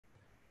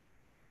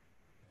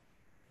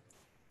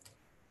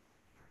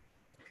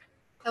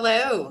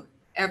Hello,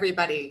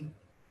 everybody,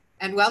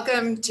 and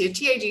welcome to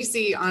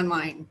TAGC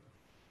Online.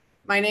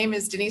 My name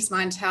is Denise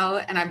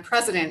Montel, and I'm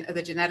president of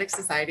the Genetic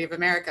Society of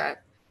America,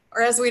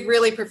 or as we'd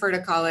really prefer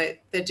to call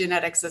it, the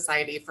Genetic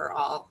Society for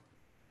All.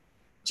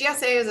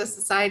 GSA is a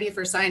society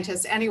for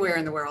scientists anywhere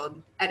in the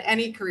world at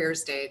any career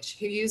stage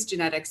who use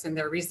genetics in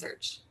their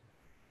research.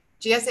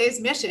 GSA's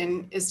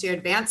mission is to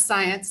advance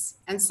science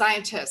and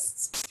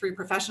scientists through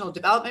professional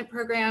development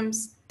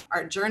programs,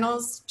 art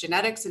journals,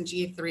 genetics and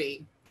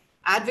G3,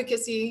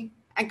 advocacy,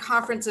 and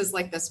conferences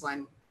like this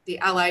one, the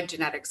Allied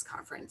Genetics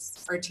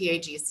Conference, or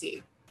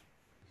TAGC.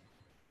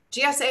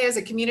 GSA is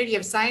a community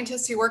of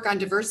scientists who work on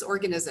diverse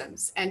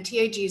organisms, and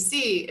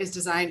TAGC is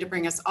designed to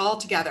bring us all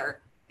together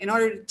in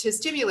order to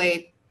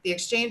stimulate the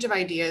exchange of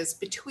ideas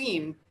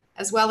between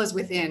as well as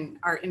within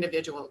our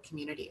individual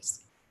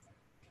communities.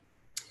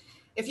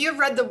 If you have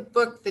read the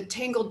book, The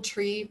Tangled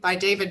Tree by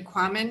David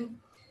Quammen,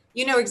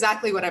 you know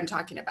exactly what I'm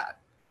talking about.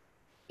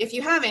 If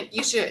you haven't,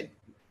 you should.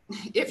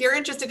 If you're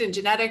interested in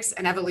genetics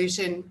and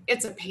evolution,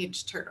 it's a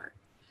page turner.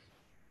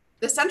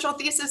 The central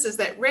thesis is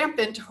that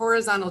rampant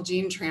horizontal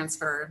gene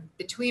transfer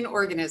between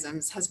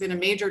organisms has been a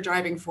major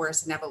driving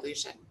force in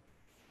evolution,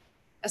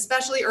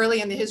 especially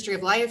early in the history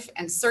of life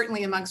and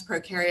certainly amongst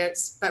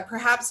prokaryotes, but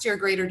perhaps to a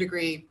greater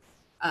degree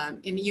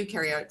in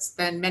eukaryotes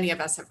than many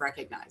of us have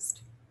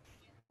recognized.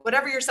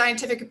 Whatever your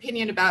scientific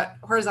opinion about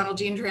horizontal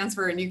gene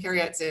transfer in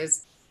eukaryotes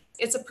is,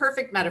 it's a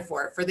perfect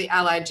metaphor for the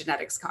Allied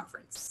Genetics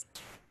Conference.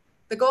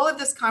 The goal of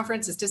this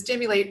conference is to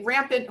stimulate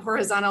rampant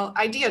horizontal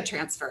idea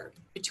transfer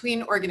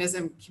between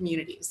organism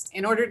communities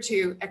in order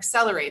to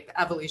accelerate the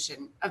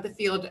evolution of the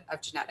field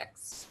of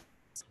genetics.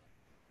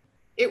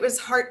 It was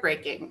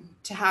heartbreaking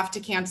to have to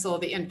cancel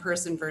the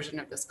in-person version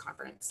of this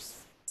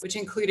conference, which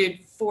included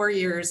 4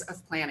 years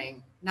of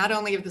planning, not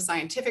only of the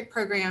scientific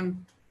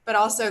program, but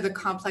also the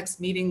complex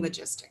meeting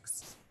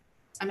logistics.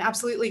 I'm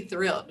absolutely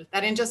thrilled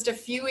that in just a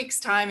few weeks'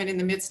 time and in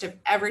the midst of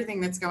everything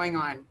that's going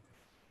on,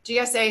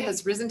 GSA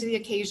has risen to the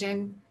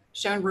occasion,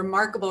 shown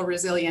remarkable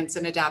resilience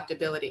and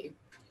adaptability,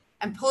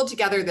 and pulled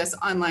together this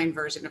online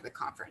version of the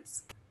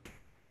conference.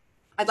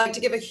 I'd like to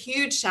give a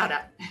huge shout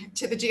out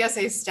to the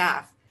GSA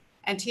staff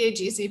and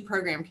TAGC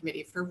program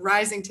committee for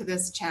rising to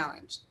this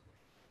challenge.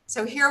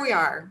 So here we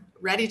are,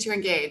 ready to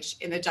engage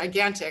in the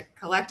gigantic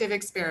collective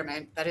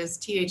experiment that is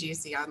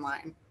TAGC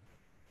Online.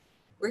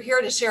 We're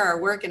here to share our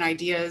work and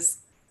ideas,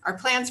 our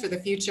plans for the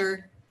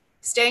future,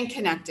 staying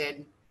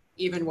connected,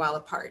 even while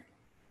apart.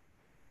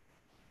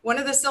 One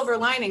of the silver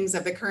linings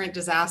of the current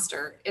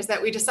disaster is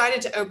that we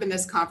decided to open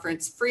this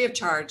conference free of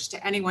charge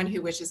to anyone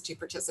who wishes to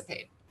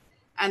participate.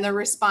 And the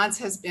response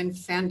has been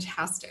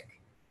fantastic.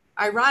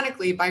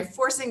 Ironically, by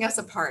forcing us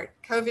apart,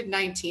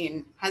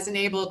 COVID-19 has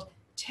enabled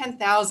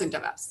 10,000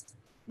 of us,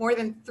 more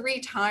than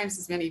 3 times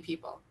as many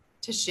people,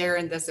 to share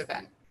in this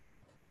event.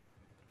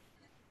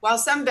 While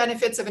some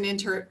benefits of an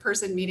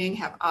in-person meeting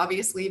have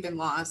obviously been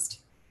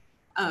lost,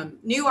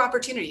 new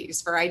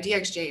opportunities for idea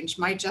exchange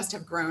might just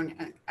have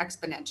grown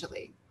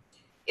exponentially.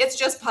 It's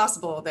just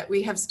possible that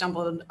we have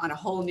stumbled on a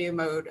whole new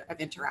mode of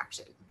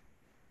interaction.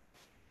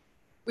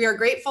 We are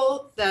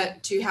grateful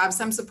to have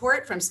some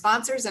support from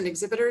sponsors and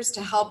exhibitors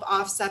to help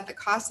offset the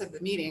costs of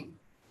the meeting.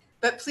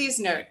 But please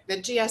note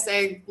that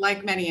GSA,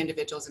 like many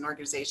individuals and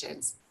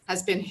organizations,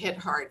 has been hit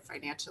hard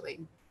financially.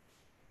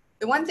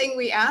 The one thing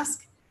we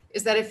ask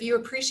is that if you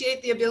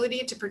appreciate the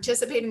ability to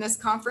participate in this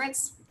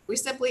conference, we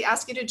simply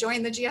ask you to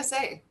join the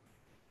GSA.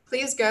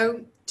 Please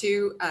go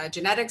to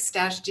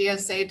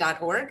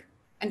genetics-gsa.org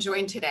and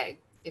join today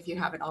if you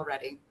haven't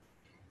already.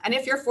 And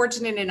if you're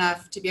fortunate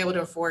enough to be able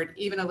to afford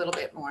even a little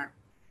bit more,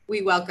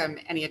 we welcome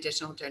any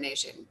additional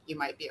donation you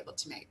might be able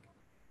to make.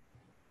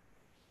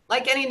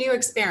 Like any new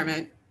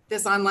experiment,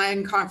 this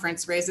online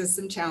conference raises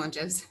some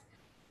challenges.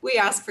 We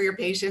ask for your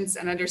patience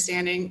and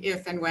understanding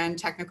if and when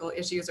technical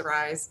issues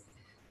arise.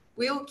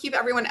 We will keep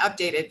everyone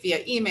updated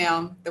via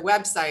email, the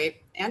website,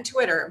 and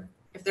Twitter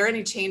if there are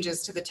any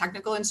changes to the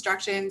technical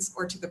instructions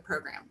or to the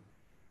program.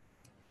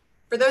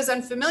 For those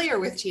unfamiliar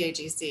with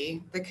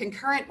TAGC, the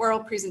concurrent oral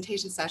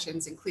presentation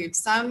sessions include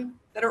some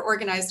that are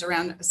organized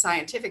around a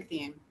scientific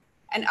theme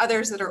and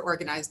others that are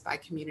organized by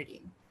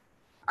community.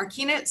 Our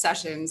keynote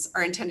sessions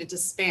are intended to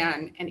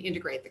span and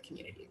integrate the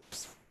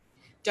communities.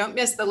 Don't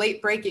miss the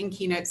late-breaking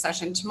keynote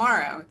session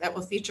tomorrow that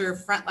will feature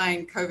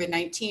frontline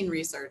COVID-19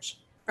 research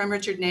from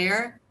Richard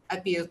Nair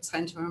at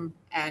Biozentrum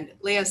and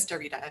Leah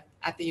Starita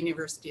at the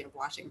University of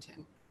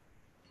Washington.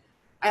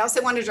 I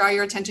also want to draw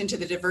your attention to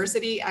the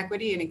Diversity,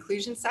 Equity, and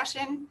Inclusion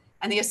session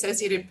and the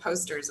associated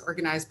posters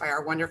organized by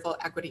our wonderful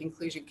Equity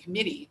Inclusion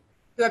Committee,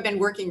 who have been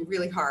working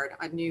really hard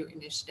on new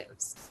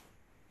initiatives.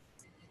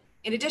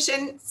 In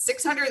addition,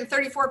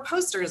 634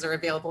 posters are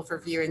available for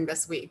viewing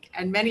this week,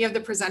 and many of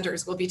the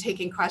presenters will be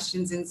taking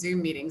questions in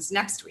Zoom meetings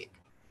next week.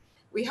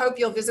 We hope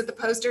you'll visit the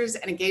posters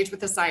and engage with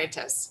the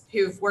scientists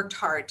who've worked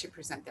hard to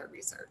present their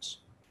research.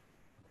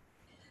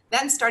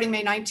 Then starting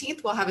May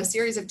 19th, we'll have a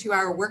series of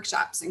 2-hour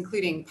workshops,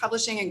 including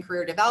publishing and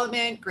career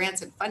development,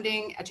 grants and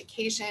funding,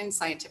 education,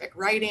 scientific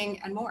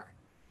writing, and more.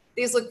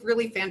 These look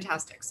really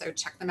fantastic, so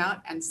check them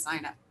out and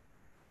sign up.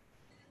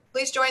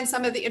 Please join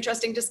some of the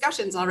interesting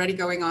discussions already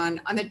going on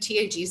the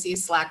TAGC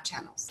Slack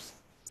channels.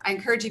 I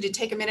encourage you to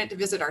take a minute to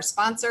visit our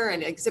sponsor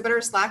and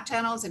exhibitor Slack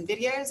channels and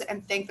videos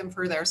and thank them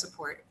for their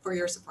support, while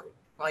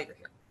you're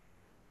here.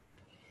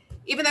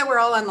 Even though we're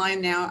all online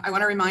now, I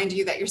want to remind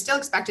you that you're still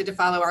expected to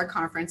follow our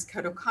conference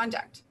code of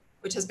conduct,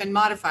 which has been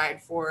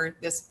modified for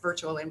this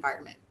virtual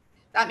environment.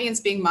 That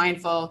means being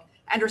mindful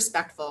and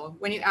respectful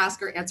when you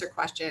ask or answer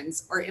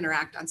questions or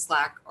interact on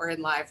Slack or in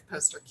live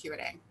post or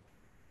Q&A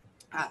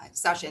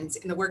sessions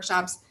in the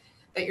workshops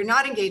that you're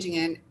not engaging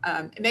in,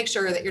 and make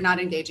sure that you're not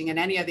engaging in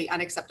any of the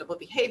unacceptable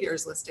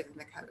behaviors listed in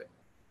the code.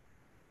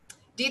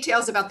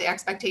 Details about the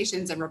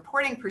expectations and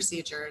reporting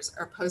procedures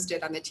are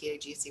posted on the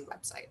TAGC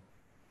website.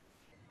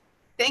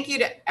 Thank you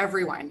to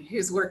everyone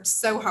who's worked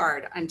so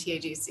hard on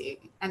TAGC,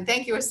 and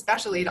thank you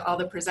especially to all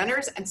the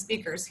presenters and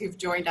speakers who've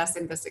joined us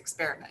in this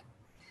experiment.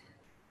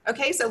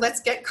 Okay, so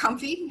let's get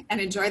comfy and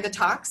enjoy the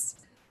talks.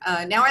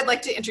 Now I'd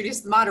like to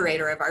introduce the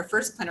moderator of our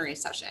first plenary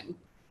session,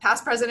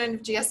 past president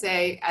of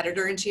GSA,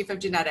 editor-in-chief of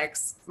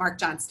genetics, Mark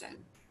Johnston.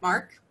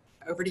 Mark,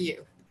 over to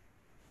you.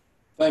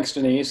 Thanks,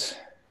 Denise,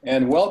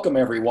 and welcome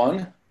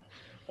everyone,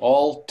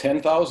 all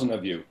 10,000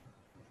 of you.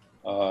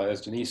 As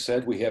Denise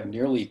said, we have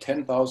nearly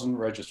 10,000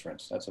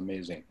 registrants. That's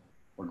amazing.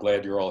 We're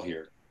glad you're all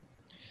here.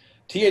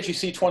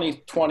 TAGC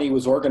 2020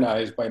 was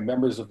organized by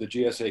members of the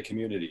GSA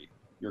community,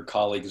 your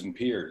colleagues and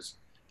peers.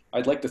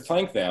 I'd like to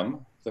thank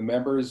them, the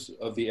members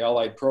of the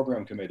Allied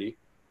Program Committee,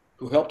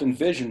 who helped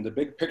envision the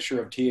big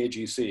picture of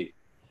TAGC,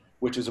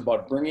 which is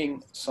about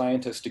bringing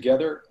scientists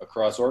together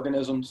across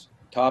organisms,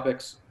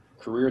 topics,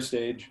 career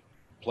stage,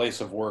 place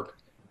of work,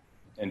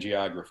 and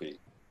geography.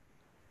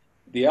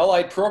 The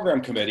Allied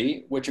Program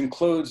Committee, which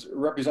includes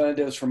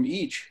representatives from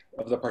each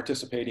of the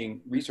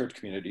participating research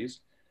communities,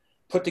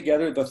 put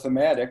together the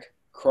thematic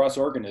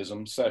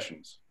cross-organism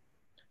sessions.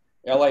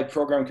 Allied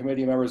Program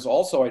Committee members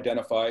also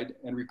identified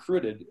and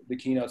recruited the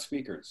keynote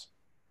speakers.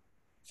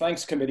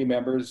 Thanks, committee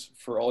members,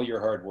 for all your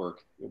hard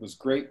work. It was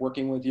great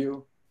working with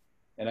you,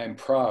 and I'm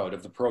proud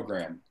of the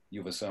program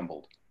you've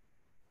assembled.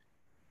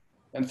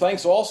 And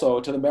thanks also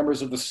to the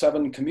members of the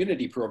 7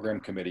 community program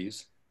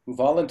committees who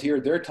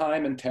volunteered their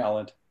time and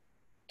talent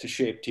to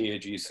shape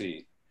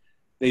TAGC.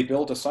 They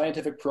built a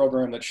scientific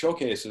program that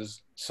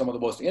showcases some of the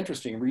most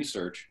interesting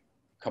research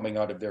coming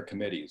out of their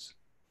committees.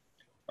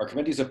 Our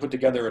committees have put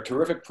together a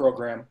terrific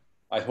program.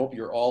 I hope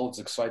you're all as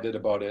excited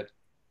about it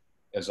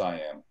as I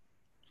am.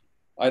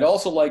 I'd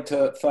also like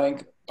to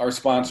thank our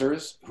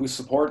sponsors whose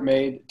support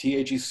made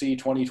TAGC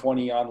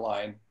 2020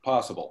 online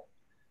possible.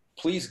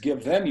 Please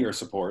give them your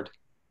support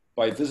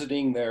by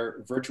visiting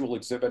their virtual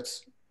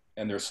exhibits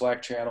and their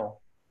Slack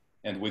channel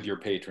and with your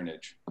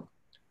patronage.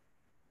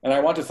 And I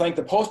want to thank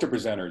the poster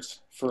presenters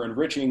for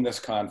enriching this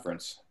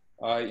conference.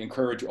 I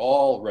encourage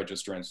all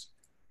registrants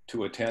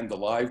to attend the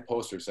live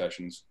poster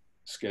sessions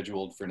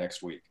scheduled for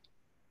next week.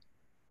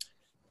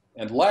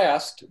 And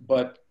last,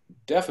 but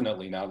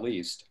definitely not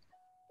least,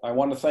 I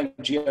want to thank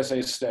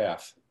GSA's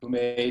staff who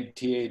made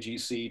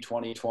TAGC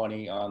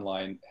 2020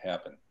 online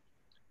happen.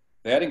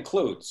 That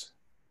includes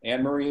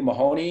Anne-Marie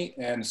Mahoney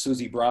and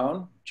Susie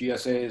Brown,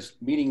 GSA's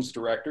meetings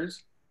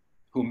directors,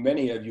 who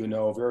many of you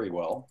know very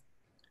well,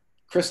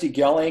 Christy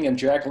Gelling and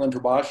Jacqueline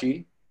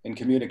Trabashi in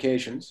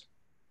communications,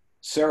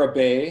 Sarah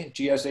Bay,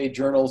 GSA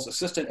Journal's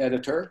assistant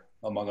editor,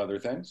 among other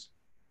things,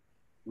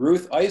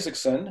 Ruth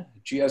Isaacson,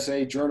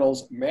 GSA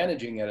Journal's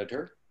managing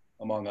editor,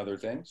 among other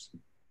things,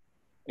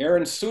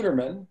 Aaron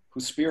Suderman, who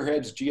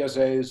spearheads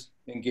GSA's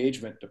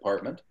engagement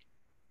department,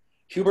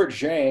 Hubert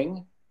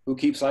Zhang, who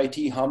keeps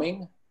IT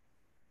humming,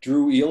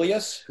 Drew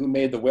Elias, who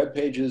made the web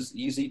pages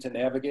easy to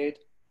navigate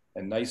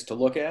and nice to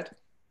look at,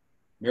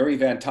 Mary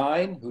Van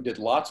Tyne, who did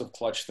lots of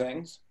clutch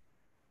things,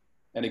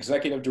 and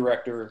Executive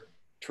Director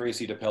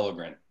Tracy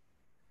DePellegrin.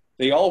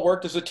 They all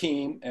worked as a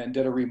team and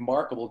did a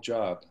remarkable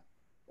job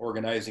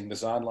organizing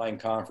this online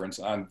conference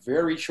on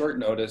very short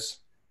notice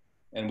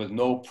and with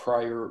no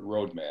prior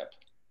roadmap.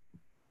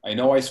 I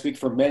know I speak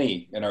for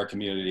many in our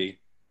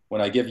community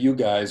when I give you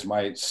guys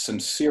my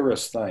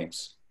sincerest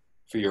thanks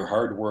for your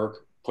hard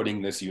work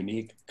putting this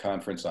unique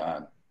conference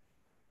on.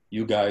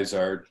 You guys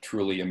are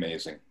truly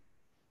amazing.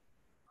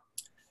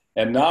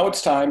 And now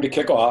it's time to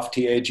kick off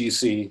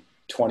TAGC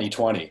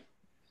 2020.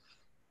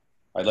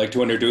 I'd like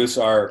to introduce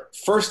our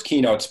first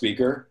keynote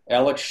speaker,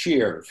 Alex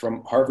Shear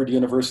from Harvard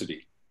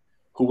University,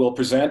 who will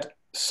present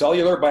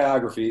cellular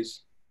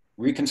biographies,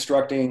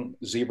 reconstructing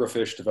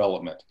zebrafish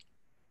development.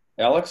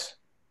 Alex?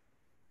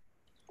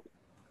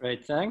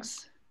 Great,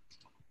 thanks.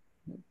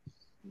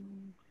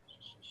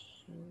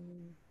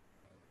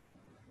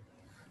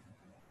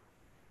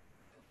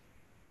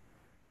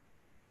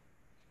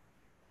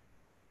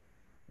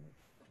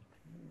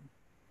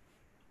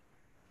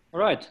 All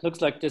right,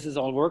 looks like this is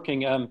all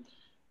working.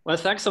 Well,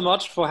 thanks so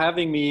much for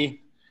having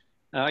me,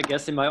 I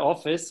guess, in my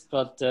office,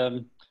 but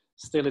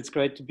still it's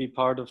great to be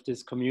part of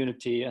this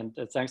community, and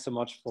thanks so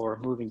much for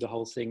moving the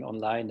whole thing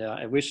online.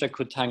 I wish I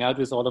could hang out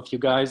with all of you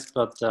guys,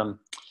 but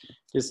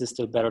this is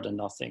still better than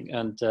nothing.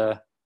 And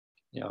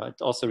you know, it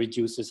also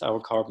reduces our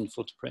carbon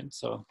footprint.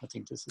 So I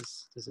think this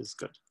is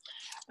good.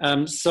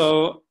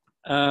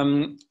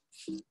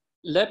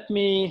 Let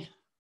me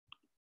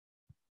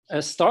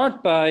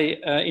start by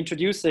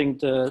introducing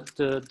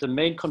the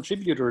main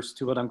contributors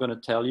to what I'm going to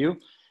tell you.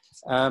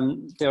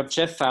 There are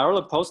Jeff Farrell,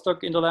 a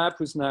postdoc in the lab,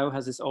 who's now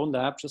has his own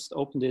lab, just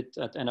opened it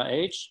at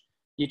NIH.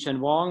 Yichen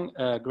Wang,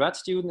 a grad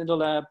student in the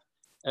lab.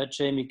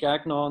 Jamie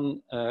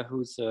Gagnon, who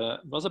was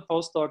a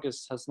postdoc,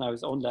 has now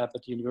his own lab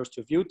at the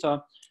University of Utah.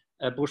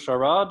 Bushra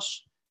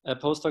Raj, a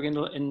postdoc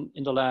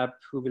in the lab,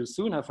 who will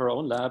soon have her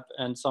own lab.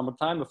 And Summer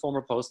Time, a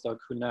former postdoc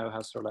who now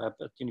has her lab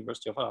at the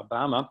University of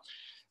Alabama.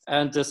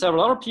 And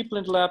several other people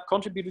in the lab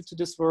contributed to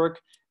this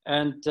work.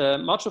 And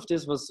much of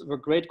this were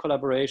great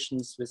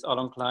collaborations with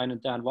Alan Klein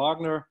and Dan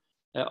Wagner,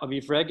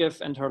 Aviv Regev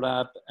and her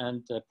lab,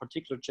 and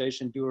particularly Jay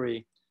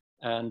Shinduri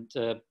and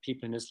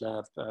people in his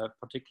lab,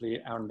 particularly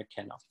Aaron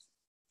McKenna.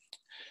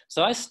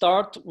 So I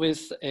start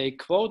with a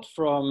quote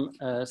from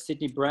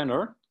Sidney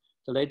Brenner,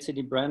 the late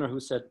Sidney Brenner, who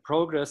said,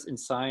 "Progress in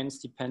science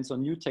depends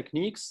on new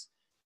techniques,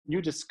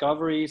 new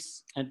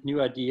discoveries, and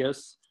new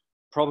ideas,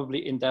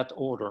 probably in that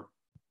order."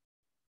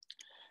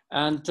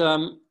 And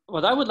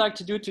what I would like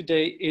to do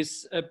today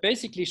is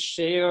basically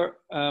share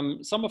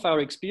some of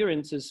our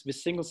experiences with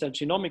single-cell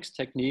genomics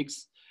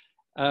techniques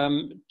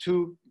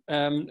to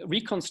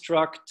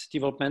reconstruct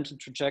developmental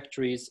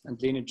trajectories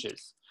and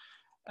lineages.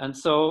 And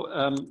so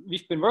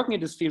we've been working in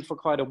this field for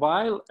quite a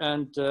while,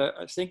 and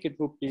I think it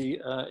would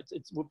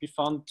be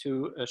fun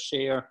to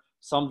share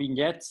some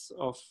vignettes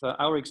of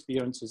our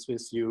experiences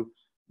with you,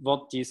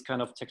 what these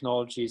kind of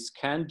technologies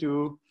can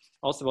do,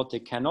 also what they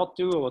cannot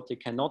do or what they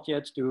cannot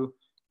yet do,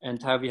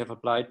 and how we have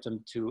applied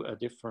them to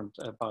different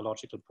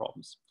biological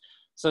problems.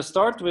 So I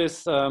start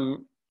with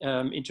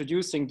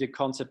introducing the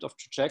concept of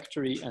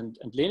trajectory and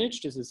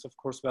lineage. This is, of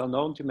course, well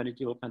known to many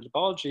developmental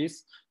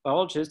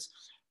biologists,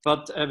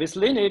 but with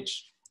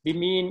lineage, we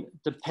mean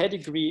the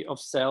pedigree of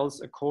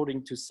cells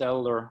according to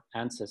cellular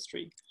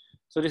ancestry.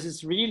 So this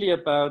is really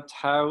about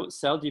how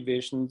cell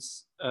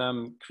divisions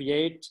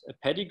create a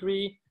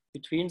pedigree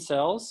between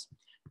cells.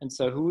 And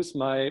so who's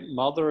my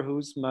mother,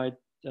 who's my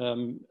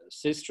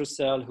sister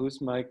cell, who's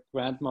my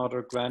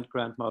grandmother,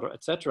 grandmother,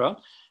 etc.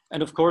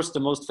 And of course, the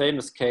most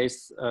famous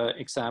case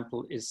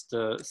example is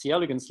the C.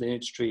 elegans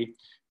lineage tree,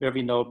 where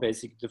we know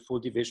basically the full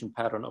division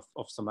pattern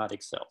of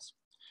somatic cells.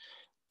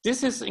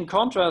 This is in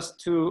contrast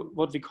to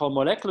what we call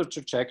molecular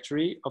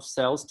trajectory of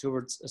cells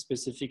towards a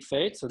specific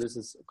fate. So this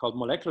is called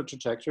molecular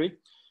trajectory,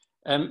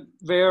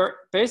 where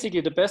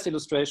basically the best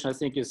illustration, I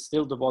think, is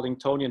still the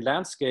Waddingtonian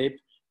landscape,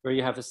 where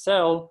you have a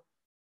cell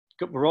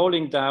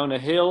rolling down a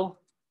hill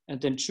and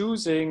then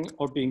choosing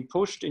or being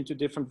pushed into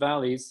different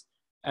valleys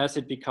as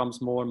it becomes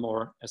more and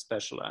more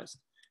specialized.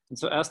 And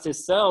so as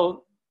this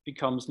cell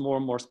becomes more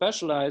and more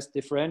specialized,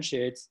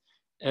 differentiates,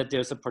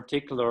 there's a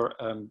particular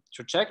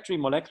trajectory,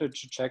 molecular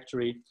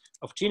trajectory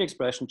of gene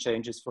expression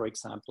changes, for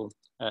example,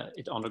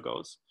 it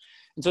undergoes.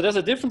 And so there's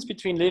a difference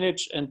between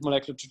lineage and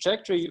molecular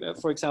trajectory.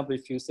 For example,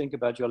 if you think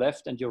about your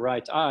left and your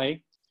right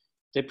eye,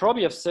 they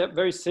probably have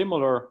very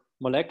similar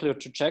molecular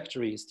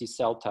trajectories, these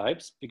cell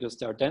types, because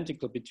they're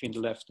identical between the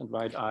left and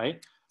right eye.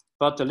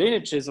 But the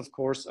lineages, of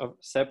course, are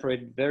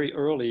separated very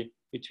early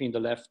between the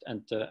left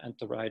and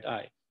the right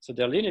eye. So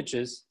their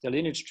lineages, their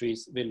lineage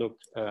trees will look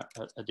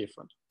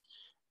different.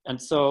 And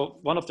so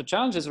one of the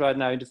challenges right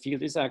now in the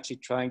field is actually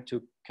trying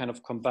to kind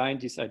of combine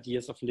these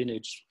ideas of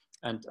lineage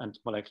and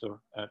molecular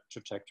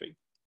trajectory.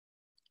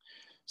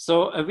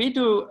 So we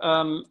do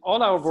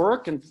all our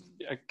work, and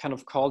I kind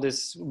of call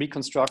this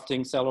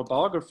reconstructing cellular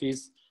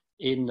biographies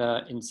in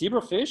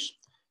zebrafish.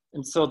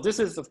 And so this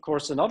is, of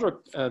course, another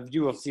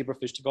view of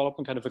zebrafish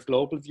development, kind of a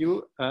global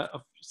view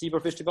of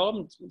zebrafish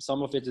development.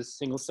 Some of it is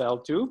single cell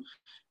too,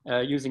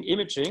 using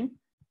imaging,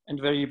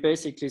 and where you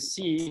basically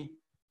see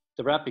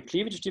the rapid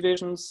cleavage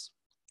divisions,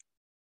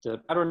 the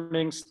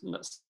patterning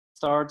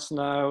starts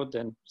now,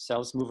 then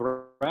cells move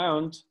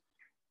around.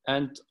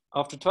 And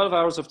after 12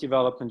 hours of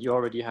development, you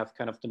already have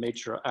kind of the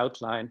major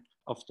outline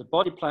of the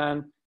body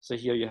plan. So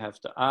here you have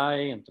the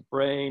eye and the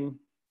brain,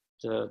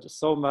 the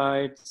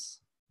somites,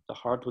 the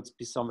heart would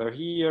be somewhere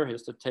here,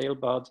 here's the tail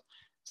bud.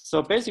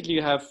 So basically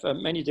you have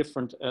many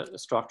different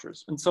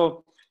structures. And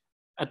so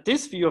at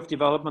this view of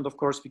development, of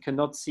course, we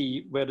cannot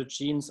see where the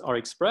genes are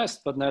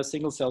expressed, but now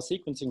single cell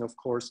sequencing, of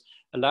course,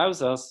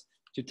 allows us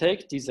to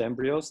take these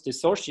embryos,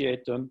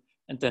 dissociate them,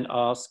 and then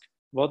ask,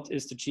 what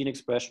is the gene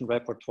expression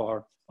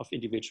repertoire of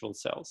individual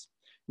cells?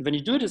 And when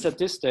you do this at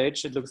this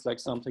stage, it looks like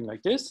something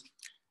like this.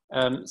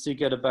 So you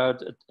get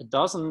about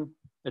 24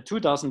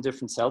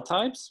 different cell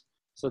types.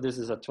 So this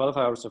is at 12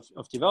 hours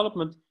of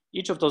development.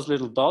 Each of those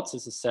little dots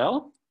is a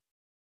cell.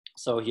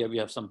 So here we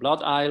have some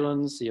blood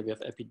islands, here we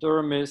have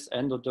epidermis,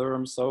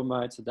 endoderm,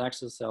 somites,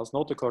 adnexal cells,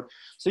 notochord.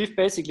 So you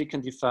basically can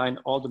define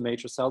all the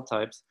major cell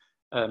types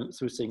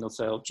through single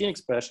cell gene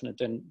expression, and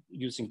then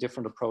using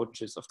different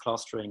approaches of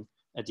clustering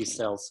these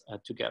cells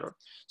together.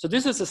 So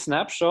this is a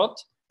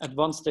snapshot at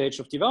one stage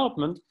of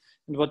development.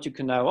 And what you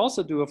can now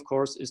also do, of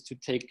course, is to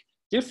take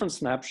different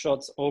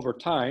snapshots over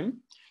time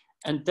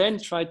and then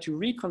try to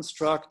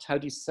reconstruct how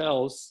these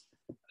cells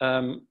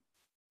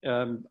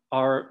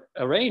are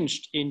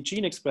arranged in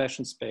gene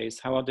expression space,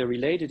 how are they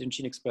related in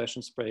gene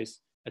expression space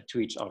to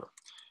each other.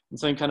 And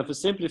so in kind of a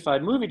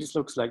simplified movie, this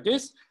looks like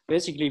this.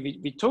 Basically,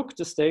 we took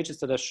the stages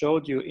that I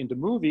showed you in the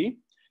movie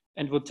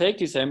and would take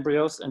these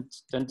embryos and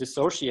then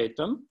dissociate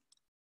them,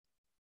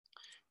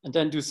 and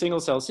then do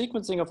single cell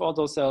sequencing of all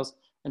those cells,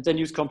 and then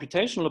use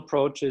computational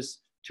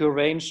approaches to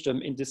arrange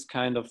them in this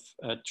kind of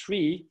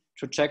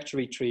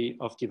trajectory tree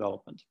of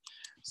development.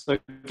 So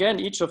again,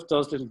 each of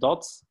those little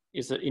dots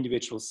is an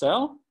individual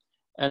cell.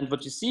 And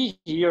what you see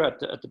here at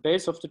the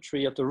base of the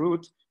tree, at the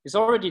root, is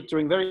already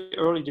during very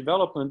early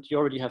development, you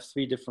already have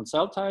 3 different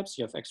cell types.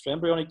 You have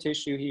extraembryonic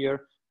tissue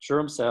here,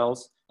 germ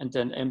cells, and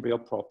then embryo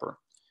proper.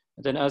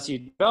 And then as you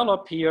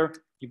develop here,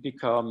 you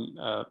become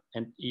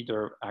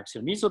either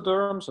axial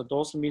mesoderm, so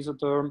dorsal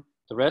mesoderm,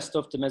 the rest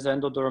of the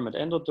mesendoderm and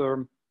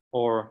endoderm,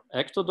 or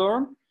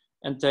ectoderm.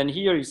 And then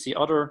here you see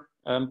other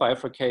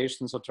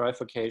bifurcations or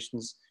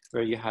trifurcations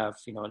where you have,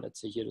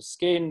 let's say here the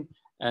skin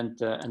and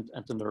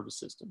the nervous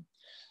system.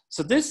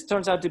 So this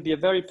turns out to be a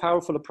very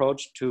powerful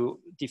approach to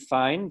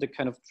define the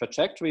kind of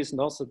trajectories and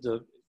also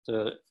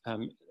the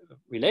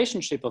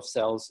relationship of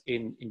cells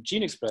in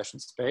gene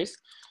expression space.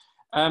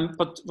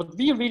 But what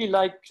we really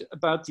like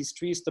about these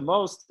trees the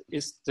most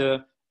is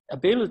the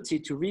ability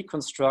to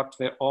reconstruct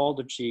where all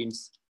the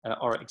genes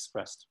are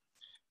expressed.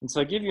 And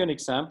so I give you an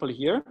example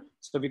here.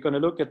 So we're going to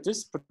look at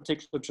this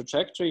particular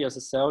trajectory as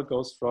a cell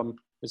goes from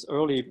this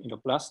early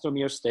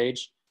blastomere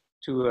stage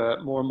to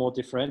a more and more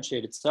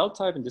differentiated cell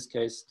type, in this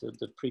case,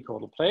 the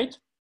precaudal plate.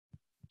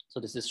 So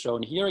this is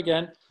shown here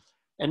again.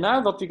 And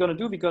now what we're going to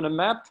do, we're going to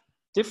map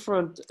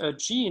different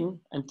gene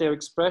and their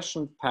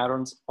expression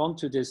patterns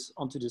onto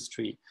this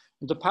tree.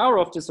 And the power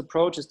of this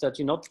approach is that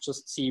you not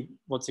just see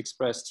what's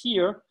expressed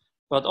here,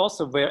 but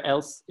also where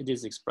else it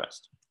is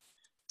expressed.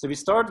 So we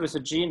start with a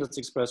gene that's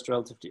expressed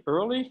relatively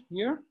early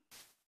here.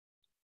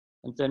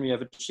 And then we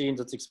have a gene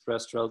that's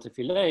expressed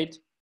relatively late.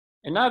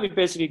 And now we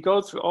basically go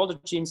through all the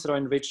genes that are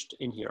enriched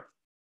in here.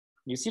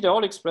 You see they're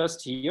all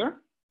expressed here,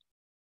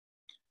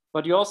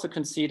 but you also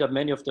can see that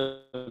many of them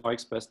are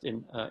expressed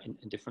in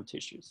different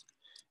tissues.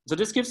 So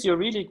this gives you a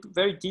really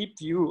very deep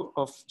view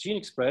of gene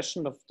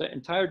expression of the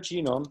entire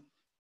genome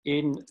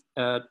in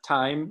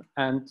time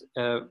and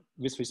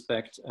with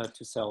respect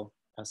to cell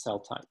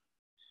type.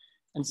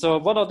 And so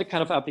what are the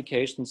kind of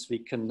applications we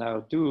can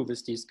now do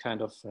with these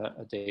kind of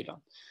data?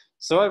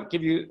 So I'll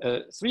give you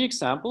 3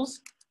 examples.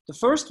 The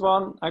first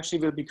one actually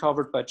will be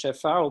covered by Jeff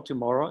Farrell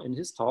tomorrow in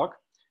his talk,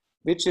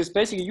 which is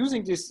basically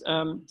using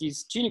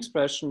these gene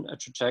expression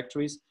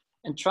trajectories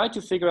and try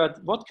to figure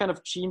out what kind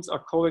of genes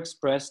are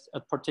co-expressed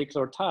at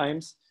particular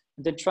times,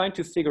 and then trying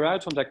to figure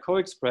out from that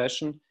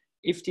co-expression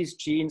if these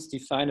genes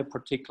define a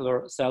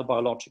particular cell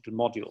biological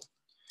module.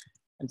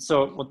 And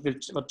so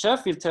what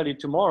Jeff will tell you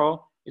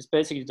tomorrow is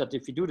basically that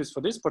if you do this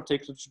for this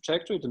particular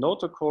trajectory, the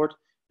notochord,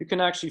 you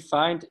can actually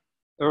find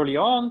early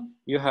on,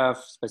 you have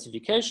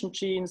specification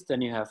genes,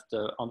 then you have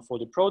the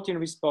unfolded protein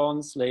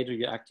response, later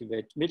you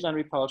activate midline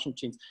repulsion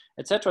genes,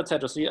 et cetera, et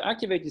cetera. So you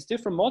activate these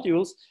different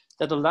modules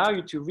that allow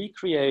you to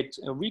recreate,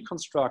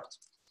 reconstruct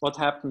what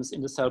happens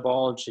in the cell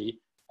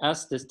biology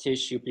as this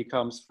tissue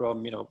becomes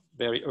from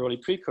very early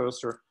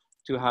precursor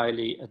to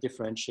highly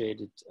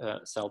differentiated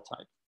cell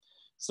type.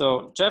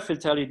 So Jeff will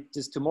tell you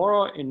this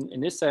tomorrow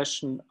in this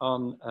session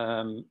on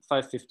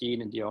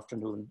 5:15 in the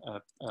afternoon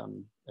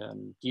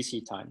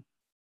DC time.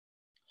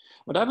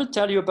 What I will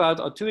tell you about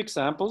are 2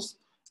 examples.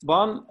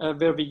 One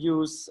where we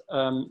use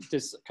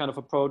this kind of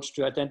approach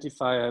to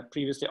identify a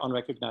previously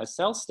unrecognized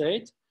cell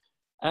state.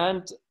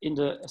 And in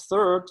the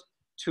third,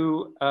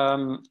 to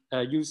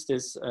use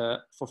this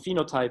for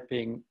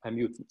phenotyping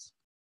mutants.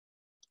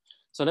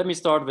 So let me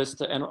start with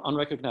the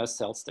unrecognized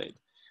cell state.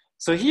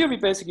 So here we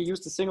basically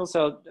use the single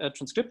cell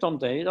transcriptome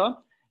data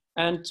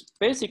and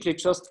basically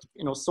just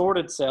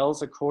sorted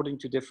cells according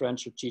to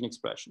differential gene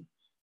expression.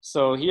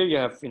 So here you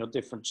have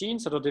different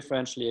genes that are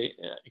differentially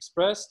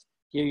expressed.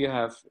 Here you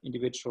have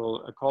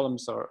individual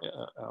columns or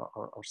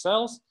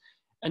cells.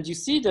 And you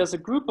see there's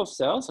a group of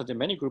cells, there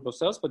are many group of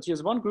cells, but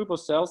here's one group of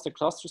cells that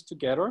clusters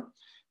together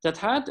that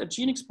had a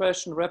gene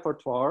expression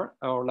repertoire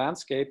or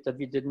landscape that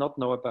we did not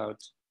know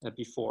about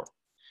before.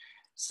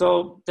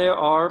 So there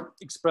are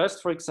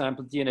expressed, for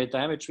example, DNA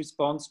damage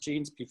response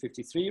genes,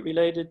 P53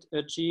 related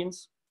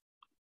genes.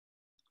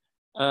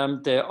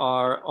 There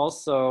are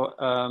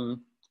also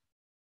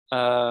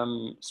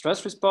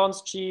stress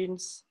response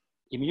genes,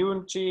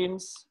 immune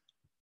genes,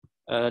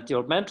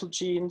 developmental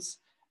genes.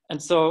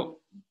 And so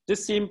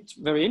this seemed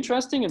very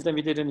interesting. And then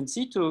we did an in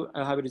situ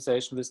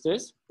hybridization with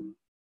this.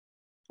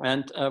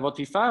 And what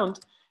we found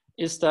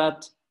is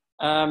that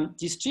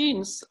these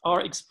genes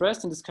are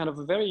expressed in this kind of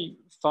a very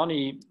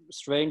funny,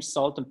 strange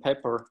salt and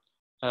pepper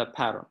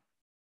pattern.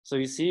 So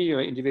you see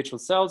your individual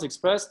cells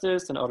express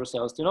this and other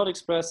cells do not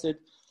express it.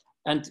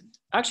 And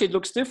actually it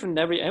looks different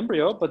in every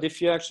embryo, but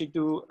if you actually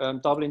do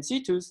double in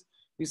situs,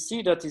 you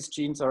see that these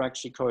genes are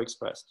actually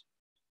co-expressed.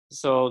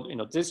 So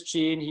this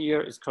gene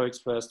here is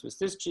co-expressed with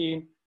this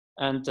gene,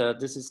 And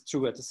this is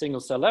true at the single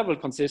cell level,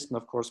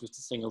 consistent, of course, with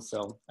the single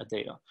cell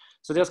data.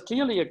 So there's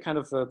clearly a kind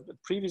of a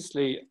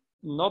previously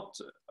not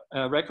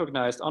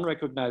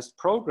unrecognized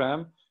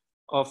program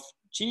of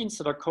genes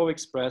that are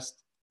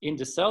co-expressed in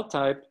the cell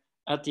type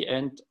at the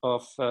end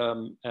of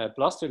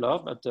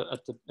blastula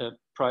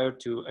prior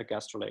to a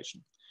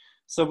gastrulation.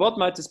 So what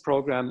might this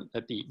program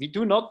be? We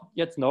do not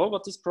yet know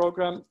what this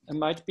program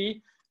might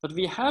be, but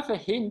we have a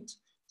hint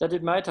that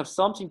it might have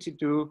something to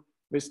do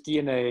with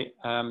DNA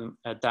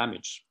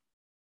damage.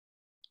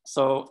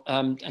 So,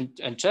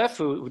 and Jeff,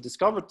 who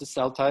discovered the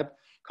cell type,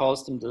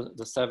 calls them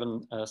the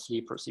 7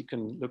 sleepers. You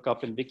can look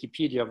up in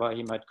Wikipedia why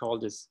he might call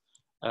this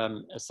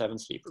 7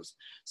 sleepers.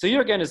 So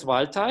here again is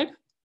wild type.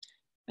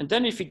 And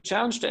then if you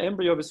challenge the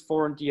embryo with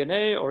foreign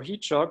DNA or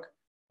heat shock,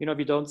 you know,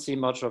 we don't see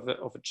much of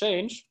a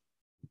change.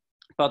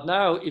 But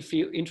now if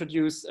you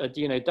introduce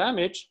DNA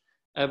damage,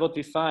 what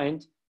we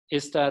find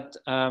is that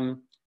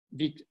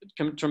we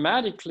can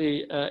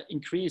dramatically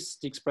increase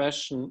the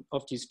expression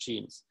of these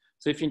genes.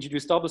 So if you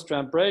introduce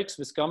double-strand breaks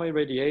with gamma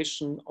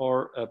irradiation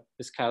or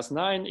with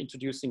Cas9,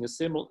 introducing a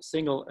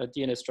single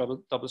DNA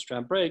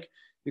double-strand break,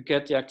 you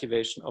get the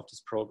activation of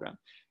this program.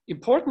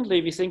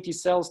 Importantly, we think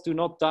these cells do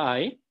not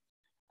die,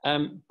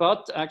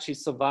 but actually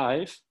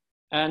survive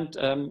and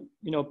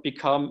you know,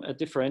 become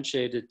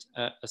differentiated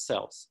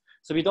cells.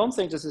 So we don't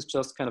think this is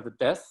just kind of a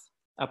death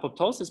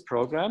apoptosis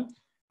program.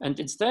 And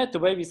instead, the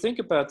way we think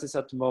about this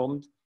at the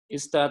moment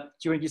is that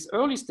during these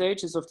early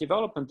stages of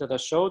development that I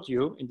showed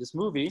you in this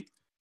movie,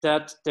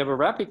 that there were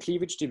rapid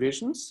cleavage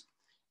divisions,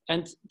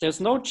 and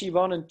there's no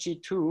G1 and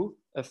G2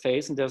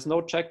 phase, and there's no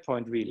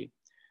checkpoint really.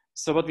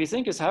 So what we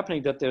think is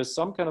happening that there's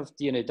some kind of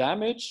DNA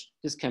damage.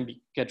 This can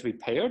get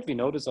repaired. We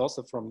know this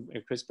also from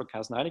a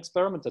CRISPR-Cas9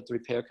 experiment that the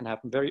repair can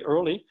happen very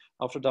early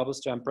after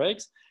double-strand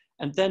breaks.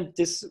 And then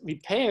this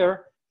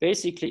repair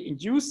basically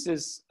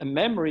induces a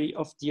memory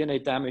of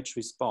DNA damage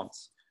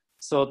response.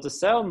 So the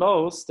cell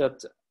knows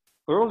that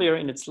earlier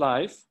in its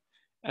life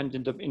and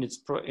in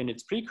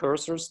its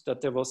precursors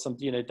that there was some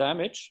DNA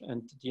damage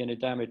and DNA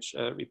damage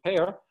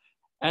repair,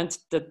 and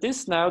that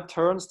this now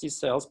turns these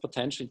cells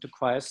potentially into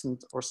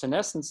quiescent or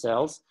senescent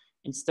cells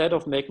instead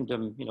of making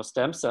them, you know,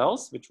 stem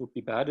cells, which would be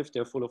bad if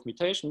they're full of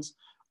mutations,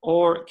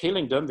 or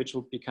killing them, which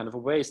would be kind of a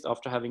waste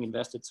after having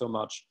invested so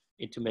much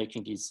into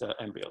making these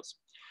embryos.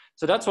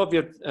 So that's what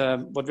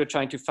we're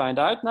trying to find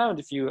out now. And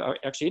if you are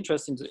actually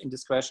interested in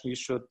this question, you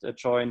should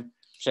join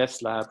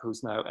Jeff's lab,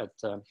 who's now at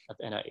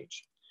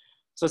NIH.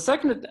 So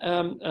second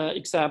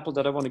example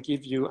that I want to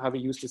give you how we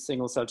use the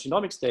single cell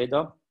genomics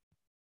data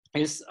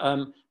is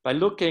by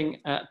looking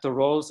at the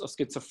roles of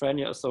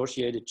schizophrenia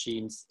associated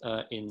genes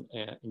in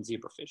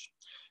zebrafish.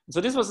 And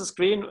so this was a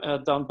screen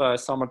done by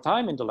Summer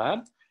Time in the lab.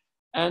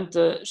 And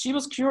she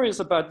was curious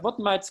about what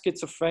might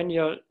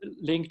schizophrenia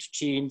linked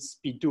genes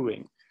be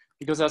doing.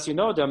 Because as you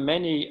know, there are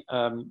many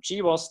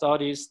GWAS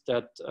studies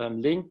that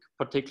link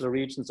particular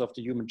regions of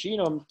the human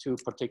genome to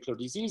particular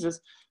diseases,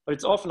 but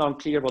it's often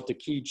unclear what the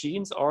key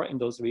genes are in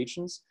those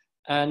regions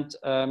and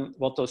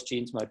what those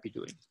genes might be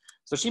doing.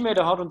 So she made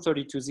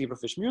 132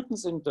 zebrafish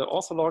mutants in the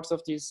orthologs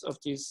of these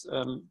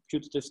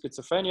putative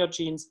schizophrenia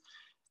genes,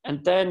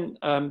 and then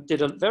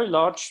did a very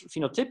large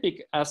phenotypic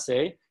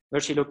assay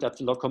where she looked at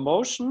the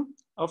locomotion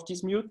of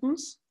these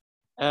mutants,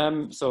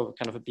 so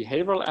kind of a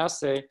behavioral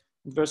assay,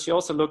 where she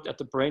also looked at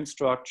the brain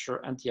structure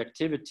and the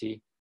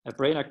activity,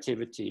 brain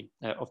activity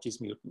of these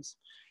mutants.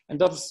 And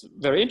that was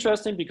very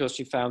interesting because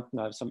she found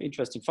some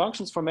interesting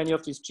functions for many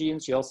of these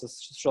genes. She also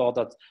saw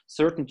that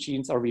certain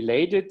genes are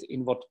related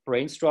in what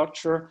brain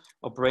structure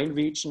or brain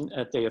region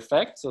they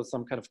affect. So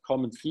some kind of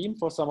common theme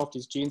for some of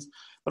these genes.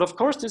 But of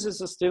course, this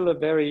is still a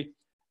very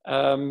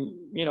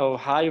you know,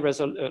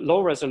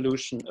 low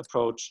resolution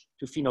approach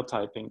to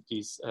phenotyping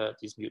these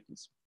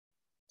mutants.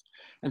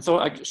 And so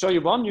I show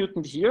you one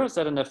mutant here,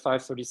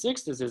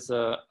 ZNF536. This is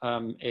a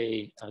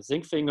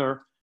zinc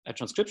finger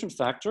transcription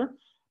factor.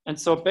 And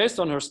so based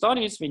on her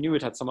studies, we knew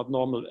it had some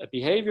abnormal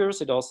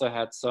behaviors. It also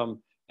had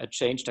some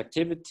changed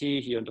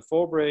activity here in the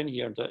forebrain,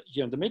 here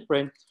in the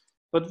midbrain.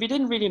 But we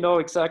didn't really know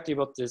exactly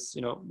what this,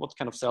 you know, what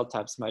kind of cell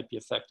types might be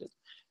affected.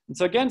 And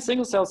so again,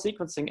 single cell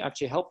sequencing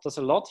actually helped us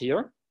a lot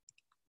here.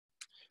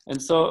 And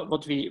so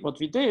what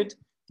we did,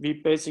 we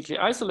basically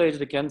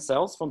isolated again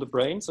cells from the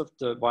brains of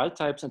the wild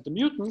types and the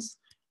mutants,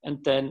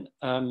 and then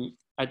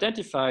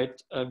identified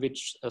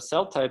which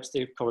cell types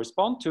they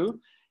correspond to,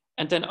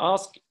 and then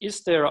ask,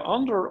 is there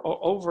under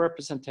or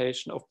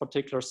overrepresentation of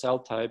particular cell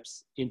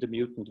types in the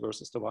mutant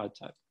versus the wild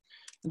type?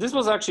 And this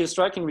was actually a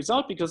striking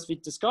result because we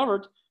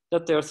discovered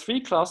that there are 3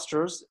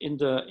 clusters in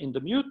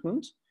the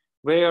mutant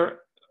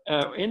where,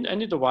 in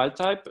the wild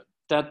type,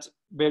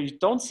 where you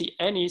don't see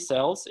any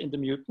cells in the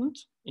mutant,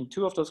 in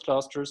 2 of those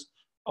clusters,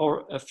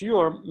 or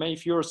many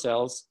fewer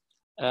cells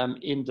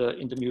in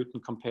the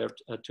mutant compared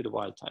to the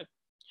wild type.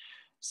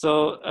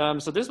 So,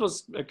 so this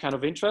was kind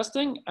of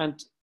interesting.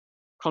 And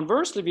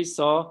conversely, we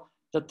saw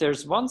that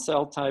there's one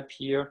cell type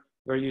here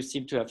where you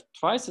seem to have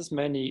twice as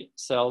many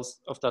cells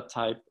of that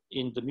type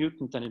in the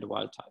mutant than in the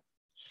wild type.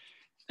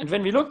 And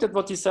when we looked at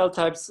what these cell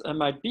types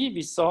might be,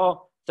 we saw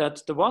that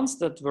the ones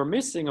that were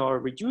missing or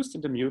reduced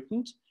in the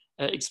mutant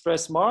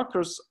express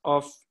markers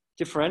of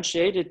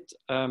differentiated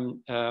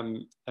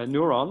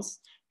neurons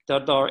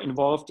that are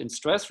involved in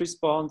stress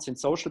response, in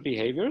social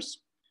behaviors.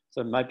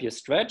 So it might be a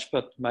stretch,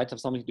 but might have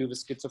something to do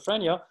with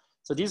schizophrenia.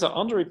 So these are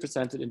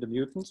underrepresented in the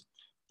mutant.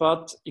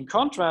 But in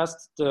contrast,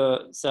 the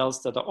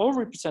cells that are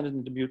overrepresented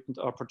in the mutant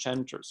are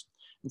progenitors.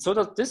 And so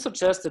that this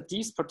suggests that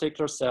these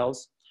particular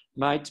cells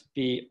might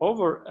be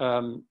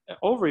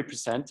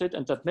overrepresented,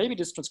 and that maybe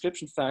this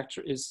transcription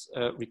factor is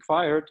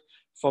required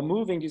for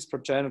moving these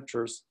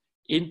progenitors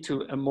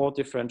into a more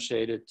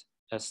differentiated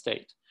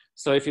state.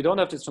 So if you don't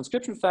have this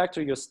transcription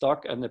factor, you're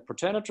stuck in the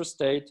progenitor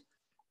state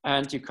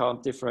and you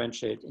can't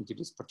differentiate into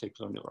these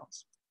particular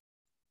neurons.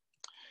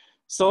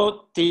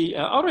 So the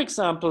other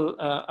example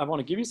I want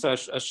to give you, so I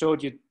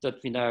showed you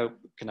that we now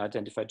can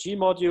identify G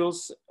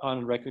modules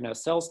and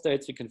recognize cell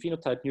states, we can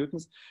phenotype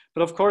mutants,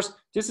 but of course,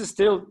 this is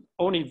still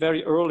only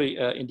very early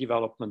in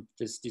development,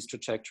 these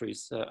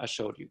trajectories I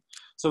showed you.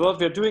 So what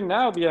we're doing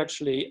now, we're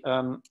actually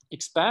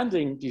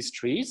expanding these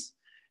trees.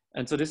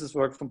 And so this is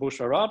work from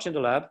Bushra Raj in the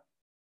lab,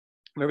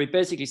 where we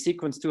basically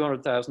sequence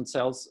 200,000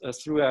 cells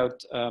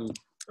throughout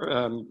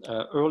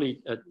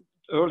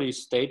early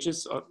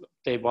stages,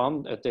 day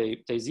 1,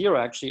 day 0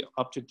 actually,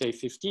 up to day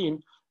 15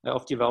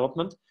 of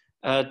development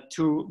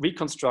to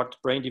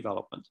reconstruct brain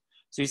development.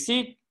 So you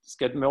see it's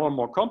getting more and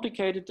more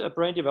complicated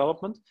brain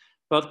development,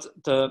 but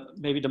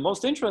maybe the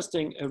most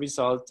interesting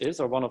result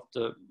is, or one of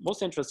the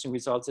most interesting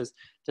results is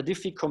that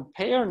if we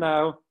compare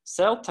now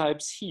cell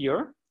types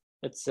here,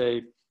 let's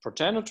say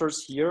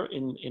progenitors here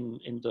in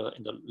the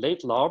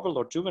late larval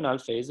or juvenile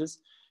phases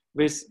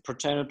with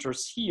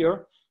progenitors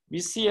here, we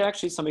see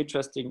actually some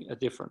interesting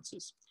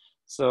differences.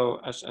 So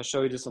I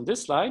show you this on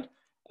this slide.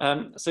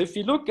 So if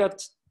you look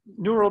at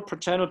neural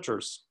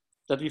progenitors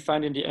that we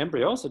find in the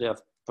embryo, so they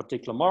have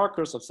particular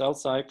markers of cell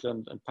cycle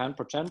and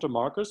pan-progenitor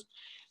markers,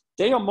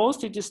 they are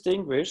mostly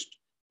distinguished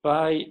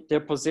by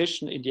their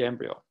position in the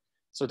embryo.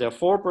 So there are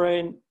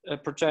forebrain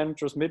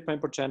progenitors, midbrain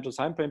progenitors,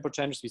 hindbrain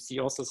progenitors. We see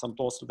also some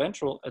dorsal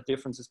ventral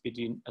differences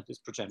between these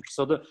progenitors.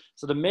 So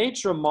the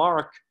major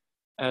mark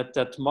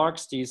that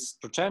marks these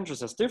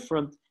progenitors as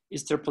different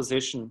is their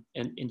position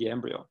in the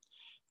embryo.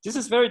 This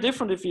is very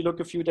different if you look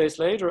a few days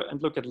later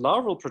and look at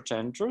larval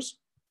progenitors.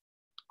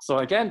 So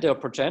again, they are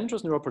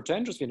progenitors, neural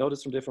progenitors. We know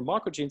this from different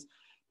marker genes.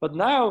 But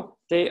now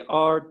they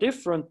are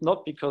different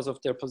not because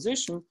of their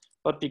position,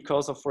 but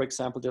because of, for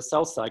example, their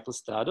cell cycle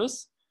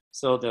status.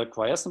 So they're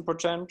quiescent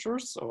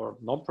progenitors or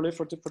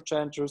non-proliferative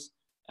progenitors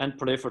and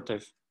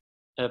proliferative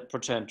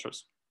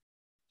progenitors.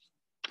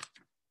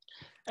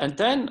 And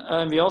then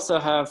we also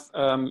have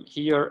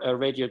here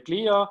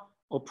radioglia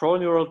or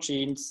proneural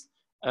genes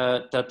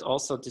that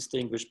also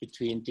distinguish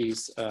between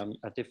these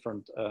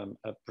different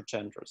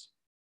progenitors.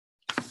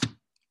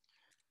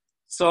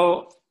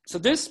 So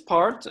this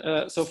part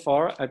so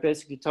far, I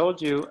basically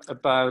told you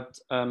about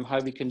how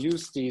we can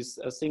use these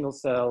single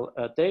cell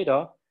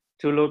data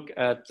to look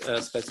at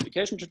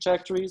specification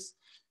trajectories,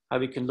 how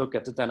we can look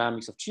at the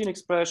dynamics of gene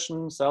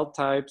expression, cell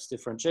types,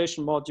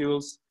 differentiation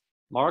modules,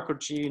 marker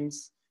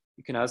genes.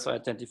 You can also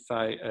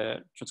identify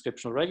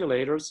transcriptional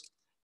regulators,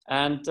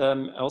 and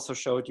also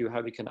showed you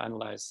how we can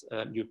analyze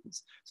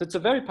mutants. So it's a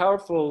very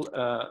powerful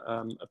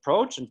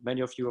approach, and many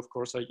of you, of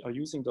course, are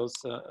using those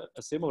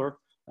similar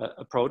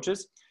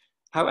approaches.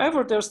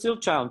 However, there are still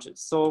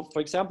challenges. So,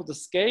 for example, the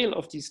scale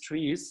of these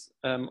trees,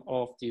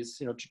 of these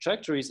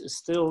trajectories is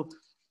still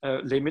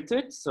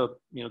limited. So,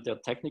 there are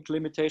technical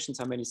limitations,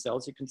 how many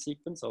cells you can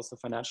sequence, also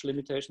financial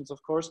limitations,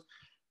 of course.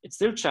 It's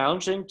still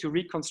challenging to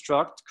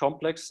reconstruct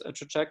complex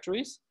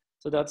trajectories.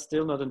 So that's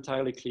still not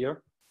entirely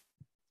clear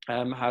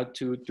how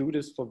to do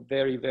this for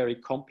very, very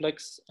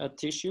complex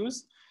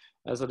tissues.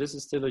 So this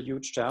is still a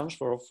huge challenge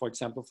for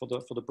example, for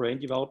the brain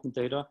development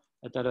data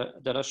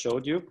that I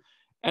showed you.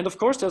 And of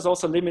course, there's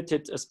also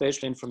limited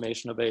spatial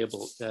information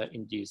available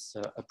in these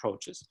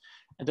approaches.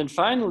 And then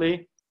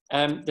finally,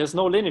 there's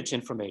no lineage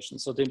information.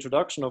 So the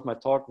introduction of my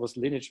talk was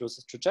lineage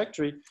versus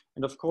trajectory.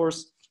 And of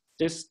course,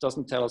 this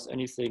doesn't tell us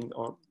anything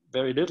or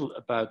very little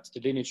about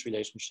the lineage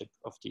relationship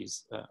of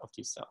these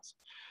cells.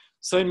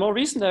 So in more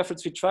recent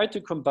efforts, we tried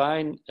to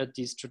combine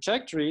these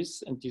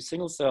trajectories and these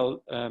single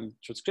cell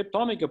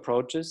transcriptomic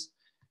approaches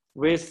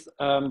with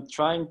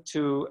trying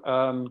to,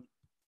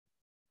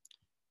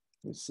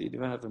 let's see,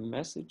 do I have a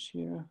message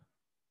here?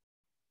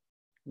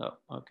 No,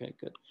 okay,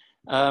 good.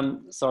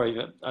 Sorry,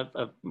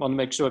 I want to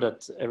make sure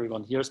that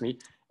everyone hears me.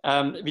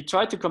 We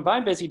tried to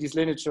combine basically these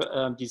lineage,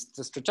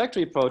 these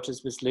trajectory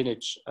approaches with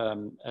lineage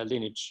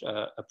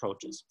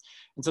approaches.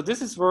 And so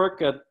this is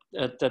work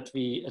that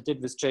we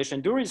did with Jay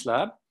Shenduri's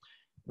lab,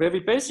 where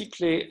we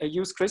basically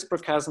use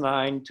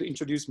CRISPR-Cas9 to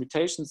introduce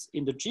mutations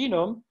in the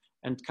genome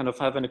and kind of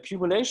have an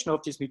accumulation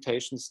of these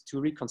mutations to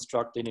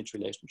reconstruct lineage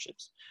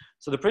relationships.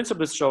 So the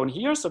principle is shown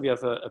here. So we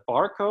have a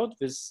barcode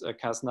with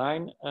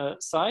Cas9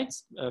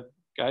 sites,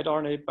 guide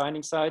RNA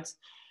binding sites.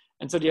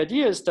 And so the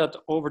idea is that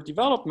over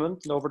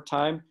development and over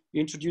time, we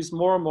introduce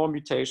more and more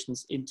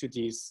mutations into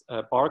these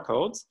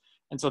barcodes.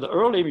 And so the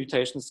early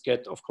mutations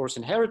get, of course,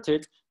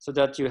 inherited so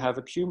that you have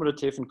a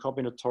cumulative and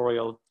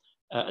combinatorial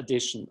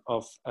addition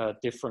of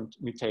different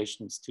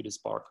mutations to this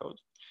barcode.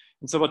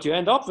 And so what you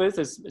end up with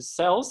is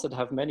cells that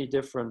have many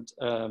different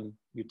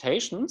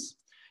mutations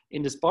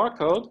in this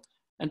barcode.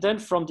 And then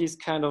from these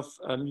kind of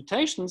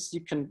mutations,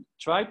 you can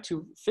try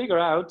to figure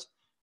out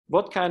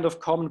what kind of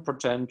common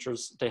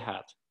progenitors they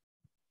had.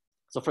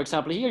 So for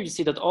example, here you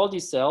see that all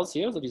these cells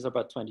here, so these are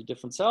about 20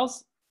 different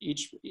cells,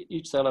 each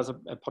cell has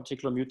a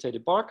particular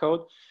mutated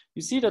barcode.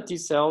 You see that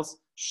these cells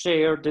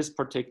share this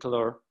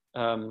particular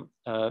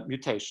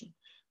mutation.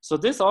 So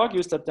this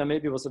argues that there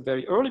maybe was a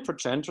very early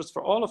progenitors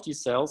for all of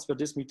these cells where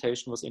this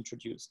mutation was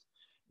introduced.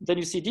 Then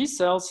you see these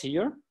cells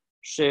here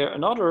share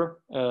another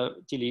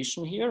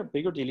deletion here, a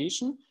bigger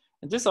deletion.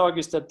 And this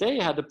argues that they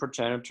had a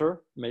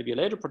progenitor, maybe a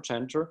later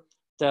progenitor,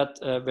 that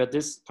where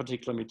this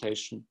particular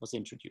mutation was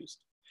introduced.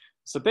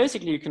 So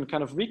basically you can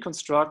kind of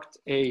reconstruct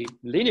a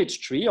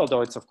lineage tree,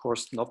 although it's of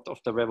course not of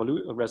the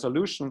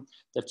resolution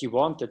that you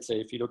want, let's say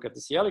if you look at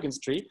the C. elegans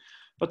tree,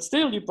 but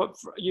still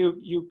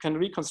you can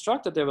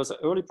reconstruct that there was an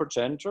early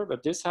progenitor where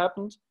this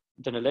happened,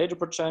 then a later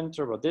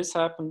progenitor where this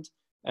happened,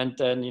 and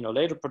then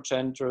later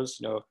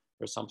progenitors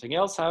where something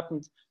else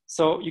happened.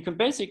 So you can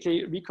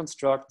basically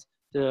reconstruct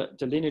the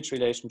lineage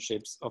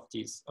relationships of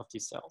these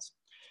cells.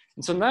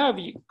 And so now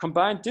we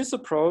combine this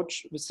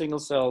approach with single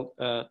cell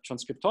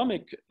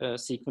transcriptomic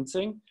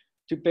sequencing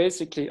to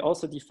basically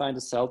also define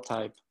the cell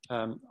type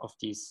of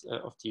these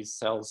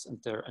cells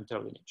and their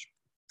lineage.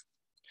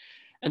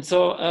 And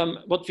so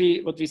what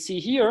we see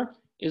here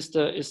is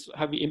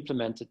how we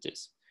implemented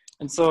this.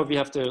 And so we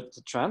have the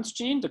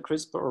transgene, the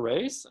CRISPR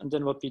arrays, and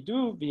then what we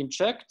do, we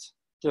inject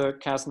the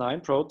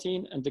Cas9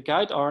 protein and the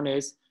guide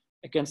RNAs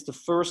against the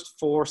first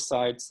 4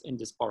 sites in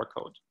this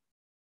barcode.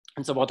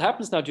 And so what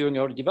happens now during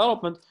early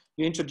development,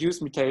 you introduce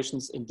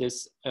mutations in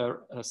this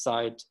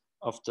site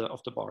of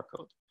the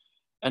barcode.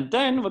 And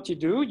then what you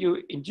do, you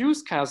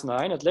induce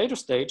Cas9 at later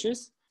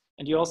stages,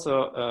 and you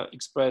also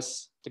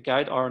express the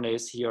guide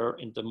RNAs here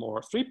in the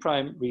more 3'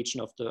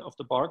 region of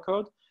the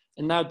barcode.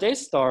 And now they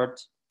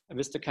start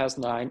with the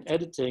Cas9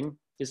 editing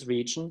this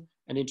region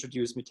and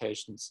introduce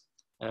mutations,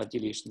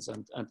 deletions,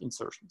 and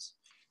insertions.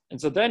 And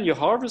so then you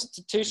harvest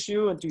the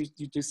tissue and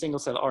you do single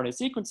cell RNA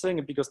sequencing.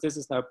 And because this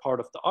is now part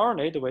of the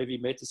RNA, the way we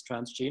made this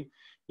transgene,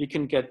 we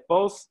can get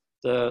both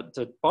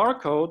the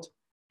barcode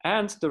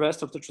and the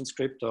rest of the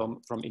transcriptome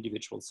from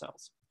individual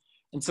cells.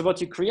 And so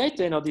what you create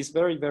then are these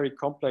very, very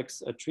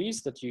complex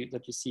trees that you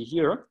see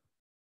here.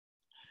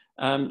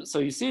 So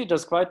you see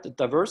there's quite a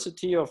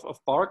diversity of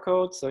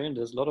barcodes. So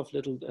there's a lot of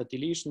little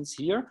deletions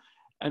here.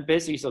 And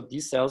basically, so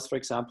these cells, for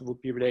example,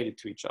 would be related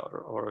to each other,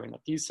 or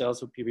these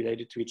cells would be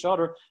related to each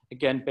other,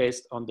 again,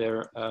 based on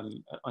their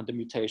on the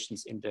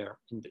mutations in their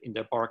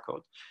barcode.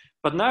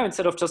 But now,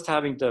 instead of just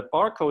having the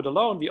barcode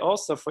alone, we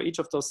also, for each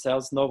of those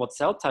cells, know what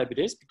cell type it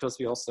is, because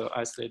we also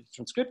isolated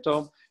the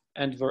transcriptome,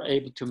 and we're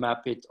able to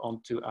map it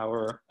onto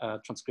our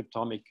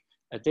transcriptomic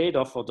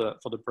data for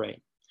the brain.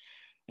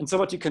 And so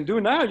what you can do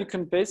now, you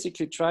can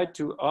basically try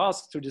to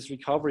ask through this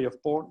recovery of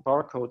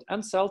barcode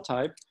and cell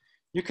type,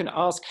 you can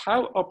ask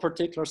how are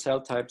particular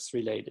cell types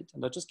related.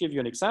 And I'll just give you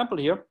an example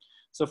here.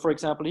 So for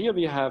example, here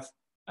we have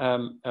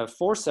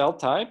 4 cell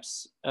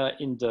types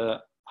in the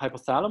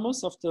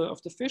hypothalamus of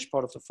the fish,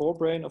 part of the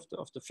forebrain of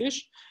the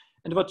fish.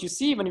 And what you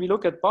see when we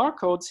look at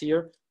barcodes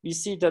here, we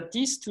see that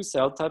these 2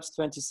 cell types,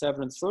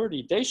 27 and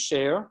 30, they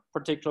share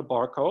particular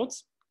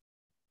barcodes.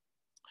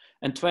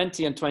 And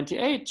 20 and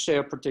 28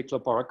 share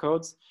particular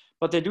barcodes,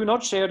 but they do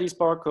not share these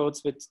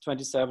barcodes with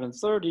 27 and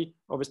 30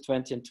 or with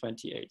 20 and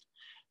 28.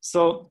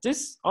 So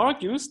this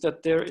argues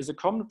that there is a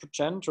common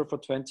progenitor for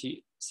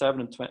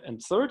 27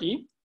 and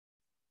 30,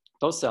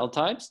 those cell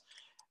types,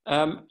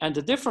 and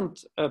a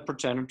different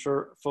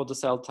progenitor for the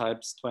cell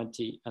types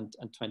 20 and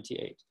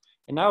 28.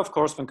 And now, of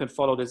course, one can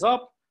follow this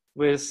up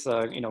with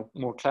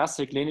more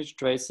classic lineage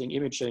tracing,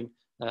 imaging,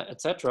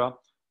 etc.,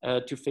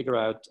 to figure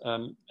out,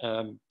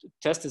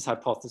 test this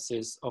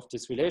hypothesis of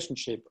this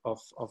relationship of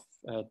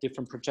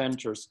different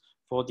progenitors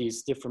for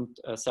these different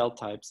cell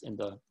types in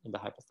the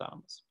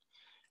hypothalamus.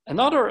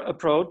 Another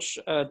approach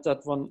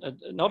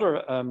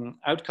another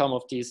outcome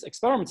of these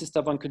experiments is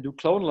that one can do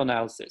clonal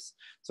analysis.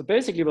 So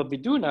basically what we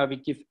do now, we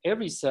give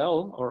every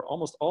cell or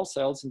almost all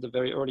cells in the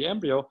very early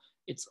embryo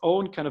its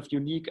own kind of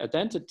unique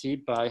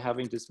identity by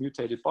having this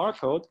mutated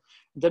barcode.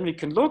 And then we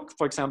can look,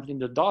 for example, in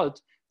the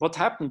adult, what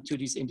happened to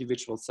these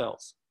individual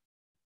cells.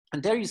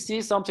 And there you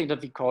see something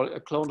that we call a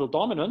clonal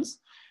dominance,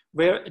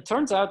 where it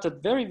turns out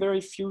that very,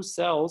 very few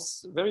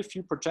cells, very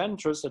few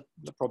progenitors at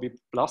the probably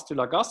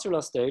blastula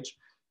gastrula stage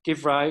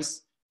give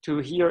rise to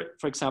here,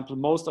 for example,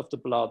 most of the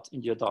blood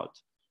in the adult.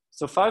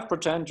 So 5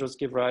 progenitors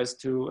give rise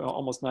to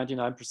almost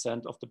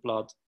 99% of the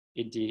blood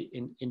in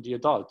the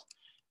adult.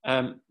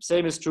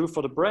 Same is true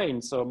for the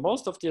brain. So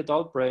most of the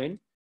adult brain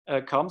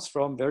comes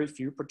from very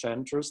few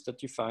progenitors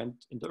that you find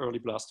in the early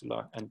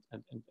blastula and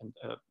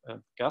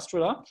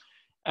gastrula.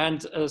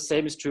 And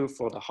same is true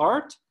for the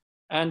heart.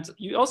 And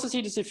you also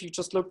see this if you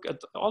just look at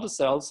all the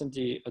cells in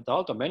the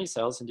adult, or many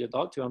cells in the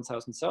adult,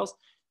 200,000 cells,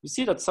 you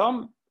see that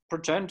some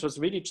progenitors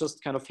really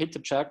just kind of hit the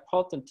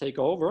jackpot and take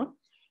over,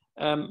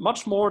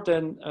 much more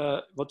than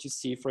what you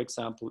see, for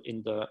example,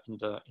 in the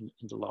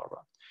larva.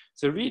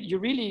 So you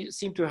really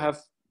seem to have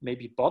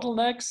maybe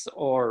bottlenecks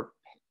or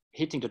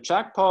hitting the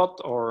jackpot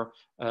or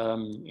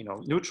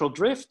neutral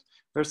drift,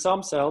 where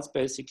some cells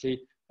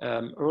basically,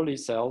 early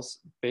cells,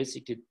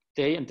 basically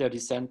they and their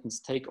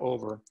descendants take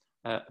over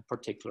a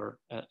particular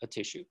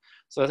tissue.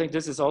 So I think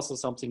this is also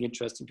something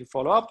interesting to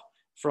follow up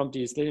from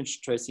these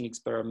lineage tracing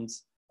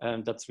experiments,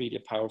 and that's really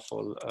a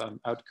powerful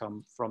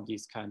outcome from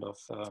these kind of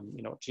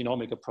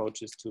genomic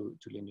approaches to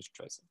lineage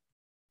tracing.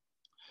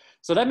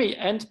 So let me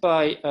end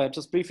by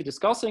just briefly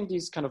discussing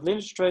these kind of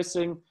lineage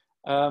tracing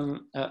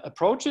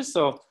approaches.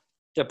 So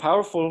they're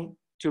powerful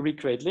to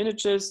recreate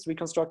lineages,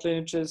 reconstruct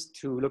lineages,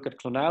 to look at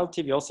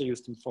clonality. We also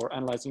use them for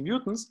analyzing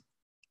mutants.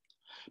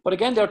 But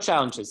again, there are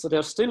challenges. So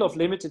they're still of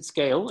limited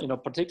scale,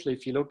 particularly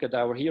if you look at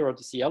our hero,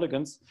 the C.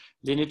 elegans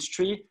lineage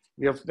tree,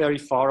 we are very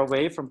far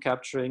away from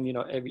capturing,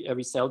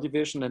 every cell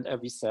division and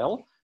every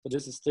cell. So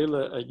this is still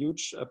a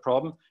huge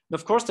problem. And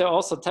of course, there are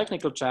also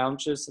technical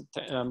challenges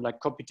like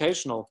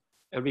computational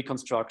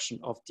reconstruction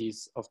of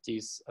these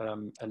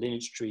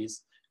lineage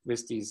trees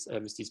with these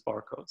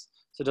barcodes.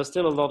 So there's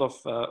still a lot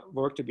of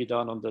work to be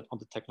done on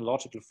the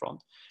technological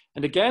front.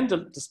 And again,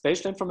 the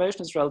spatial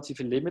information is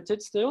relatively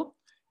limited still.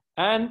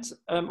 And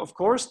of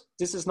course,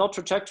 this is not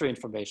trajectory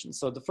information.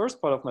 So the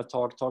first part of my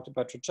talk talked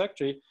about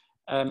trajectory.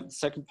 The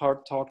second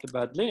part talked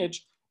about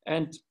lineage.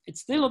 And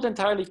it's still not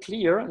entirely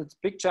clear, and it's a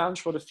big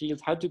challenge for the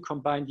field, how to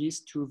combine these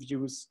two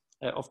views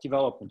of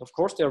development. Of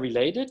course, they're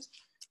related.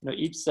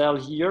 Each cell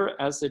here,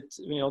 as it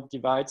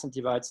divides and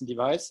divides and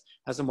divides,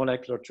 has a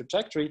molecular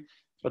trajectory.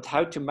 But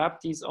how to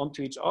map these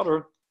onto each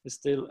other is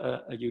still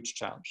a huge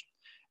challenge.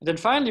 And then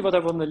finally, what I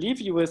want to leave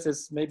you with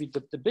is maybe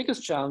the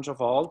biggest challenge of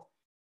all,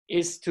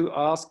 is to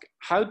ask,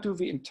 how do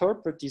we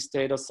interpret these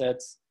data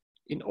sets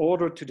in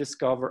order to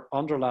discover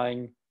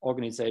underlying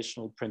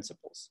organizational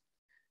principles?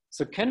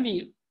 So can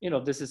we,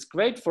 this is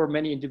great for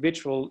many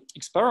individual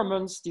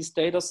experiments, these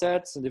data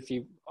sets, and if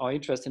you are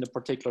interested in a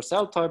particular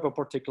cell type or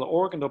particular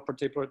organ or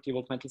particular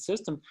developmental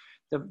system,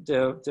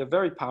 they're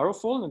very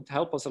powerful and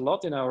help us a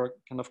lot in our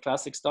kind of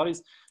classic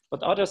studies.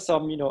 But are there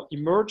some,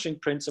 emerging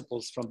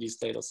principles from these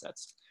data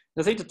sets?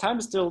 And I think the time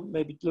is still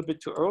maybe a little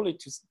bit too early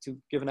to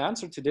give an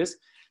answer to this,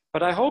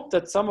 but I hope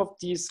that some of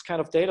these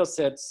kind of data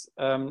sets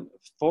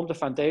form the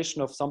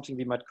foundation of something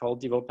we might call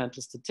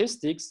developmental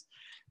statistics,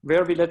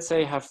 where we, let's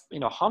say, have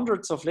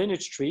hundreds of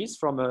lineage trees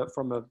from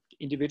a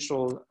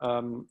individual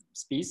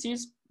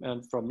species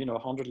and from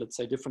 100, let's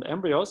say, different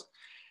embryos,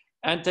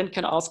 and then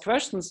can ask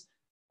questions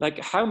like,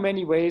 how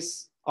many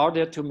ways are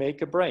there to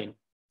make a brain?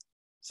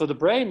 So the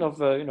brain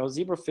of a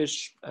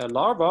zebrafish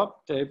larva,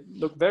 they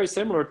look very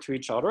similar to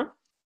each other,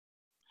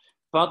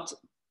 but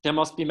there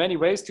must be many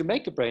ways to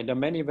make a brain. There are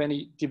many,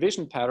 many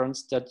division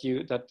patterns that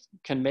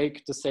can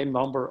make the same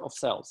number of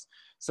cells.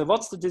 So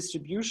what's the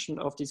distribution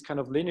of these kind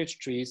of lineage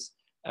trees?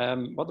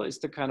 What is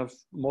the kind of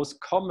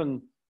most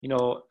common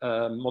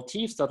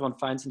motifs that one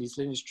finds in these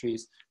lineage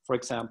trees, for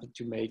example,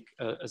 to make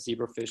a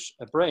zebrafish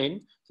a brain?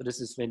 So this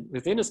is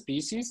within a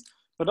species,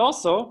 but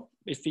also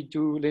if we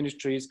do lineage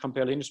trees,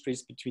 compare lineage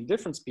trees between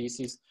different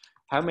species,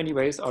 how many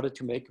ways are there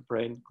to make a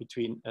brain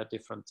between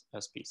different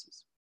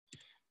species?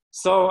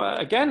 So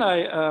again,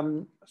 I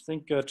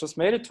think just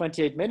made it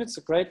 28 minutes,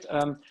 so great.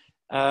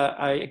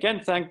 I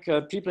again thank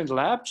people in the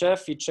lab,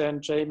 Jeff,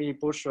 Yichen, Jamie,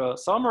 Bushra,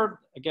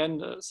 Summer.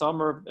 Again,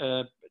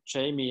 Summer,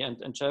 Jamie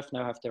and Jeff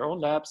now have their own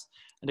labs.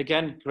 And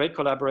again, great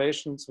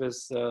collaborations with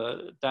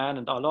Dan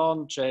and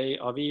Alon, Jay,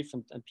 Aviv,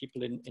 and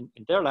people in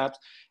their labs.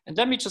 And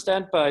let me just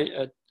end by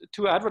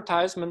two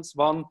advertisements.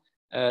 One,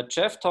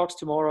 Jeff talks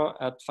tomorrow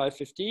at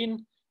 5:15.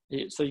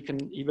 So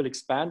he will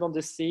expand on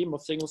this theme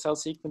of single cell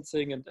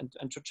sequencing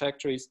and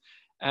trajectories.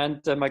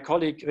 And my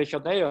colleague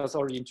Richard Neyer has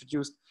already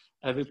introduced,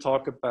 will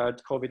talk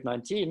about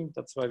COVID-19.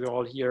 That's why we're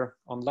all here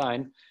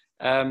online.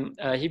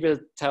 He will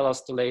tell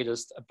us the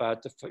latest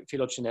about the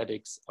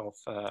phylogenetics of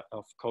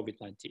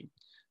COVID-19.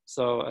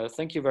 So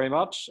thank you very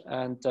much.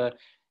 And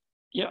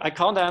I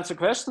can't answer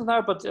questions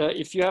now, but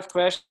if you have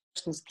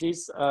questions,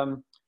 please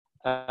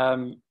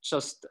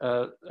just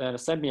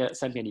send me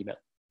an email.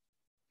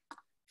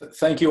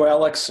 Thank you,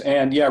 Alex.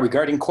 And yeah,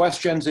 regarding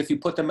questions, if you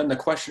put them in the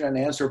question and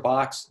answer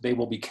box, they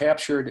will be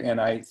captured, and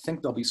I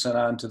think they'll be sent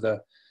on to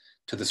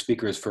the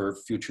speakers for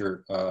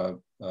future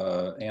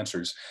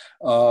answers.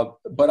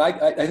 But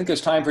I think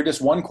there's time for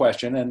just one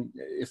question, and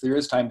if there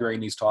is time during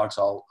these talks,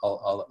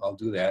 I'll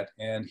do that.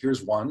 And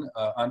here's one.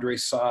 Andre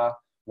Sa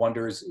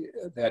wonders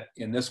that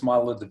in this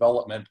model of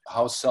development,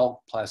 how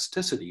cell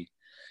plasticity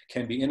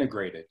can be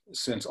integrated,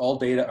 since all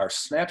data are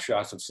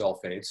snapshots of cell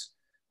fates,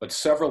 but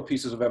several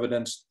pieces of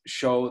evidence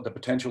show the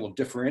potential of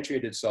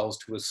differentiated cells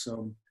to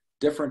assume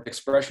different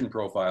expression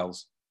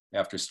profiles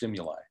after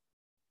stimuli.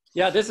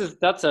 Yeah,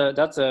 that's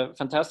a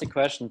fantastic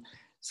question.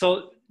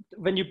 So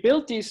when you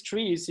build these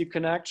trees, you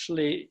can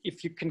actually,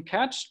 if you can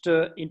catch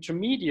the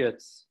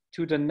intermediates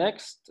to the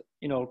next,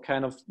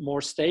 kind of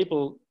more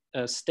stable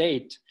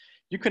state,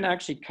 you can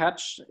actually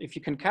catch, if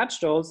you can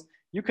catch those,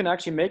 you can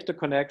actually make the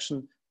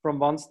connection from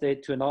one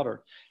state to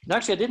another. And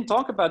actually, I didn't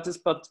talk about this,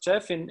 but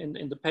Jeff,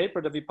 in the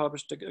paper that we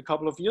published a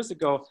couple of years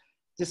ago,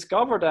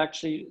 discovered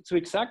actually through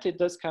exactly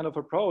this kind of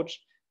approach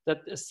that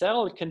a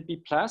cell can be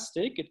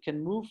plastic, it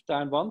can move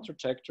down one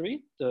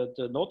trajectory, the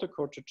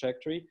notochord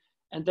trajectory,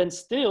 and then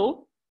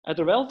still, at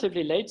a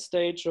relatively late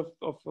stage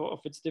of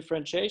its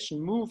differentiation,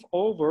 move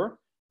over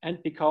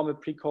and become a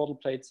precaudal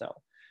plate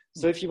cell.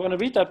 So if you want to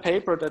read that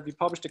paper that we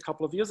published a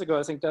couple of years ago,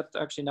 I think that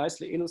actually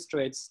nicely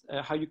illustrates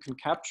how you can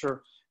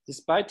capture,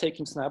 despite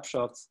taking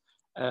snapshots,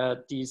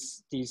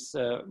 these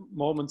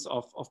moments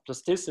of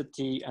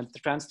plasticity and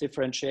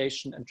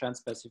transdifferentiation and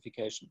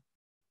transspecification.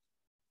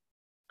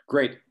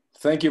 Great.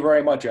 Thank you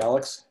very much,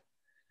 Alex.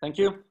 Thank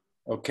you.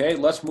 Okay,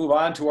 let's move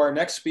on to our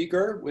next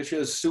speaker, which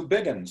is Sue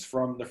Biggins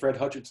from the Fred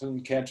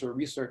Hutchinson Cancer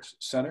Research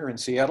Center in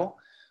Seattle,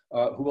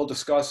 who will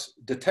discuss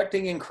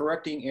detecting and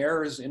correcting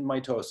errors in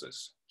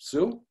mitosis.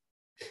 Sue?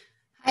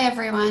 Hi,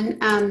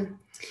 everyone.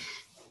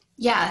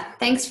 Yeah,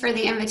 thanks for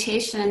the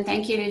invitation, and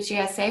thank you to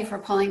GSA for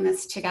pulling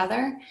this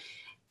together.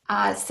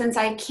 Since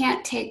I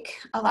can't take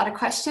a lot of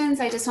questions,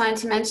 I just wanted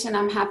to mention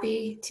I'm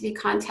happy to be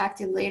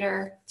contacted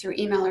later through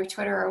email or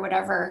Twitter or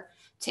whatever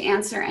to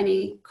answer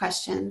any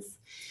questions.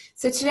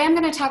 So today I'm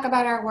going to talk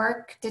about our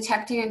work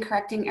detecting and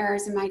correcting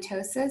errors in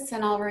mitosis,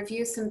 and I'll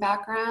review some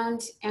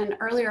background and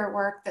earlier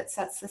work that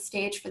sets the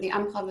stage for the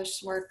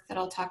unpublished work that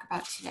I'll talk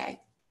about today.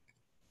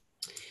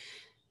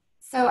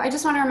 So I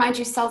just want to remind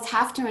you, cells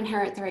have to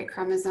inherit the right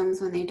chromosomes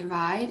when they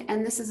divide,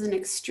 and this is an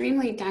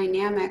extremely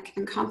dynamic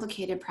and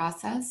complicated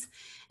process.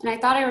 And I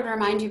thought I would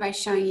remind you by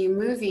showing you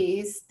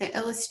movies that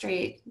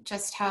illustrate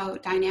just how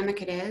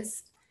dynamic it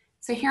is.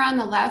 So here on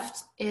the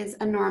left is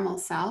a normal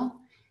cell,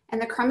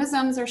 and the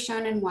chromosomes are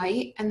shown in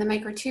white, and the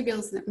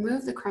microtubules that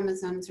move the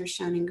chromosomes are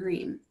shown in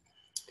green.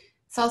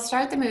 So I'll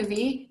start the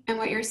movie, and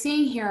what you're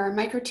seeing here are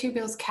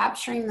microtubules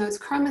capturing those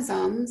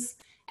chromosomes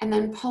and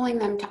then pulling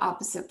them to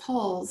opposite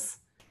poles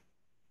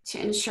to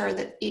ensure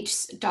that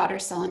each daughter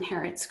cell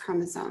inherits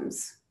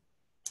chromosomes.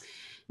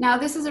 Now,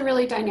 this is a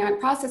really dynamic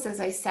process, as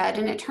I said,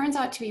 and it turns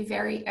out to be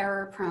very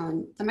error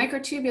prone. The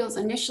microtubules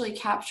initially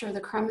capture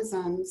the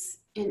chromosomes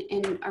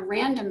in a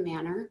random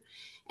manner,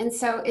 and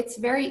so it's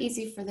very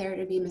easy for there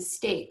to be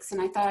mistakes,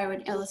 and I thought I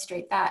would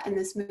illustrate that in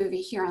this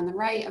movie here on the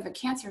right of a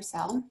cancer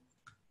cell.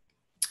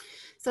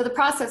 So the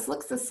process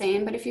looks the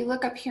same, but if you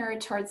look up here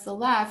towards the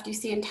left, you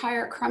see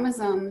entire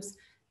chromosomes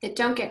that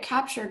don't get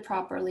captured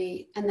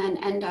properly and then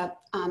end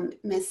up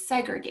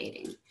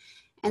missegregating.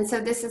 And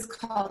so this is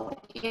called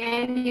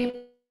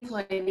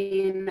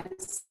aneuploidy, and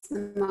it's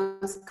the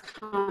most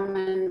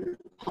common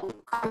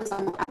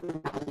chromosomal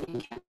abnormality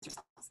in cancer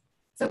cells.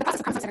 So the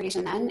process of chromosome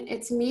segregation then,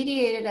 it's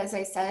mediated, as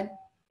I said,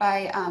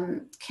 by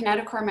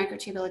kinetochore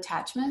microtubule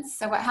attachments.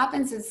 So what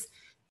happens is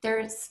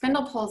there's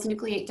spindle poles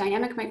nucleate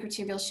dynamic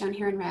microtubules shown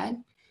here in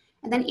red,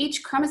 and then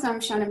each chromosome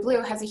shown in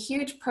blue has a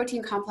huge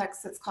protein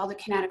complex that's called a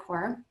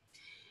kinetochore.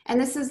 And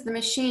this is the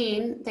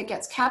machine that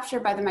gets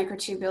captured by the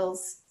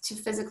microtubules to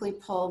physically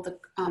pull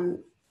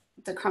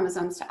the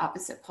chromosomes to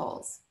opposite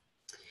poles.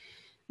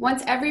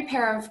 Once every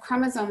pair of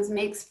chromosomes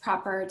makes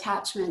proper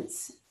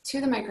attachments to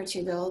the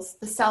microtubules,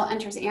 the cell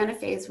enters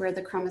anaphase where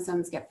the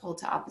chromosomes get pulled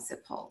to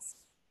opposite poles.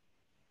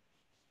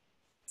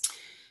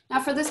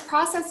 Now, for this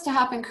process to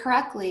happen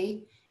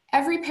correctly,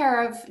 every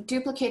pair of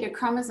duplicated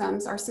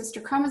chromosomes or sister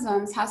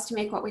chromosomes has to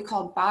make what we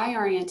call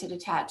bi-oriented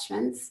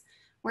attachments,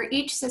 where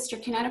each sister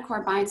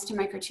kinetochore binds to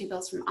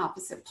microtubules from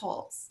opposite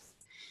poles.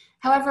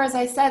 However, as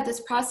I said, this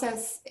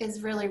process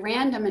is really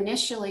random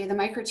initially. The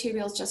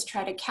microtubules just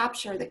try to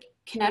capture the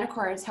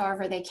kinetochores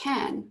however they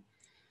can.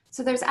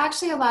 So there's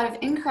actually a lot of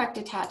incorrect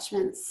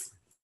attachments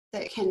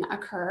that can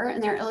occur,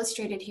 and they're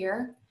illustrated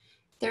here.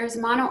 There's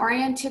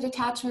mono-oriented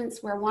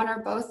attachments where one or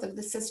both of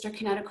the sister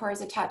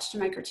kinetochores attach to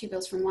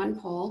microtubules from one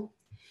pole.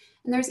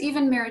 And there's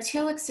even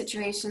merotelic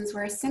situations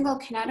where a single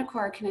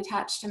kinetochore can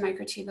attach to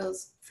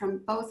microtubules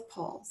from both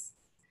poles.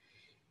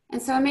 And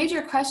so a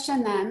major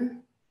question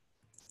then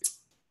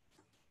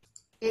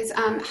is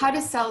how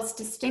do cells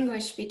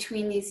distinguish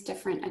between these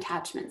different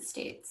attachment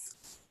states?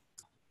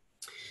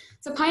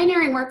 So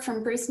pioneering work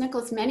from Bruce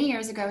Nichols many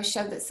years ago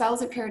showed that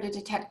cells appear to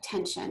detect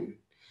tension.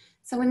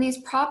 So when these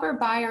proper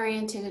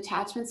bi-oriented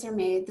attachments are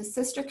made, the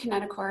sister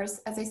kinetochores,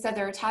 as I said,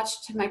 they're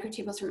attached to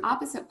microtubules from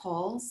opposite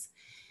poles.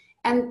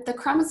 And the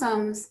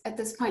chromosomes at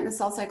this point in the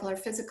cell cycle are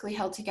physically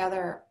held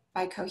together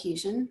by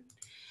cohesion.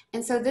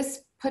 And so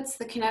this puts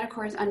the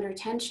kinetochores under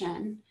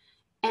tension.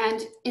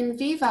 And in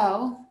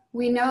vivo,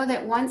 we know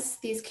that once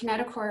these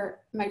kinetochore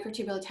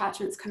microtubule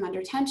attachments come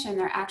under tension,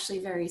 they're actually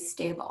very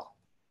stable.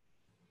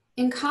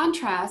 In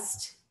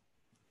contrast,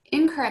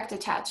 incorrect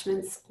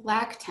attachments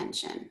lack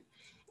tension.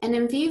 And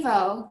in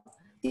vivo,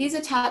 these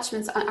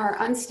attachments are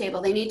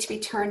unstable. They need to be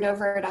turned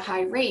over at a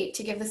high rate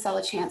to give the cell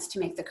a chance to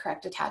make the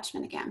correct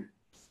attachment again.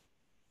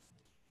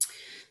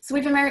 So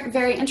we've been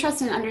very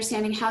interested in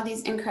understanding how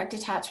these incorrect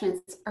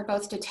attachments are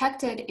both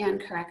detected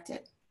and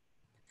corrected.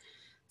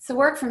 So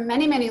work from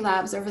many, many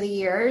labs over the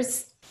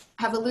years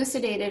have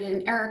elucidated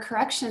an error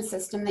correction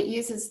system that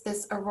uses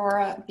this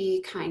Aurora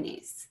B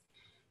kinase.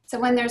 So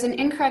when there's an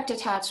incorrect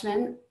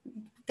attachment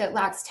that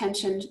lacks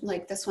tension,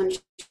 like this one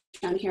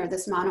shown here,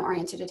 this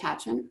mono-oriented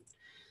attachment,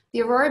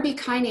 the Aurora B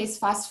kinase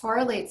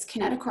phosphorylates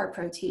kinetochore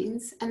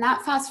proteins, and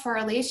that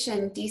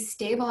phosphorylation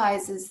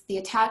destabilizes the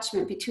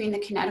attachment between the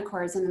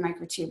kinetochores and the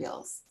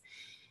microtubules.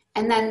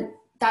 And then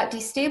that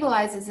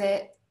destabilizes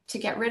it to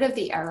get rid of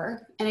the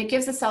error, and it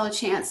gives the cell a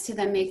chance to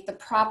then make the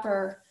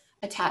proper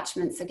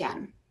attachments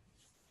again.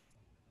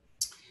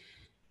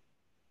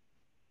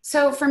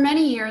 So for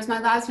many years,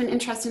 my lab's been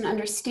interested in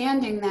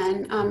understanding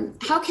then,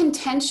 how can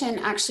tension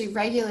actually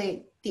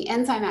regulate the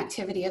enzyme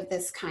activity of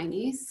this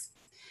kinase?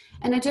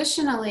 And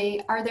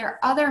additionally, are there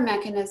other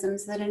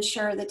mechanisms that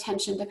ensure the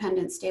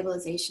tension-dependent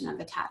stabilization of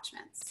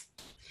attachments?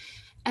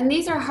 And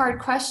these are hard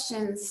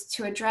questions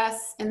to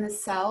address in the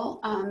cell.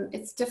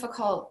 It's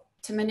difficult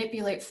to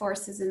manipulate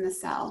forces in the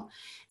cell.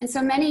 And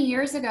so many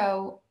years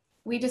ago,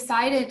 we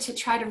decided to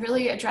try to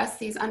really address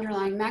these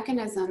underlying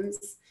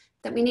mechanisms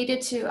that we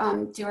needed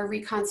to do a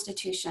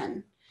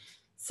reconstitution.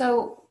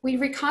 So we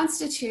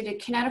reconstituted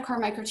kinetochore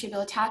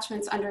microtubule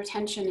attachments under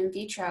tension in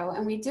vitro,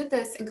 and we did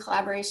this in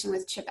collaboration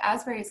with Chip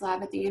Asbury's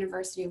lab at the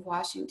University of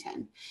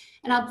Washington.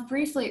 And I'll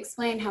briefly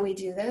explain how we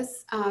do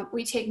this.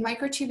 We take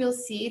microtubule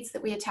seeds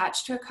that we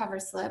attach to a cover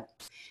slip,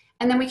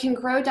 and then we can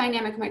grow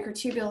dynamic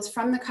microtubules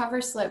from the cover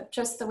slip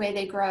just the way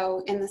they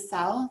grow in the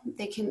cell.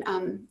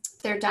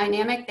 They're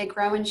dynamic, they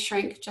grow and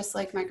shrink just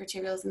like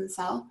microtubules in the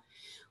cell.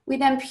 We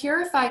then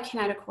purify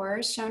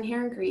kinetochores, shown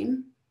here in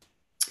green.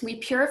 We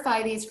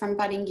purify these from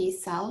budding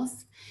yeast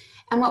cells.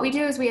 And what we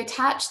do is we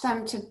attach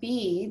them to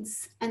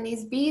beads, and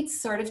these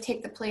beads sort of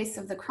take the place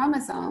of the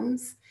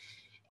chromosomes.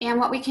 And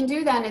what we can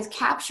do then is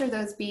capture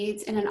those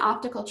beads in an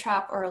optical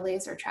trap or a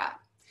laser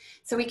trap.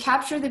 So we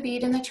capture the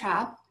bead in the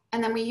trap,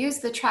 and then we use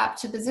the trap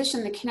to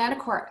position the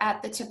kinetochore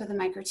at the tip of the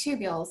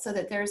microtubule so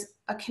that there's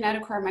a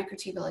kinetochore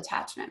microtubule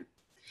attachment.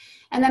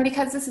 And then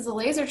because this is a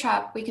laser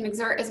trap, we can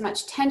exert as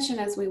much tension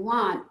as we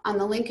want on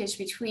the linkage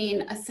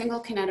between a single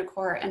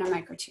kinetochore and a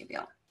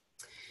microtubule.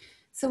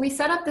 So we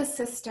set up this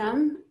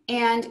system,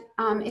 and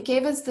it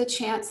gave us the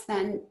chance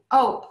then,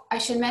 oh, I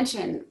should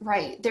mention,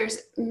 right, there's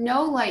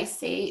no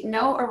lysate,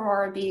 no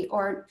Aurora B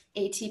or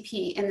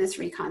ATP in this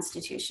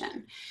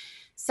reconstitution.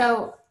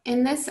 So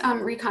in this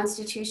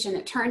reconstitution,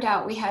 it turned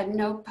out we had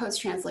no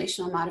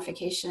post-translational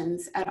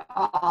modifications at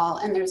all,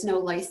 and there's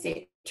no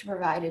lysate to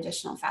provide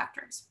additional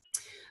factors.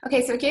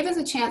 Okay, so it gave us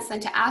a chance then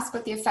to ask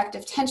what the effect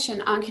of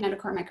tension on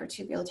kinetochore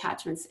microtubule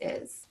attachments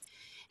is.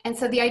 And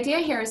so the idea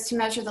here is to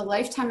measure the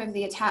lifetime of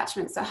the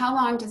attachment. So how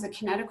long does a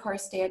kinetochore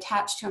stay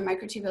attached to a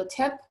microtubule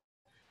tip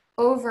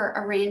over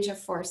a range of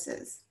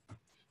forces?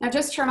 Now,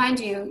 just to remind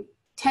you,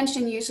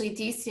 tension usually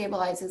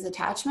destabilizes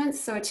attachments.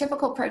 So a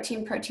typical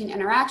protein-protein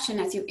interaction,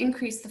 as you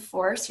increase the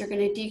force, you're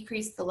going to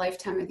decrease the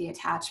lifetime of the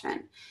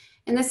attachment.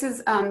 And this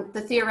is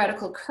the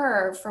theoretical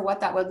curve for what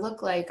that would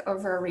look like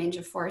over a range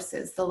of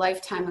forces. The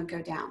lifetime would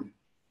go down.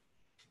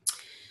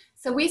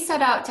 So we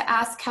set out to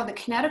ask how the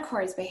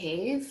kinetochores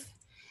behave.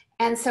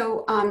 And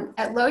so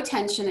at low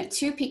tension, at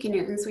 2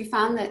 piconewtons, we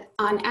found that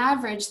on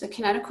average, the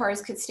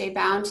kinetochores could stay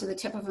bound to the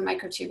tip of a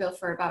microtubule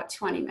for about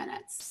 20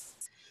 minutes.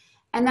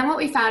 And then what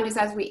we found is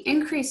as we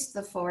increased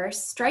the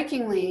force,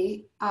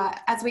 strikingly,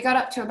 as we got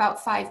up to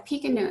about 5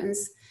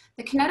 piconewtons,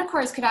 the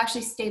kinetochores could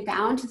actually stay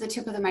bound to the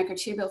tip of the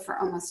microtubule for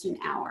almost an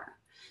hour.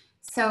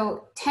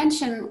 So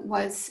tension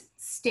was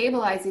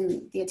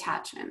stabilizing the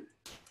attachment.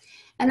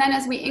 And then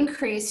as we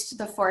increased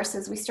the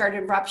forces, we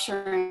started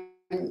rupturing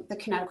the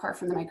kinetochore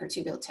from the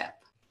microtubule tip.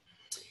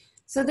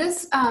 So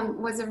this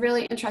was a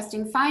really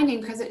interesting finding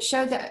because it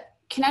showed that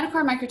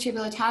kinetochore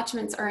microtubule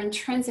attachments are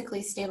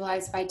intrinsically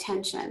stabilized by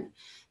tension.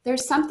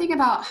 There's something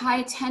about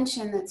high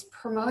tension that's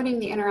promoting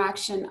the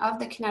interaction of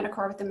the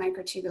kinetochore with the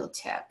microtubule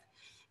tip,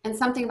 and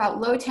something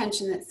about low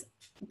tension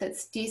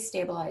that's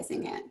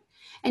destabilizing it.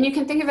 And you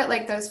can think of it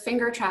like those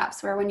finger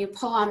traps where when you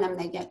pull on them,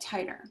 they get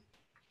tighter.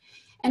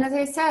 And as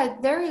I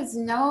said, there is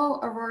no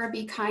Aurora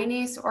B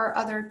kinase or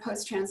other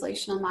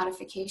post-translational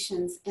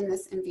modifications in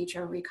this in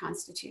vitro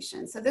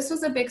reconstitution. So this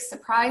was a big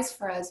surprise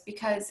for us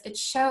because it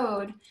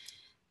showed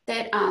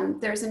that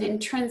there's an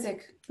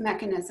intrinsic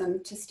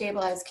mechanism to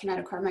stabilize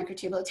kinetochore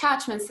microtubule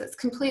attachments that's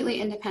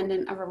completely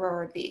independent of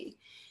Aurora B.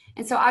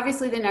 And so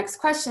obviously the next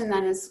question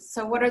then is,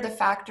 so what are the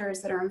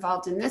factors that are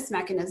involved in this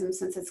mechanism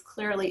since it's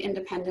clearly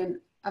independent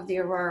of the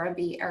Aurora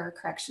B error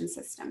correction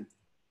system?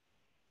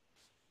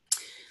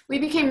 We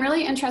became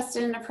really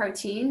interested in a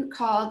protein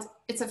called,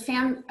 it's a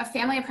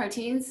family of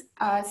proteins,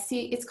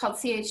 it's called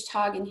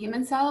CH-TOG in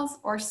human cells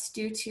or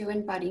STU2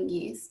 in budding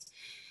yeast.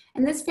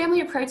 And this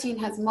family of protein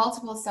has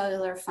multiple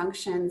cellular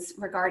functions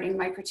regarding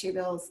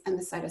microtubules and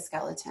the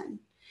cytoskeleton.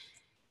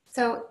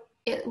 So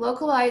it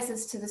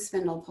localizes to the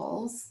spindle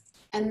poles,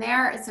 and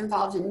there it's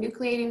involved in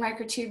nucleating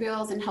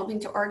microtubules and helping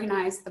to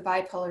organize the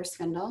bipolar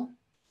spindle.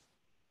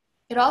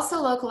 It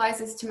also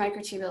localizes to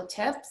microtubule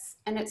tips,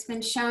 and it's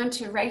been shown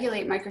to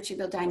regulate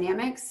microtubule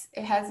dynamics.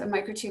 It has a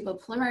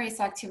microtubule polymerase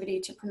activity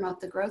to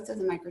promote the growth of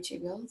the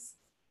microtubules.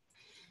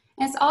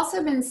 And it's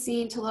also been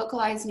seen to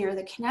localize near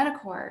the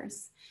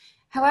kinetochores.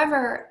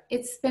 However,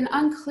 it's been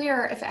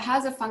unclear if it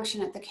has a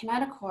function at the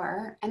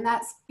kinetochore, and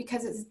that's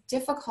because it's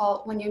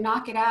difficult when you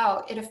knock it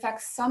out. It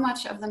affects so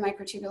much of the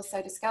microtubule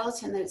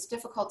cytoskeleton that it's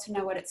difficult to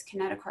know what its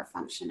kinetochore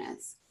function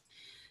is.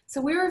 So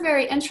we were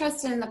very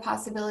interested in the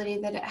possibility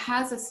that it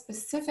has a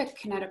specific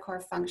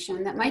kinetochore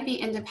function that might be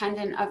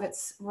independent of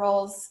its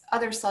roles,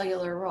 other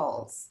cellular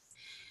roles.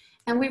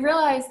 And we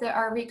realized that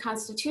our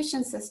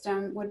reconstitution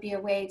system would be a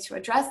way to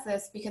address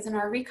this, because in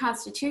our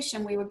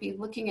reconstitution, we would be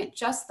looking at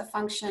just the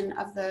function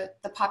of the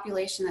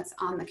population that's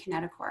on the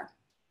kinetochore.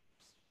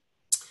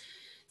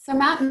 So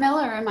Matt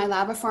Miller in my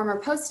lab, a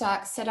former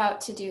postdoc, set out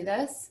to do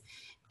this.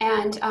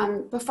 And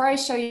before I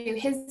show you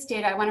his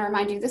data, I want to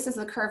remind you, this is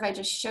the curve I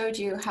just showed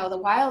you, how the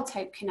wild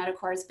type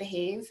kinetochores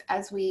behave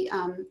as we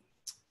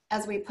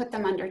put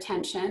them under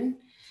tension,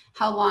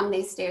 how long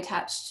they stay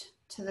attached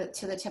to the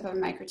tip of a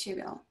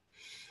microtubule.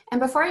 And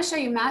before I show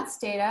you Matt's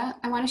data,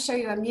 I want to show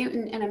you a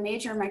mutant in a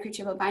major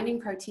microtubule binding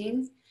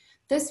protein.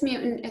 This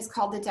mutant is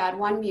called the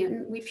DAD1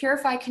 mutant. We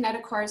purify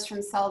kinetochores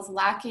from cells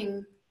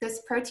lacking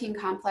this protein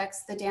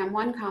complex, the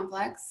DAM1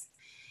 complex.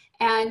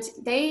 And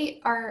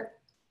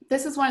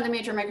this is one of the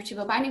major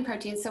microtubule binding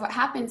proteins. So what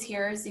happens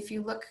here is, if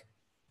you look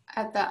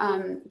at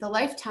the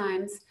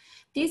lifetimes,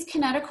 these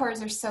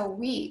kinetochores are so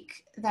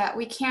weak that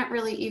we can't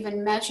really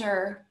even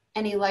measure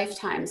any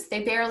lifetimes.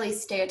 They barely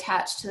stay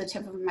attached to the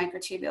tip of a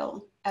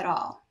microtubule at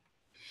all.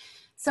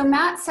 So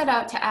Matt set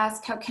out to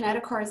ask how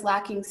kinetochores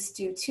lacking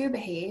STU2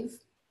 behave.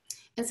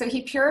 And so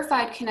he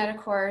purified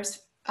kinetochores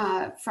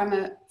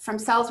from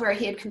cells where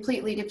he had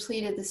completely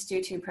depleted the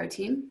STU2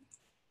 protein.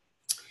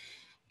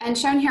 And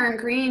shown here in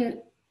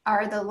green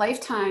are the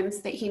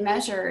lifetimes that he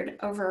measured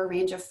over a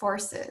range of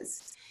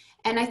forces.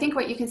 And I think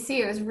what you can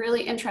see is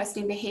really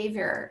interesting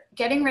behavior.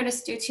 Getting rid of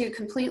STU2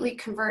 completely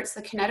converts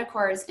the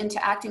kinetochores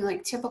into acting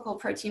like typical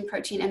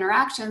protein-protein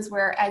interactions,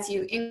 where as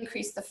you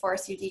increase the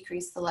force, you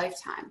decrease the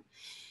lifetime.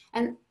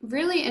 And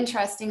really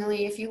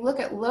interestingly, if you look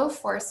at low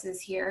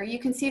forces here, you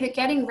can see that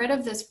getting rid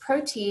of this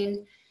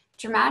protein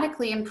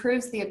dramatically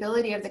improves the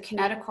ability of the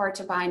kinetochore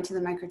to bind to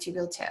the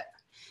microtubule tip.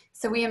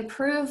 So we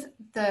improve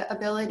the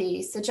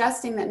ability,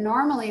 suggesting that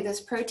normally this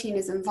protein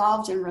is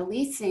involved in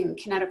releasing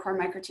kinetochore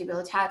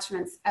microtubule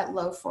attachments at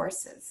low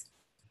forces.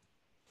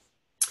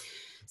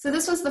 So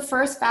this was the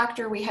first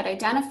factor we had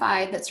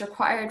identified that's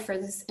required for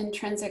this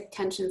intrinsic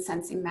tension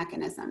sensing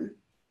mechanism.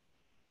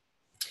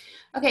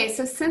 Okay,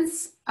 so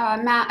since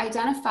Matt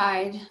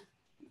identified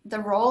the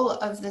role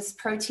of this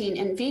protein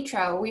in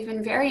vitro, we've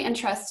been very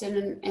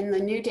interested in the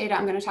new data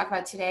I'm going to talk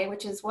about today,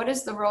 which is, what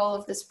is the role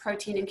of this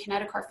protein in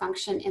kinetochore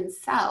function in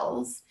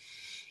cells?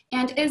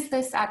 And is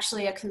this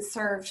actually a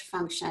conserved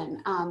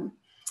function?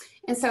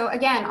 And so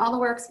again, all the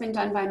work's been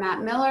done by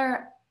Matt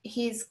Miller.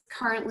 He's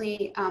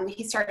currently,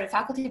 he started a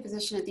faculty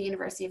position at the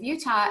University of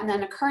Utah, and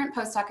then a current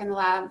postdoc in the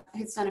lab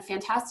who's done a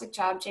fantastic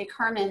job, Jake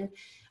Herman,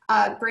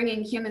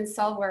 bringing human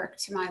cell work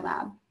to my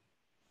lab.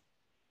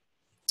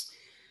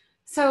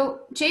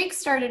 So Jake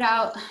started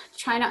out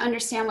trying to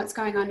understand what's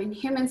going on in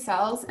human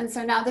cells. And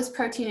so now this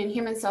protein in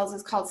human cells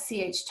is called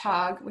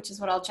CH-TOG, which is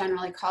what I'll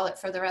generally call it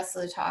for the rest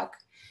of the talk.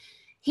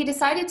 He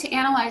decided to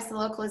analyze the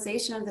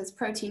localization of this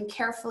protein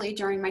carefully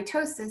during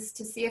mitosis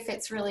to see if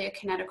it's really a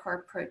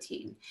kinetochore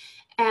protein.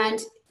 And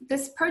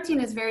this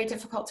protein is very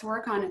difficult to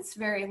work on. It's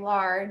very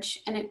large.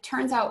 And it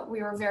turns out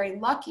we were very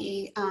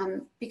lucky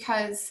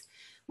because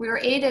we were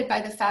aided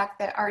by the fact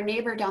that our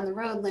neighbor down the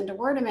road, Linda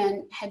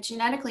Werdeman, had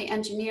genetically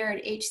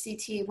engineered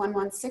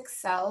HCT116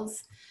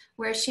 cells,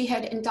 where she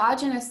had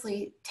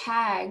endogenously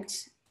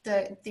tagged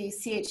the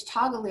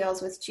CH-TOG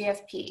alleles with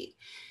GFP.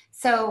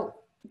 So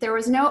there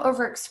was no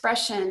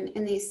overexpression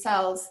in these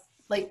cells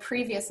like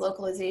previous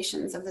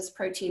localizations of this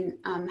protein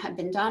had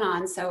been done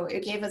on. So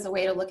it gave us a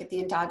way to look at the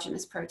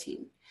endogenous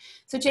protein.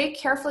 So Jake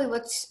carefully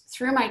looked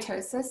through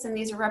mitosis, and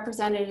these are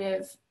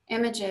representative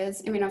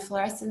images,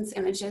 immunofluorescence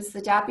images.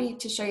 The DAPI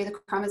to show you the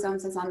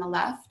chromosomes is on the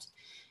left,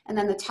 and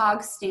then the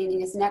TOG staining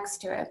is next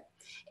to it.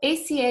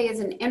 ACA is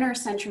an inner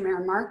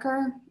centromere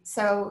marker,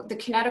 so the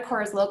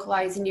kinetochore is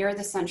localized near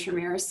the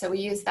centromere, so we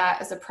use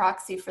that as a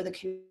proxy for the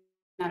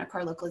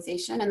kinetochore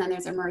localization, and then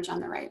there's a merge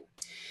on the right.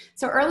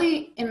 So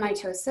early in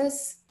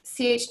mitosis,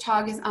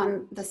 CH-TOG is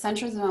on the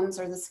centrosomes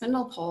or the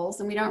spindle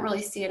poles, and we don't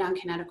really see it on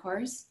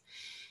kinetochores.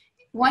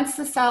 Once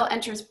the cell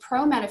enters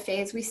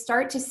pro-metaphase, we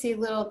start to see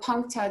little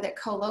puncta that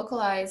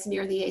co-localize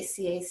near the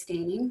ACA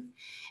staining.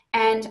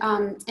 And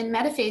in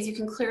metaphase, you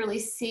can clearly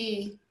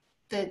see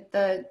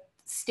the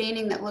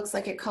staining that looks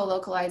like it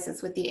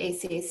co-localizes with the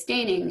ACA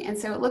staining. And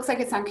so it looks like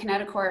it's on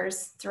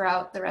kinetochores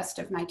throughout the rest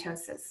of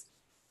mitosis.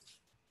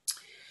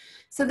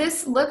 So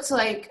this looked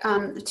like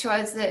to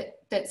us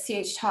that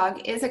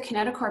CH-TOG is a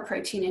kinetochore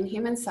protein in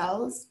human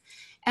cells.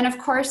 And of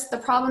course, the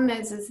problem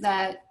is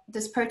that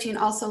this protein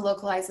also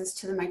localizes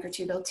to the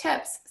microtubule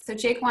tips. So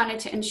Jake wanted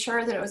to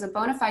ensure that it was a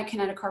bona fide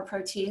kinetochore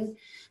protein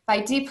by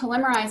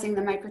depolymerizing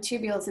the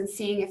microtubules and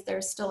seeing if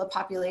there's still a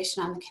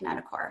population on the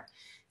kinetochore.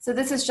 So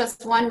this is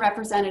just one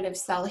representative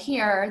cell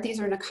here. These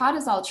are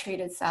nicotazole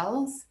treated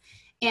cells.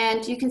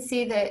 And you can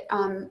see that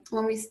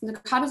when we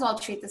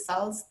nicotazole treat the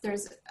cells,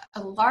 there's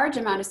a large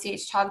amount of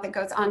CH-TOG that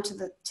goes on to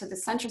the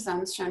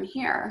centrosomes shown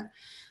here.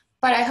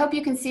 But I hope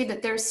you can see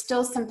that there's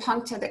still some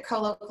puncta that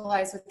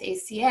co-localize with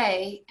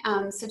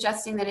ACA,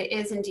 suggesting that it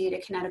is indeed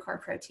a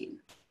kinetochore protein.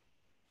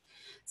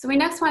 So we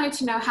next wanted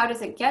to know, how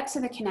does it get to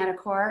the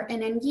kinetochore?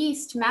 And in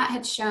yeast, Matt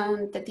had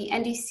shown that the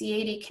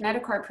NDC80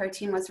 kinetochore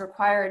protein was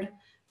required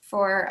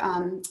for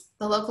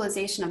the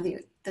localization of the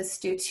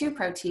STU2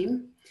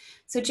 protein.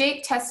 So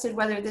Jake tested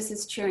whether this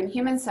is true in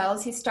human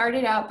cells. He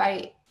started out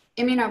by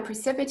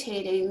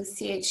immunoprecipitating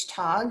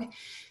CH-TOG.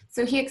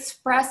 So he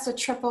expressed a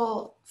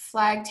triple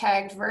flag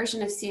tagged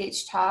version of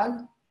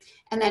CH-TOG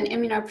and then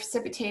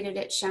immunoprecipitated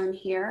it, shown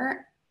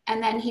here.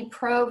 And then he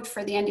probed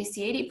for the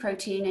NDC80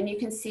 protein, and you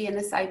can see in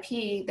this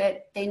IP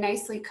that they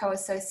nicely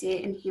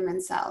co-associate in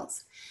human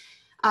cells.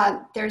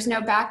 There's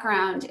no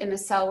background in a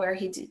cell where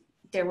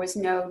there was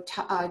no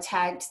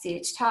tagged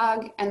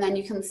CH-TOG, and then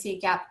you can see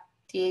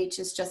GAP-DH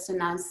is just a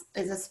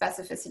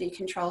specificity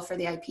control for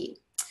the IP.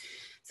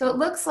 So it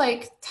looks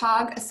like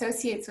TOG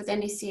associates with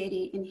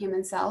NDC80 in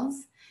human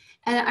cells.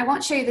 And I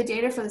won't show you the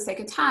data for the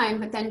sake of time,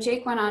 but then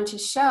Jake went on to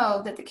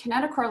show that the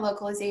kinetochore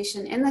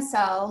localization in the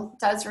cell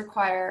does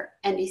require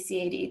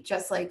NDC80,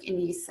 just like in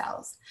yeast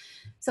cells.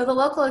 So the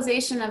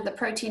localization of the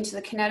protein to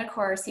the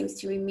kinetochore seems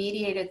to be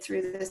mediated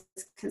through this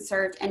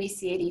conserved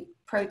NDC80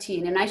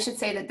 protein. And I should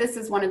say that this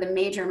is one of the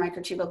major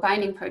microtubule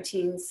binding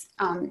proteins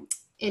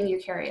in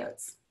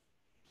eukaryotes.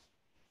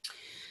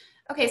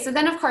 Okay, so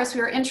then of course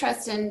we were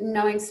interested in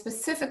knowing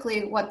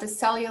specifically what the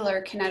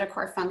cellular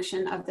kinetochore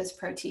function of this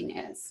protein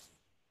is.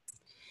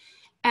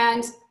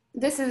 And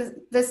this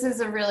is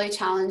a really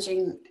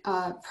challenging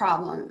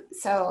problem.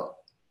 So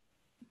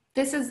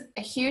this is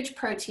a huge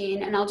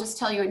protein, and I'll just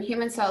tell you, in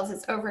human cells,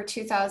 it's over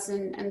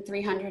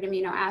 2,300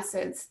 amino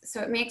acids.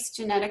 So it makes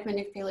genetic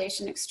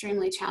manipulation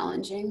extremely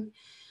challenging.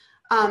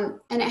 And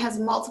it has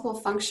multiple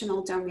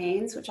functional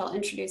domains, which I'll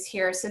introduce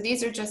here. So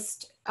these are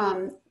just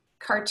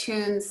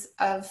cartoons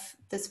of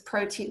this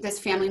protein, this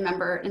family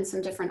member in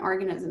some different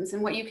organisms.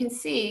 And what you can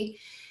see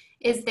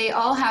is they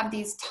all have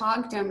these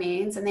TOG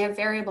domains, and they have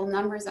variable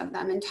numbers of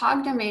them. And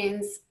TOG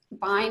domains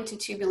bind to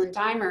tubulin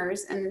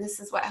dimers, and this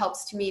is what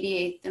helps to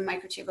mediate the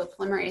microtubule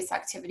polymerase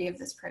activity of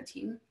this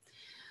protein.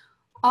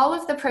 All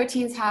of the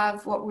proteins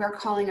have what we're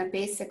calling a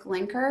basic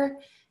linker.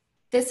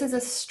 This is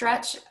a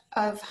stretch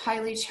of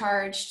highly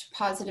charged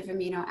positive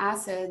amino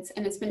acids,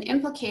 and it's been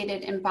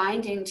implicated in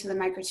binding to the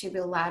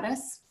microtubule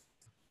lattice.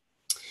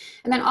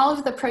 And then all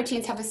of the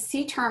proteins have a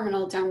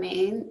C-terminal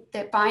domain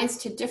that binds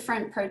to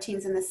different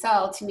proteins in the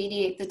cell to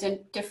mediate the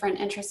different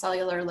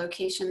intracellular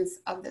locations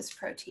of this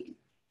protein.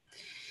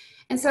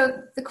 And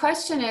so the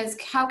question is,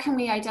 how can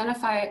we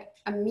identify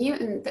a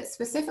mutant that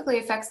specifically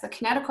affects the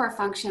kinetochore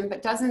function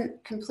but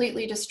doesn't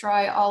completely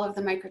destroy all of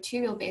the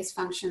microtubule-based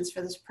functions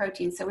for this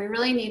protein? So we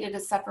really needed a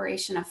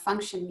separation of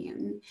function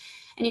mutant.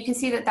 And you can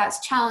see that that's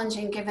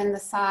challenging given the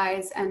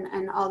size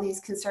and all these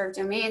conserved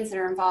domains that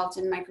are involved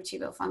in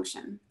microtubule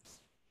function.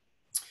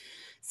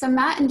 So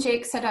Matt and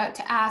Jake set out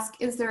to ask,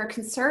 is there a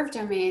conserved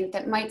domain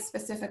that might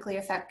specifically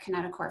affect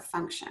kinetochore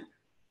function?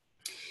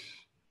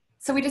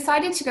 So we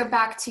decided to go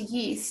back to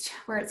yeast,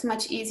 where it's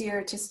much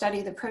easier to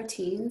study the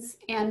proteins.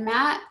 And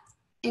Matt,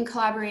 in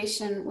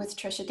collaboration with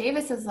Tricia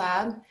Davis's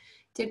lab,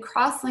 did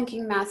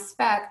cross-linking mass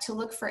spec to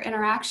look for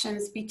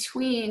interactions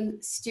between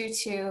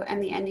STU2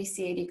 and the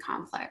NDC80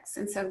 complex.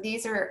 And so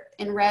these are,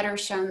 in red, are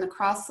shown the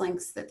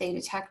cross-links that they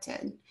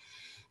detected.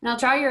 And I'll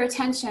draw your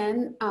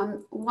attention,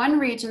 one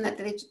region that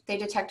they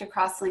detected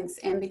cross-links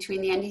in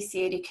between the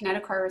NDC80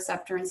 kinetochore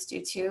receptor and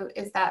STU2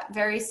 is that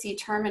very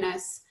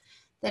C-terminus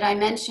that I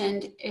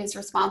mentioned is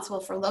responsible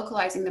for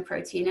localizing the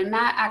protein. And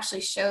Matt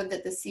actually showed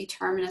that the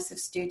C-terminus of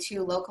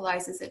STU2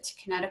 localizes it to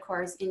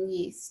kinetochores in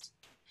yeast.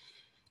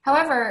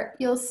 However,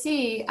 you'll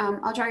see,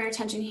 I'll draw your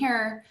attention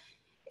here,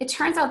 it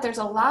turns out there's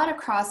a lot of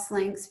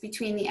cross-links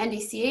between the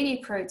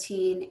NDC80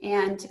 protein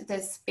and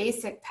this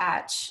basic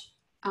patch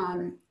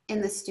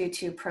in the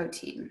STU2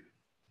 protein.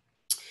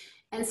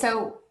 And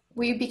so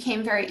we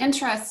became very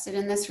interested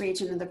in this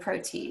region of the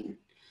protein.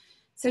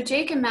 So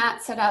Jake and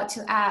Matt set out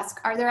to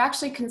ask, are there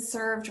actually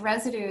conserved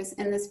residues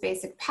in this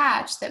basic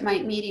patch that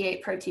might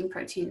mediate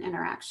protein-protein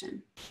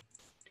interaction?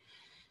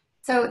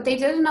 So they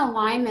did an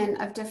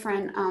alignment of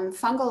different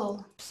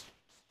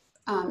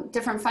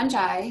different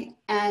fungi,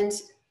 and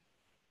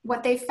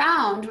what they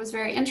found was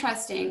very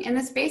interesting. In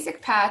this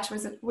basic patch,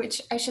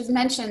 which I should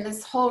mention,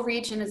 this whole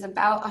region is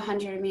about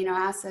 100 amino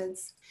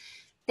acids.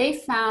 They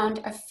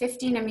found a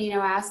 15 amino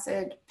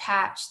acid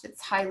patch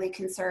that's highly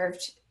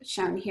conserved,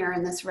 shown here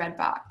in this red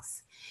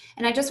box.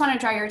 And I just want to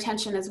draw your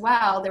attention as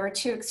well, there were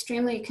two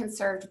extremely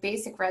conserved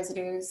basic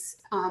residues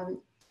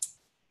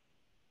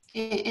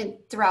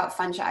throughout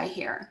fungi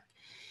here.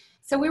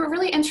 So we were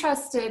really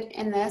interested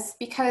in this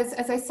because,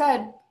 as I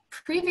said,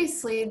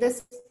 previously,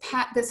 this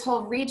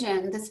whole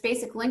region, this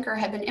basic linker,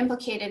 had been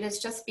implicated as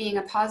just being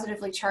a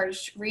positively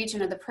charged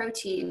region of the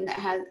protein that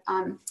had,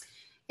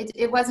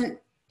 it wasn't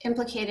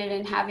implicated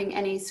in having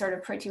any sort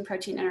of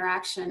protein-protein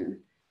interaction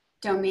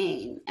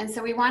domain. And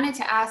so we wanted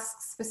to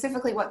ask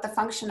specifically what the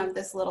function of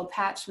this little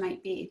patch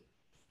might be.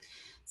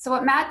 So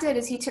what Matt did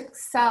is he took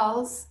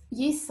cells,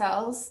 yeast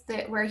cells,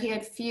 where he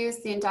had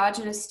fused the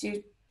endogenous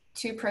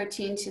STU2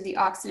 protein to the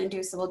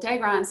auxin-inducible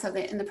degron, so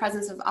that in the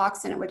presence of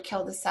auxin, it would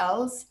kill the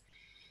cells.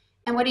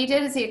 And what he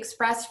did is he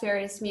expressed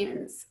various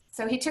mutants.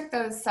 So he took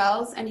those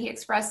cells and he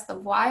expressed the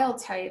wild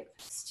type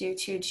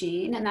STU2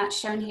 gene, and that's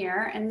shown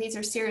here. And these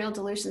are serial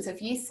dilutions of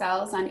yeast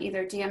cells on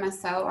either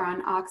DMSO or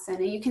on auxin.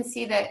 And you can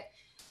see that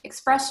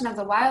expression of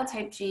the wild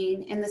type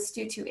gene in the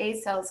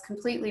STU2A cells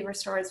completely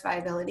restores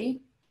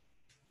viability.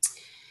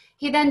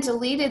 He then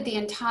deleted the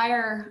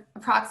entire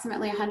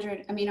approximately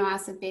 100 amino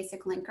acid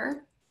basic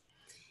linker.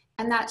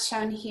 And that's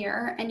shown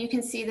here. And you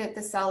can see that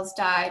the cells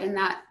died, and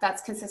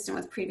that's consistent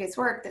with previous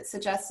work that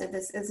suggested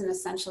this is an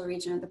essential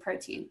region of the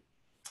protein.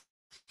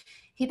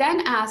 He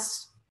then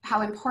asked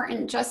how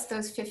important just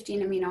those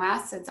 15 amino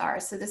acids are.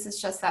 So this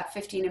is just that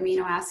 15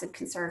 amino acid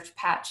conserved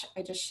patch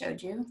I just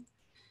showed you.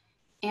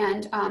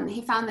 And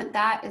he found that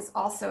that is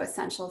also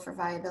essential for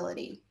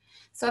viability.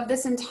 So of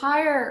this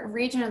entire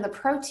region of the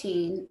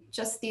protein,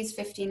 just these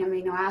 15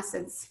 amino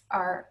acids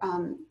are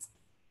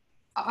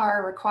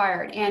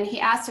required. And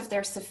he asked if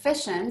they're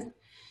sufficient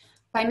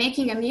by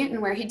making a mutant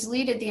where he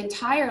deleted the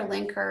entire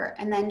linker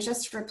and then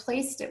just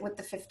replaced it with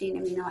the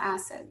 15 amino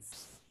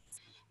acids.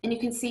 And you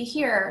can see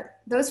here,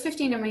 those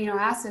 15 amino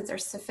acids are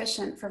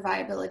sufficient for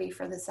viability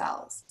for the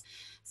cells.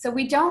 So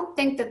we don't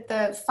think that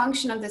the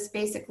function of this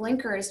basic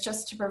linker is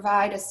just to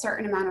provide a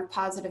certain amount of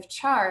positive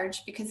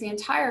charge, because the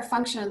entire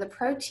function of the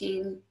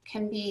protein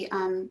can be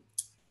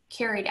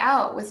carried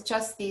out with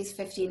just these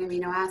 15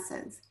 amino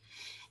acids.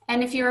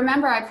 And if you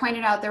remember, I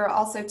pointed out there were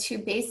also 2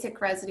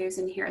 basic residues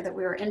in here that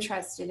we were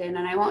interested in,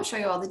 and I won't show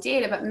you all the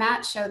data, but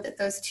Matt showed that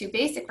those 2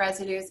 basic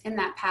residues in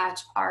that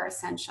patch are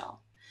essential.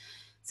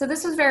 So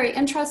this was very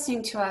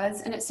interesting to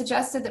us, and it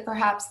suggested that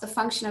perhaps the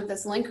function of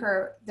this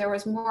linker, there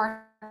was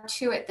more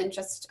to it than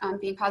just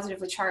being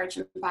positively charged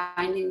and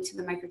binding to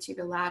the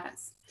microtubule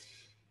lattice.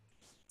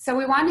 So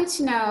we wanted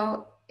to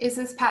know, is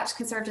this patch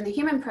conserved in the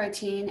human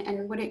protein,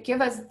 and would it give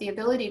us the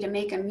ability to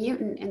make a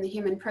mutant in the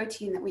human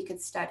protein that we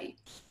could study?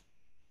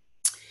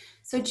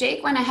 So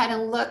Jake went ahead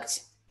and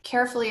looked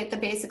carefully at the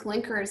basic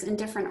linkers in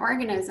different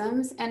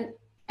organisms,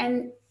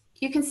 and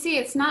you can see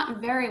it's not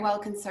very well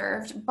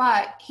conserved,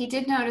 but he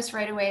did notice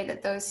right away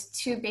that those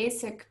 2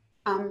 basic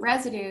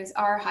residues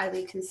are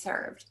highly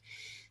conserved.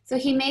 So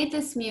he made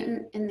this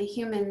mutant in the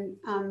human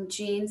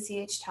gene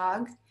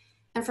CH-TOG,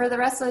 and for the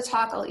rest of the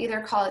talk, I'll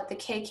either call it the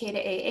KK to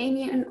AA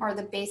mutant or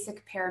the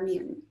basic pair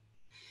mutant.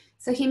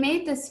 So he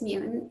made this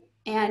mutant,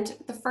 and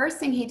the first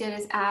thing he did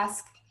is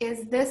ask,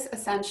 is this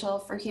essential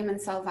for human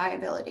cell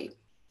viability?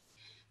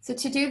 So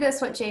to do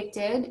this, what Jake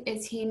did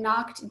is he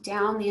knocked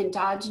down the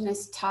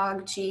endogenous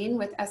TOG gene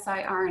with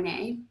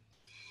siRNA,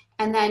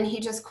 and then he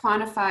just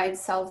quantified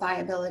cell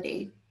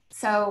viability.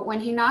 So when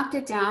he knocked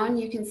it down,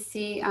 you can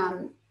see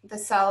the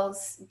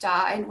cells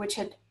died, which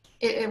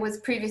it was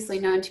previously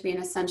known to be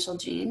an essential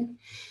gene.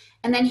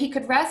 And then he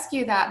could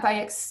rescue that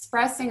by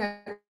expressing a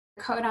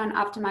codon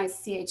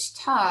optimized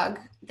CH-TOG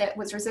that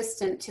was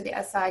resistant to the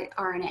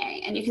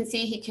siRNA. And you can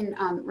see he can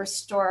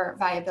restore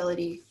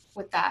viability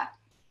with that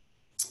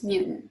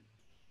mutant,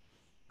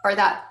 or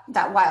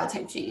that wild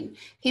type gene.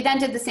 He then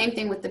did the same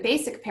thing with the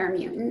basic pair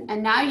mutant,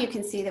 and now you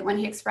can see that when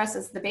he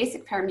expresses the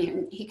basic pair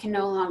mutant, he can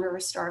no longer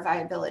restore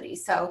viability.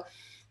 So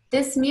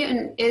this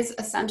mutant is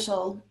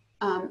essential.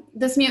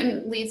 This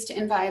mutant leads to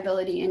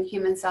inviability in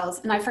human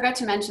cells. And I forgot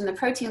to mention the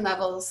protein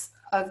levels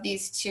of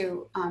these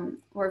 2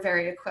 were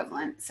very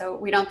equivalent. So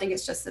we don't think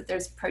it's just that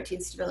there's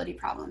protein stability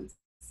problems.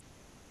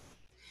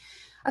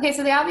 Okay,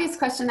 so the obvious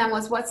question then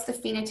was, what's the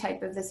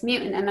phenotype of this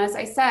mutant? And as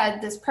I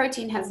said, this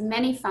protein has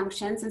many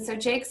functions. And so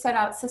Jake set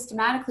out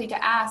systematically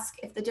to ask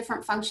if the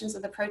different functions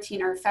of the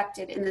protein are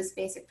affected in this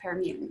basic pair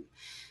mutant.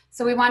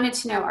 So we wanted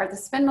to know, are the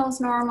spindles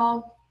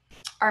normal?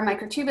 Are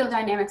microtubule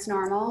dynamics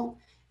normal?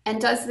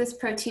 And does this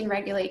protein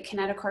regulate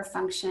kinetochore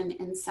function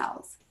in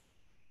cells?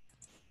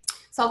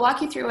 So I'll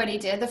walk you through what he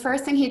did. The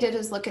first thing he did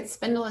is look at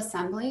spindle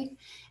assembly.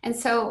 And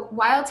so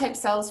wild type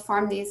cells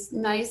form these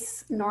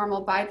nice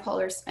normal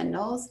bipolar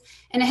spindles.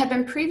 And it had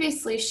been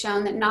previously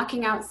shown that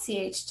knocking out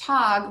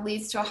CH-TOG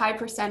leads to a high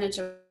percentage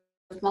of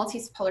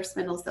multipolar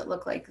spindles that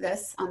look like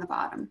this on the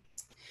bottom.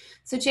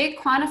 So Jake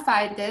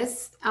quantified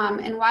this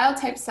in wild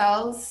type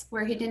cells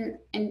where he didn't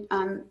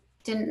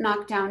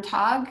knock down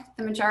TOG.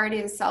 The majority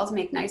of the cells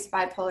make nice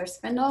bipolar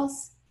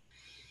spindles.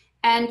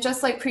 And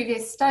just like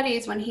previous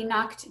studies, when he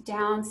knocked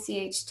down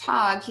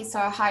CH-TOG, he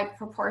saw a high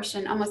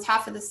proportion, almost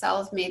half of the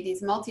cells made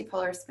these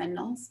multipolar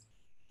spindles.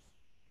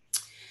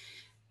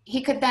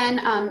 He could then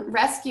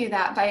rescue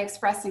that by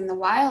expressing the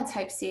wild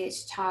type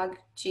CH-TOG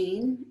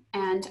gene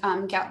and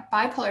get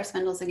bipolar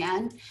spindles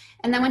again.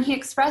 And then when he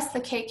expressed the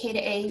KK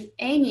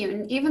to A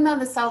mutant, even though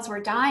the cells were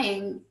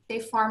dying, they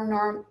formed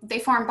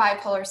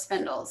bipolar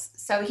spindles.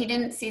 So he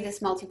didn't see this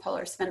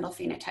multipolar spindle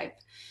phenotype.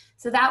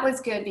 So that was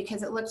good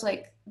because it looked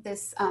like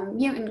this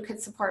mutant could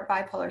support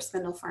bipolar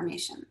spindle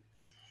formation.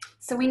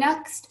 So we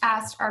next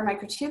asked, are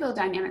microtubule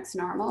dynamics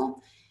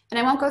normal? And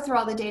I won't go through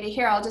all the data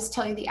here. I'll just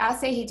tell you the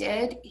assay he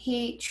did.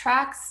 He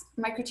tracks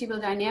microtubule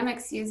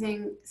dynamics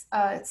using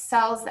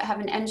cells that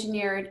have an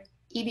engineered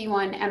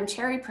EB1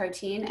 M-cherry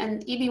protein,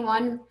 and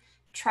EB1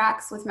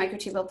 tracks with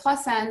microtubule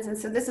plus ends. And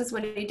so this is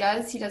what he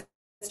does. He does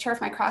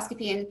turf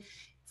microscopy and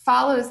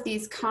follows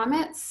these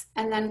comets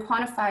and then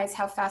quantifies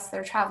how fast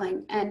they're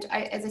traveling. And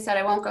as I said,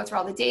 I won't go through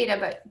all the data,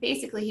 but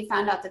basically he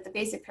found out that the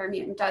basic pair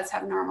mutant does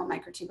have normal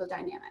microtubule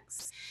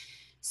dynamics.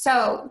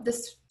 So the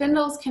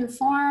spindles can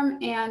form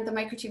and the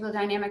microtubule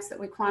dynamics that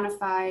we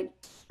quantified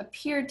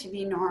appeared to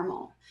be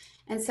normal.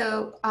 And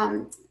so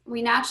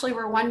we naturally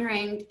were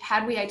wondering,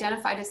 had we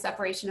identified a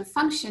separation of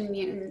function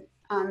mutant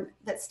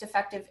that's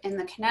defective in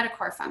the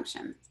kinetochore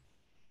function?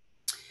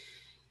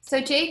 So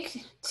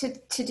Jake,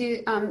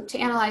 to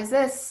analyze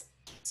this,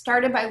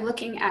 started by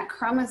looking at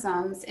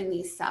chromosomes in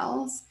these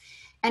cells.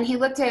 And he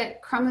looked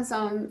at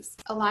chromosomes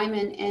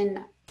alignment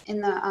in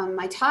the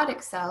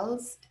mitotic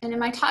cells. And in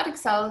mitotic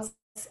cells,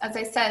 as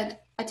I said,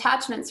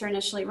 attachments are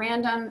initially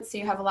random. So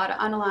you have a lot of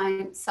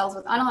unaligned cells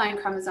with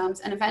unaligned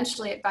chromosomes. And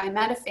eventually by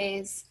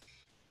metaphase,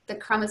 the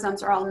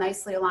chromosomes are all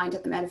nicely aligned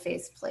at the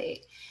metaphase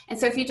plate. And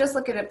so if you just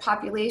look at a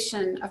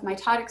population of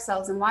mitotic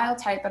cells in wild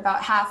type,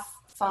 about half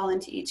fall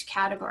into each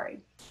category.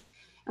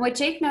 And what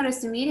Jake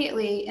noticed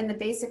immediately in the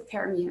basic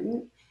pair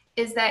mutant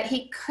is that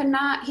he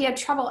had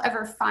trouble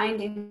ever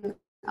finding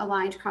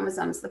aligned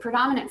chromosomes. The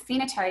predominant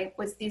phenotype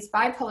was these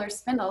bipolar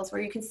spindles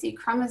where you can see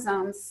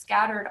chromosomes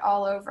scattered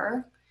all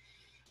over.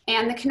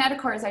 And the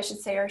kinetochores, I should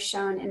say, are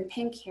shown in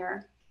pink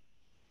here.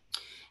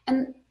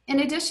 And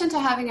in addition to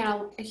having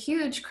a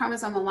huge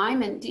chromosome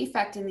alignment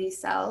defect in these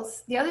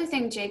cells, the other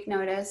thing Jake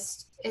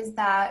noticed is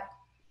that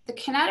the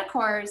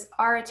kinetochores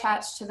are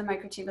attached to the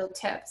microtubule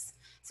tips.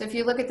 So if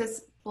you look at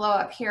this blow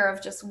up here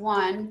of just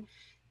one,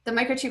 the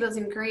microtubules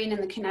in green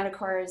and the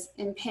kinetochores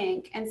in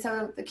pink. And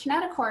so the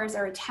kinetochores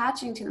are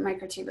attaching to the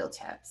microtubule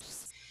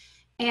tips.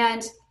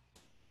 And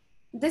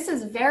this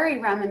is very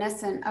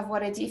reminiscent of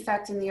what a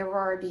defect in the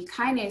Aurora B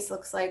kinase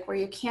looks like, where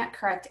you can't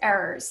correct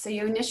errors. So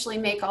you initially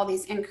make all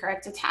these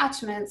incorrect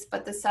attachments,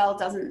 but the cell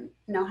doesn't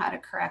know how to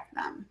correct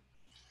them.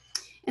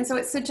 And so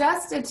it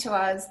suggested to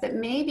us that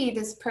maybe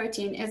this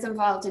protein is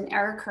involved in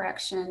error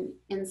correction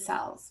in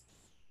cells.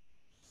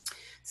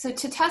 So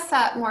to test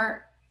that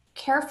more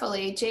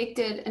carefully, Jake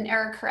did an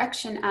error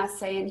correction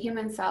assay in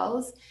human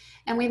cells,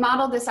 and we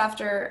modeled this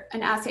after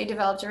an assay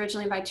developed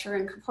originally by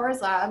Tarun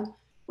Kapoor's lab.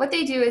 What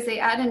they do is they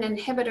add an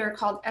inhibitor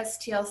called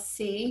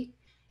STLC.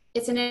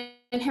 It's an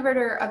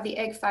inhibitor of the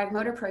EG5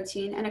 motor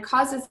protein, and it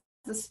causes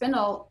the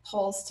spindle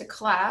poles to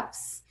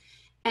collapse,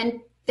 and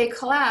they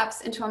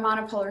collapse into a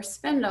monopolar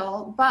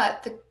spindle,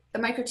 but the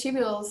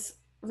microtubules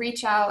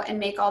reach out and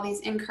make all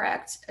these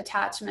incorrect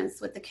attachments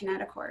with the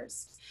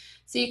kinetochores.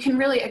 So you can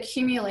really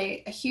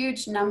accumulate a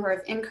huge number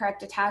of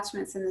incorrect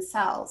attachments in the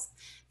cells.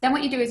 Then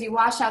what you do is you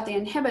wash out the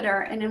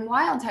inhibitor, and in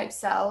wild type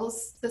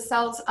cells, the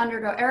cells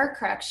undergo error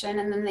correction,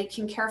 and then they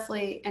can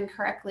carefully and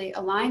correctly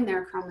align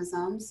their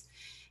chromosomes.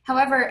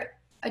 However,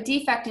 a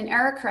defect in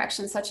error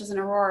correction, such as an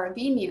Aurora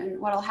B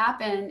mutant, what will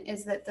happen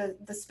is that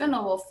the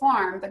spindle will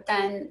form, but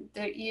then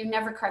you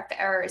never correct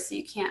the errors, so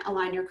you can't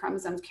align your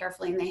chromosomes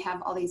carefully, and they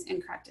have all these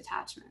incorrect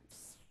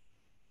attachments.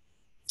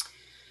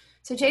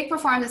 So Jake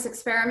performed this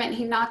experiment.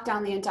 He knocked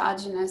down the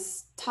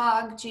endogenous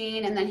TOG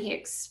gene, and then he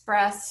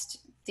expressed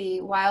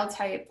the wild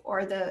type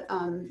or the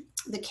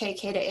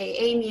KK to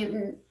AA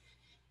mutant.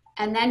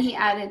 And then he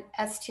added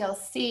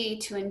STLC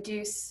to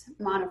induce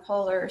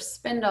monopolar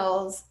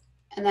spindles.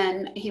 And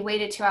then he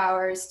waited 2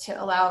 hours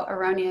to allow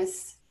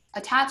erroneous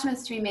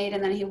attachments to be made.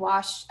 And then he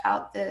washed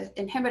out the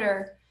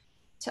inhibitor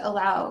to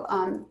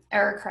allow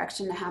error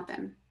correction to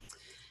happen.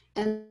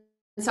 And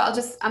so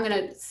I'm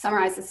going to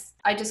summarize this.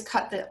 I just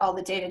cut all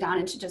the data down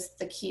into just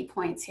the key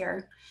points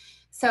here.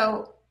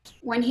 So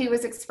when he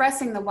was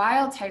expressing the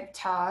wild type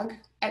TOG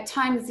at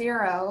time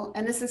 0,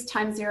 and this is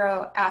time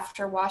 0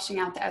 after washing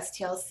out the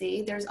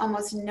STLC, there's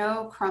almost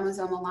no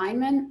chromosome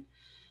alignment,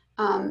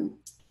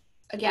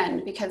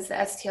 again, because the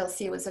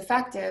STLC was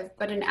effective.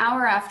 But an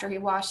hour after he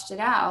washed it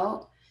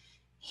out,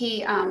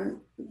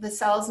 the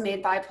cells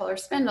made bipolar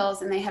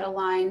spindles, and they had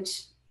aligned.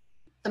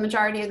 The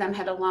majority of them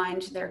had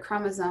aligned their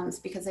chromosomes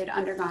because they'd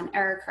undergone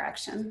error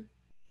correction.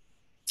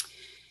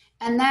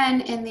 And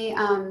then in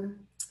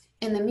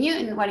the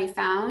mutant, what he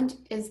found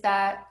is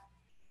that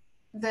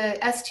the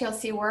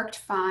STLC worked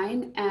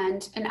fine,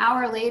 and an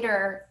hour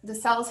later, the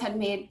cells had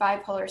made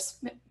bipolar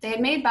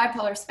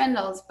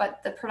spindles,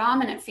 but the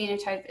predominant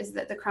phenotype is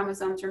that the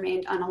chromosomes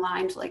remained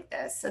unaligned like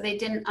this, so they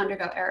didn't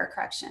undergo error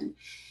correction.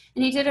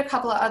 And he did a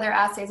couple of other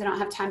assays I don't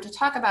have time to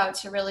talk about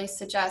to really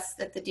suggest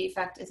that the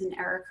defect is an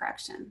error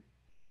correction.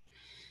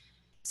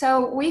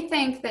 So we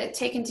think that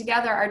taken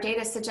together, our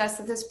data suggests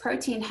that this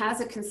protein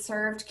has a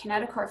conserved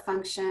kinetochore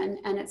function,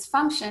 and its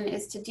function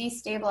is to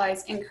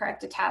destabilize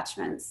incorrect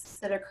attachments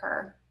that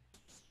occur.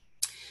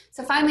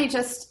 So finally,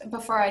 just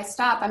before I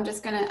stop, I'm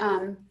just going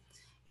to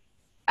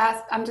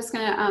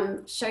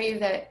show you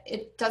that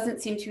it doesn't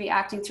seem to be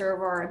acting through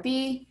Aurora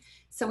B.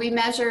 So we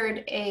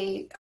measured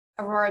a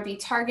Aurora B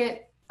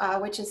target,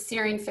 which is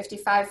serine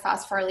 55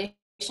 phosphorylation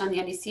on the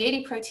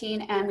NDC80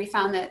 protein, and we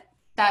found that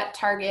that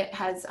target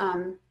has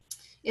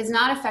is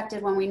not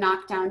affected when we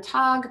knock down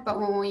TOG, but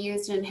when we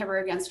used an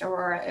inhibitor against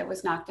Aurora, it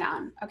was knocked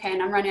down. Okay,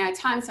 and I'm running out of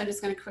time, so I'm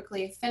just going to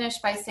quickly finish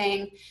by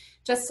saying,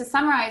 just to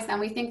summarize them,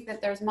 we think that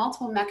there's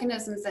multiple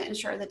mechanisms that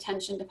ensure the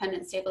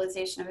tension-dependent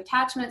stabilization of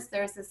attachments.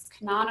 There's this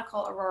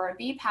canonical Aurora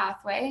B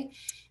pathway,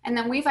 and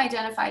then we've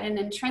identified an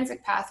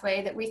intrinsic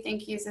pathway that we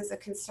think uses a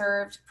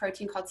conserved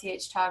protein called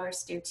CH-TOG or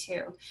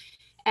STU2.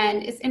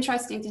 And it's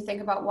interesting to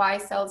think about why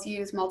cells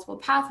use multiple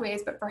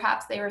pathways, but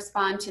perhaps they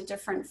respond to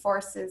different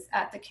forces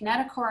at the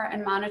kinetochore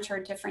and monitor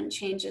different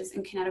changes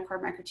in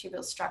kinetochore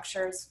microtubule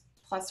structures,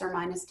 plus or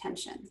minus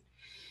tension.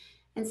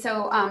 And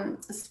so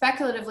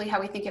speculatively,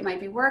 how we think it might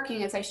be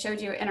working, as I showed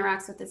you, it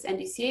interacts with this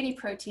NDC80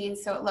 protein.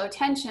 So at low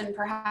tension,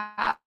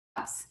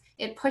 perhaps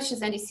it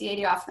pushes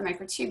NDC80 off the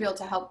microtubule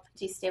to help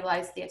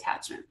destabilize the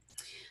attachment.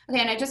 Okay,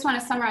 and I just want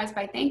to summarize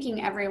by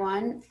thanking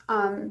everyone.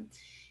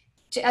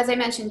 As I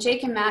mentioned,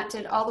 Jake and Matt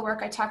did all the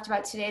work I talked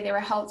about today. They were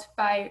helped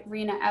by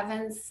Rena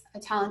Evans, a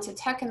talented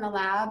tech in the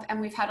lab,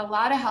 and we've had a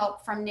lot of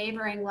help from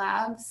neighboring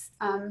labs,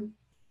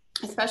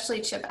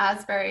 especially Chip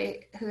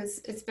Asbury,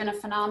 it's been a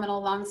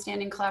phenomenal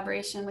long-standing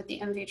collaboration with the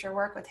in vitro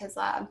work with his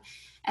lab.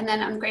 And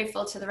then I'm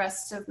grateful to the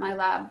rest of my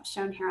lab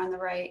shown here on the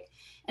right.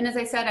 And as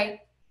I said,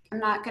 I'm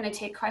not going to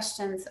take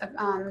questions,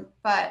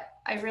 but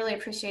I really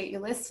appreciate you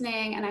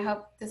listening, and I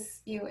hope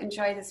you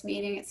enjoy this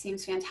meeting. It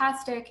seems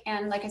fantastic.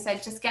 And like I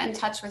said, just get in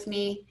touch with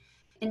me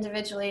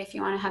individually if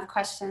you want to have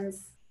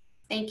questions.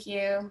 Thank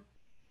you.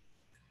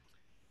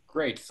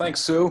 Great. Thanks,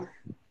 Sue.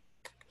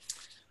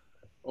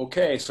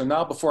 Okay, so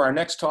now before our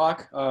next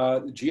talk,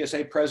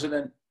 GSA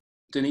President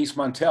Denise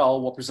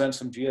Montel will present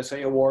some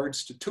GSA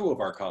awards to two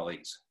of our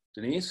colleagues.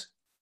 Denise?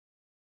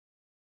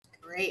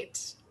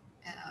 Great.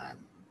 Let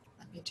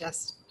me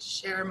just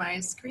share my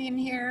screen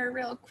here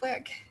real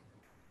quick.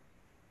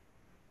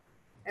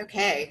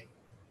 Okay.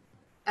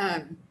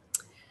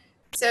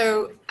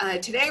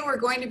 Today we're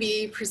going to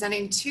be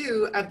presenting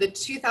two of the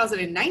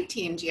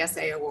 2019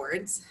 GSA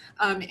awards.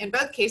 In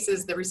both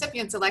cases, the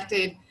recipients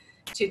elected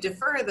to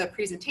defer the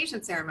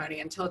presentation ceremony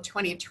until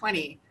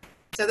 2020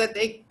 so that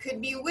they could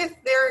be with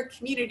their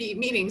community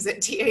meetings at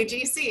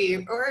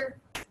TAGC, or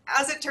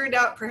as it turned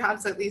out,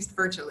 perhaps at least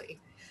virtually.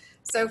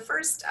 So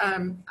first,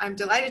 I'm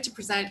delighted to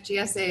present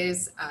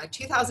GSA's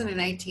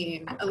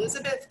 2019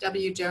 Elizabeth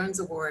W. Jones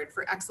Award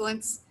for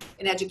Excellence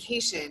in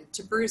Education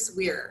to Bruce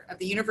Weir of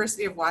the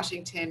University of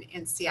Washington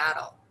in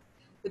Seattle.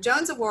 The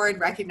Jones Award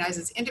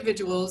recognizes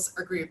individuals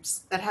or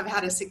groups that have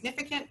had a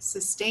significant,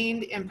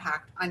 sustained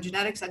impact on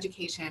genetics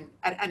education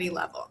at any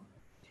level.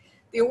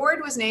 The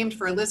award was named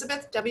for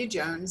Elizabeth W.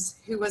 Jones,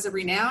 who was a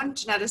renowned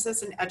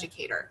geneticist and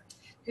educator,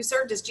 who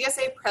served as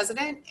GSA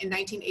president in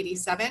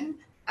 1987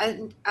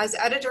 and as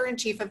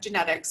editor-in-chief of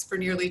genetics for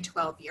nearly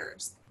 12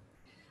 years.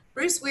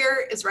 Bruce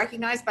Weir is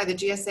recognized by the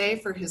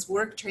GSA for his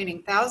work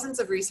training thousands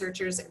of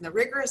researchers in the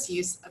rigorous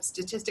use of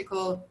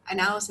statistical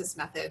analysis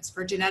methods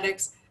for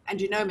genetics and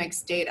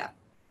genomics data.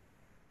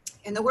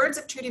 In the words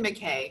of Trudy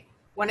McKay,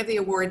 one of the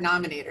award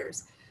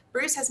nominators,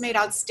 Bruce has made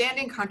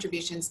outstanding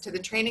contributions to the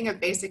training of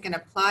basic and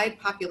applied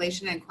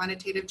population and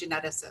quantitative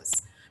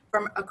geneticists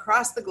from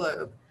across the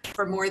globe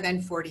for more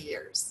than 40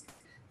 years.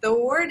 The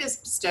award is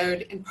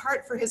bestowed in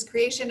part for his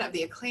creation of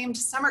the acclaimed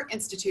Summer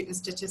Institute in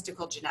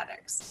Statistical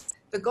Genetics.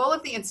 The goal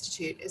of the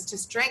Institute is to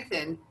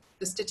strengthen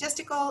the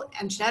statistical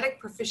and genetic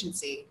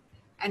proficiency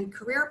and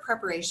career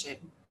preparation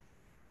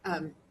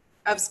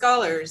of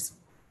scholars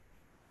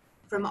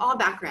from all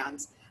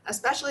backgrounds,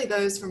 especially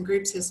those from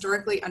groups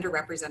historically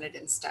underrepresented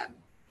in STEM.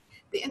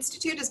 The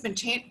Institute has been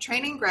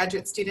training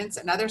graduate students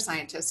and other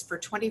scientists for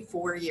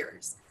 24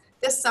 years.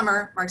 This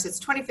summer marks its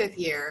 25th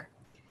year,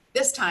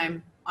 this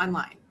time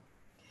online.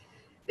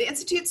 The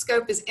Institute's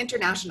scope is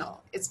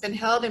international. It's been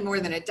held in more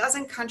than a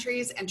dozen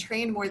countries and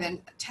trained more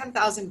than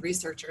 10,000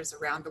 researchers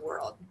around the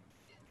world.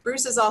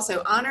 Bruce is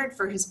also honored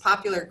for his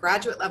popular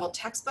graduate level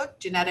textbook,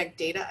 Genetic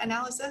Data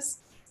Analysis,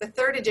 the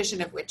third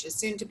edition of which is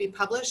soon to be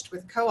published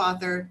with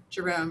co-author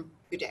Jerome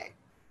Boudet.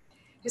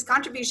 His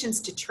contributions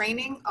to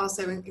training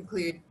also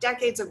include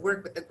decades of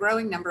work with a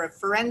growing number of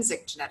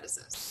forensic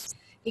geneticists.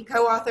 He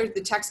co-authored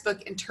the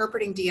textbook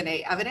Interpreting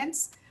DNA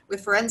Evidence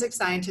with forensic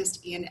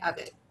scientist Ian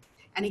Evatt,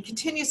 and he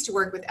continues to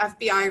work with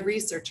FBI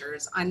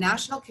researchers on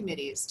national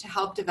committees to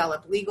help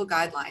develop legal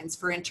guidelines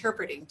for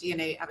interpreting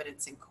DNA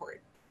evidence in court.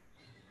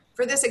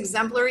 For this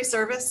exemplary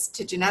service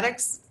to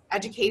genetics,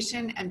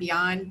 education, and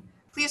beyond,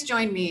 please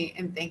join me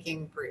in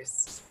thanking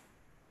Bruce.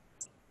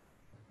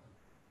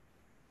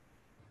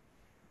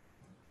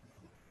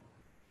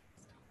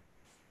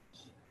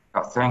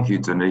 Thank you,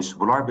 Denise.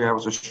 Will I be able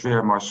to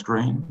share my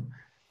screen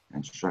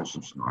and show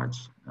some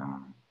slides?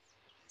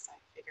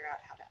 Figure out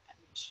how to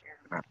share.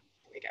 There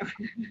we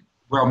go.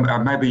 Well,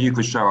 maybe you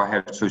could show, I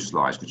have two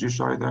slides. Could you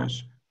show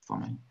those for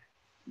me?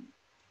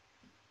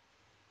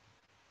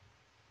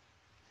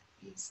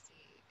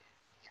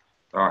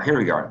 Here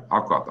we go.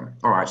 I've got them.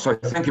 All right. So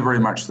thank you very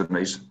much,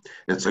 Denise.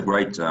 It's a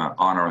great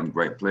honor and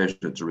great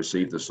pleasure to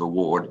receive this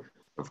award,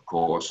 of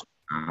course.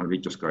 Let me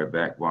just go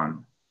back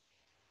one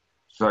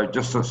So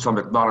just some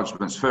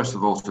acknowledgements, first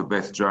of all, to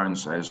Beth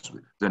Jones, as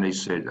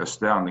Denise said,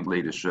 astounding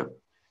leadership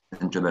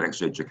in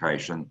genetics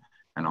education.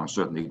 And I'm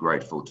certainly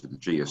grateful to the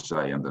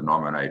GSA and the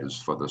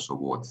nominators for this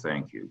award.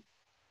 Thank you.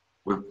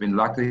 We've been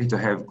lucky to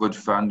have good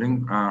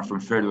funding from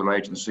federal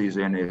agencies.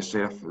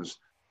 NSF has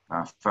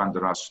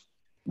funded us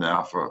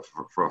now for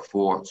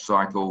 4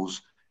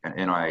 cycles, and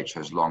NIH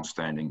has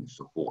long-standing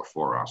support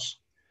for us.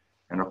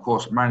 And of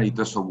course, mainly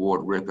this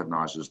award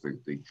recognizes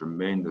the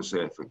tremendous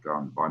effort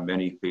done by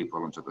many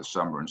people into the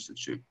Summer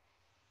Institute.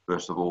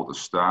 First of all, the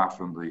staff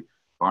from the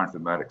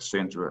Bioinformatics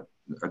Center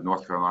at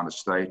North Carolina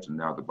State, and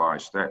now the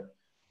Biostat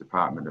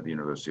Department at the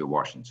University of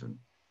Washington.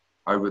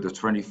 Over the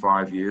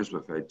 25 years,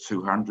 we've had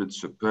 200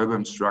 superb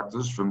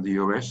instructors from the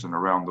US and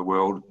around the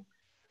world,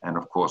 and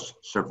of course,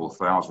 several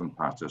thousand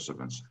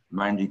participants,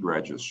 mainly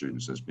graduate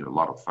students. It's been a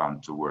lot of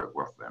fun to work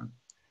with them.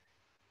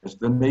 As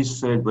Denise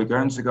said, we're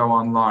going to go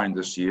online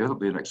this year. It'll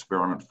be an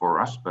experiment for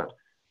us, but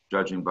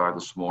judging by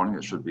this morning,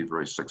 it should be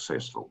very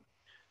successful.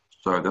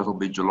 So that'll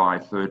be July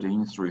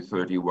 13 through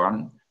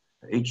 31.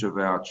 Each of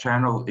our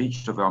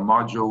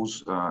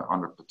modules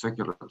on a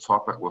particular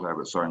topic will have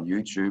its own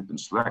YouTube and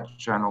Slack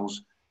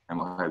channels, and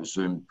we'll have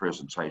Zoom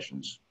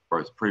presentations,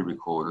 both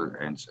pre-recorded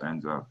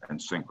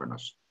and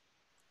synchronous.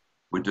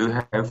 We do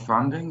have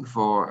funding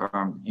for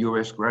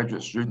US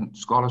graduate student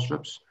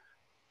scholarships.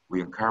 We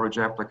encourage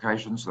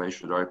applications. They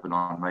should open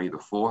on May the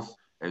 4th,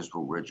 as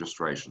will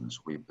registrations.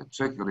 We're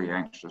particularly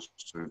anxious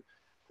to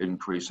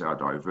increase our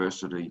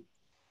diversity,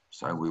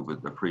 so we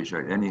would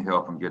appreciate any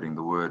help in getting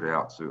the word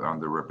out to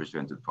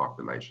underrepresented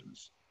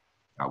populations.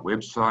 Our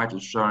website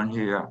is shown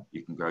here.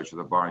 You can go to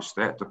the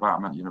Biostat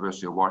Department,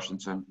 University of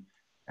Washington,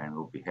 and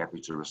we'll be happy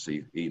to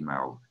receive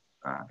email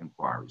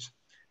inquiries.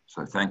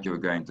 So thank you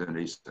again,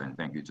 Denise, and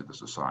thank you to the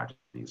Society.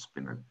 It's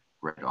been a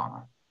great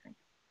honor. Thank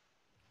you.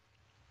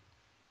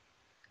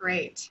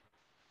 Great.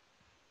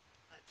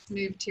 Let's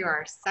move to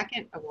our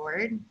second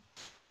award. And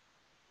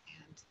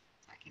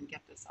I can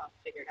get this all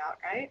figured out,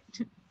 right?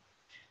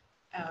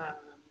 I'm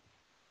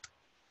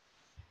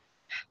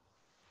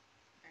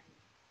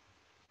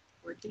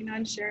working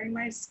on sharing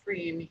my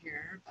screen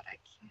here, but I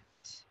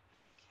can't.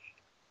 Okay.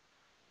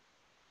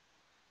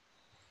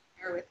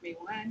 Bear with me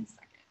 1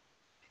 second.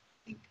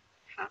 I think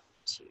I have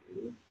to.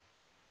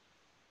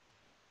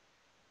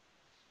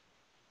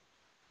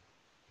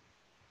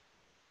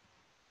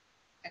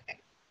 Okay.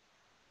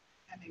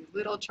 Having a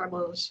little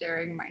trouble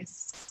sharing my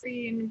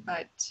screen,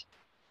 but.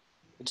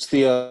 It's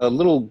the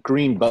little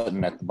green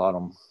button at the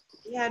bottom.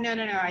 Yeah, no,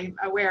 I'm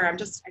aware. I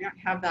don't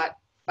have that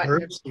button.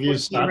 Bruce, have you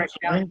stopped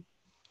sharing?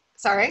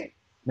 Sorry?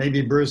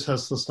 Maybe Bruce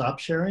has to stop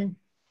sharing?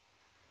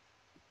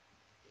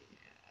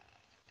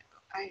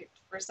 Yeah,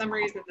 for some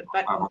reason, the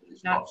button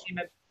does not seem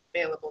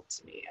available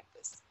to me at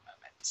this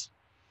moment.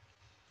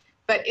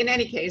 But in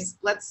any case,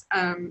 let's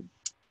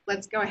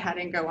go ahead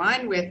and go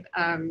on with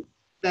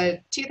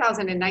the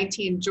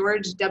 2019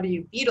 George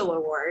W. Beadle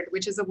Award,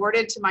 which is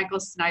awarded to Michael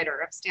Snyder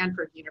of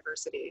Stanford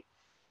University.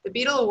 The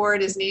Beadle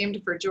Award is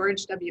named for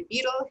George W.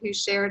 Beadle, who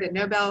shared a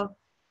Nobel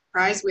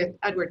Prize with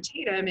Edward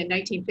Tatum in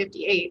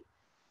 1958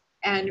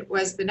 and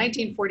was the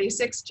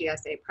 1946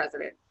 GSA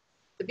president.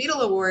 The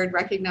Beadle Award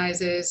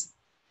recognizes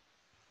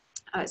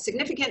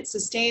significant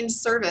sustained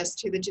service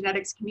to the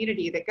genetics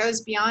community that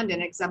goes beyond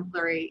an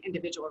exemplary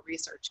individual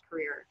research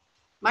career.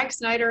 Mike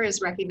Snyder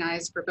is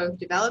recognized for both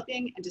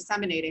developing and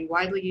disseminating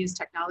widely used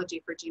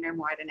technology for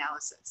genome-wide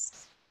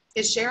analysis.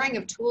 His sharing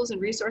of tools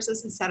and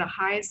resources has set a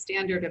high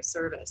standard of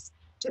service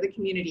to the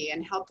community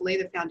and helped lay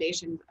the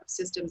foundation of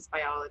systems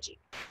biology.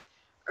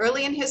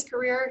 Early in his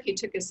career, he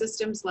took a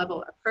systems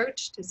level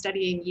approach to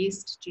studying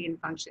yeast gene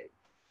function.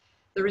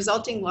 The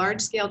resulting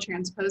large-scale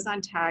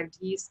transposon-tagged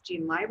yeast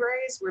gene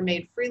libraries were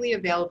made freely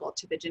available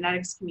to the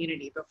genetics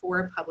community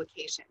before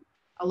publication,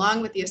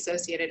 along with the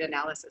associated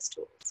analysis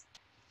tools.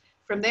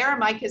 From there,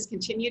 Mike has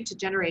continued to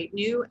generate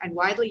new and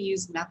widely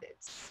used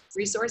methods,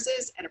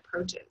 resources, and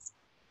approaches.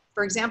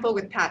 For example,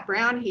 with Pat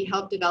Brown, he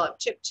helped develop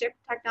ChIP-chip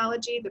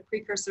technology, the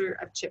precursor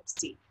of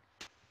ChIP-seq.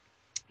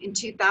 In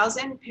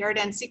 2000, paired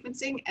end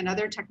sequencing and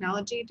other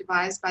technology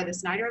devised by the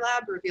Snyder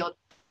Lab revealed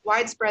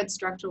widespread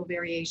structural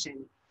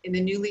variation in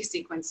the newly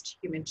sequenced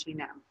human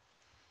genome.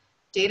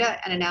 Data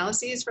and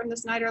analyses from the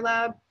Snyder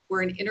Lab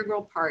were an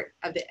integral part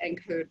of the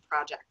ENCODE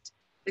project,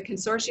 the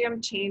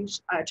consortium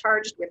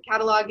charged with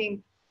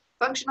cataloging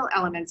functional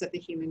elements of the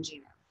human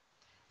genome.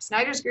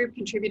 Snyder's group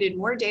contributed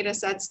more data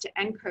sets to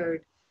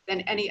ENCODE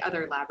than any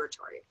other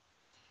laboratory.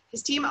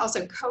 His team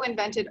also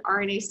co-invented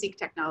RNA-seq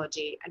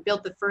technology and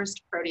built the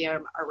first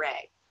proteome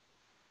array.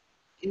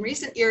 In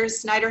recent years,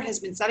 Snyder has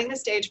been setting the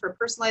stage for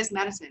personalized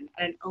medicine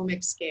at an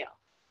omic scale.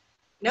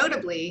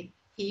 Notably,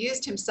 he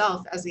used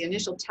himself as the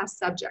initial test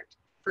subject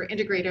for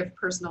integrative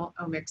personal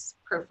omics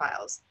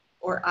profiles,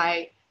 or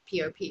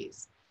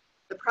IPOPs.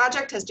 The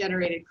project has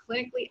generated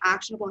clinically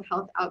actionable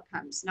health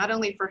outcomes, not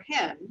only for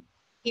him,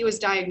 he was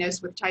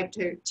diagnosed with type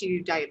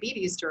 2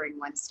 diabetes during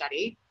one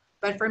study,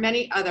 but for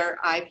many other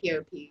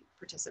IPOP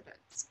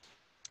participants.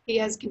 He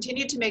has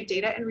continued to make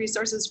data and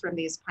resources from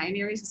these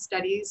pioneering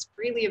studies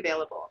freely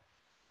available.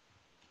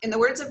 In the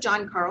words of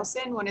John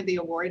Carlson, one of the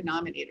award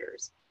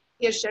nominators,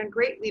 he has shown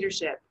great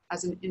leadership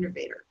as an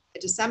innovator, a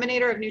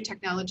disseminator of new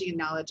technology and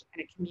knowledge,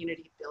 and a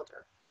community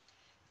builder.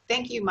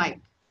 Thank you, Mike,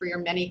 for your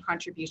many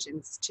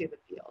contributions to the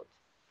field.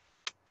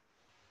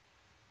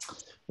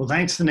 Well,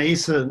 thanks,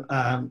 Denise.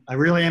 I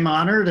really am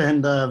honored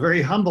and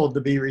very humbled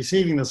to be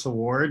receiving this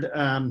award.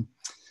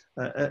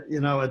 You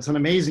know, it's an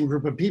amazing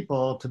group of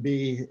people to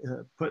be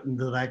put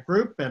into that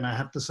group. And I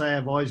have to say,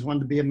 I've always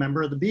wanted to be a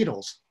member of the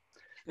Beatles.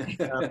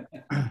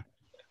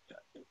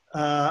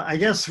 I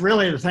guess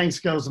really the thanks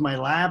goes to my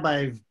lab.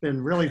 I've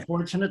been really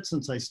fortunate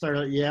since I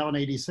started at Yale in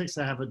 '86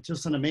 to have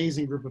just an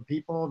amazing group of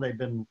people. They've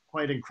been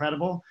quite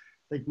incredible.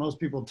 I think most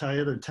people tell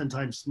you they're 10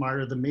 times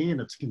smarter than me,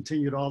 and it's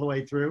continued all the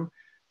way through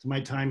to my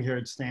time here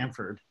at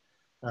Stanford.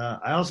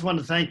 I also want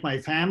to thank my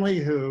family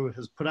who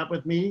has put up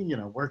with me, you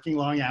know, working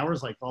long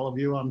hours like all of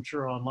you, I'm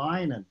sure,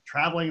 online and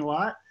traveling a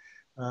lot.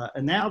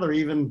 And now they're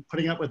even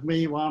putting up with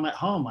me while I'm at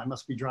home. I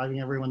must be driving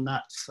everyone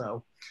nuts.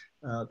 So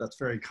that's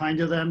very kind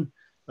of them.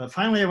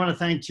 Finally, I want to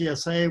thank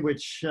GSA,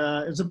 which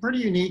is a pretty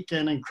unique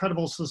and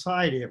incredible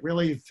society. It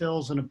really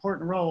fills an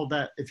important role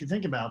that, if you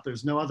think about it,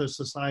 there's no other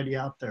society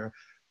out there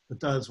that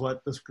does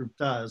what this group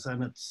does.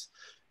 And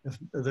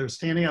they're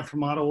standing up for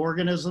model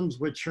organisms,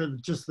 which are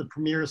just the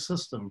premier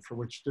system for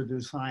which to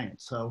do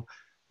science. So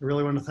I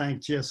really want to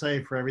thank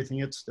GSA for everything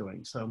it's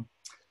doing. So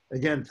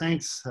again,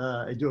 thanks.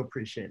 I do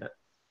appreciate it.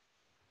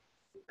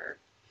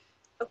 Super.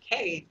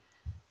 Okay,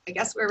 I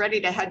guess we're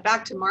ready to head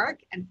back to Mark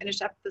and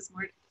finish up this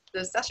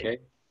session. Okay.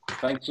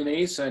 Thanks,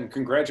 Denise, and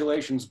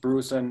congratulations,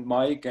 Bruce and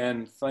Mike,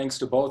 and thanks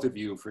to both of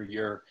you for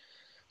your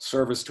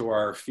service to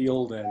our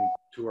field and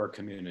to our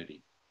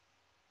community.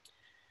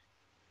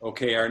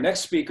 Okay, our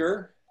next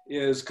speaker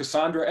is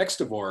Cassandra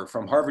Extavor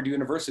from Harvard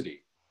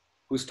University,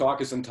 whose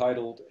talk is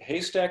entitled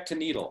Haystack to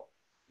Needle,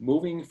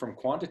 Moving from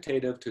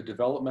Quantitative to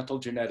Developmental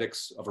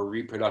Genetics of a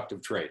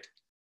Reproductive Trait.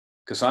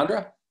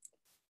 Cassandra?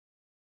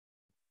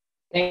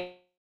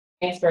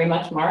 Thanks very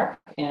much, Mark,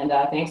 and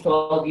thanks to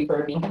all of you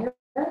for being here.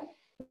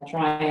 I'll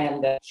try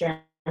and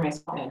share my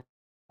screen.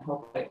 I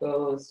hope it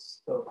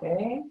goes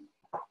okay.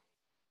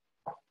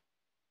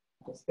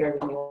 Just bear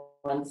with me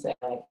one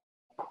second.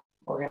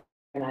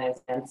 Organize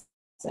and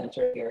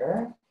center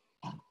here.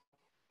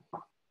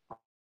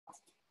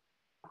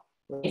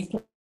 Please,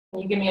 can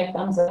you give me a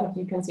thumbs up if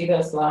you can see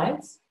those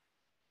slides?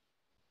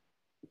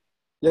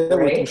 Yeah,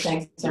 great.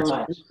 Thanks so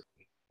much.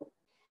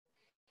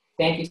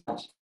 Thank you so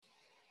much.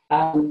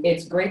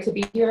 It's great to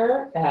be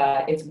here.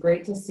 It's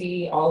great to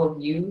see all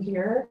of you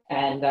here,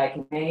 and I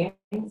can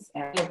names,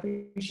 and I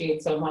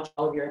appreciate so much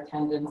all of your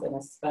attendance, and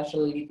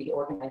especially the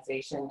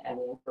organization and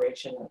the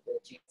inspiration of the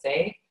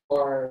GSA,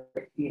 or,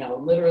 you know,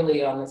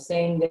 literally on the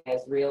same day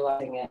as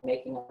realizing and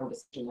making a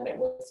decision that it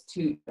was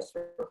too just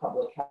for the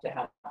public to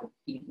have a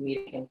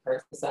meeting in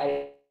person,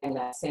 deciding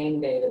that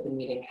same day that the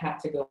meeting had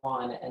to go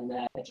on and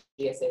that the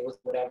GSA was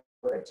whatever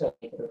it took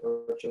to make it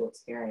a virtual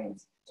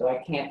experience. So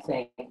I can't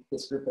thank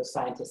this group of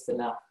scientists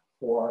enough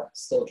for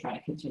still trying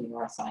to continue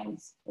our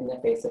science in the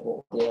face of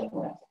what we're dealing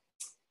with.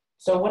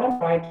 So what I'm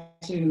trying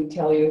to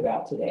tell you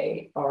about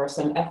today are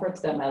some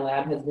efforts that my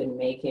lab has been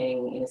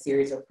making in a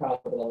series of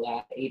projects over the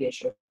last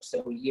 8-ish or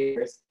so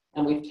years.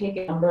 And we've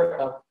taken a number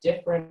of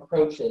different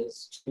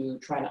approaches to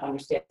trying to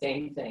understand the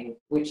same thing,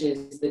 which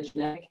is the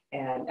genetic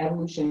and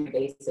evolutionary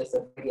basis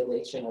of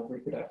regulation of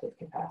reproductive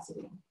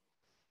capacity.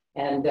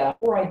 And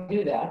before I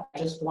do that, I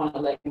just want to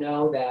let you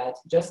know that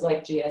just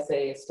like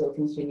GSA is still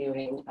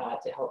continuing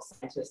to help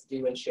scientists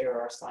do and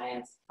share our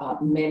science,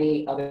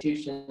 many other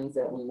institutions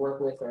that we work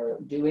with are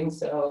doing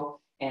so,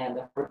 and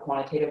the Harvard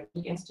Quantitative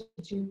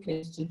Institute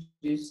continues to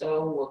do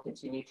so. We'll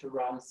continue to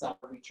run some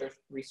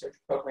research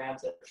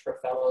programs for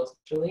fellows,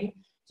 actually.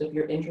 So if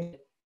you're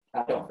interested,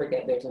 don't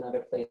forget there's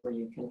another place where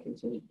you can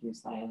continue to do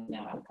science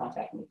now, and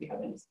contact me if you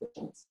have any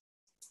questions.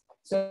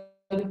 So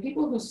the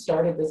people who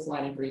started this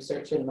line of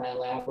research in my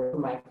lab were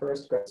my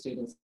first grad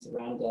students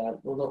around a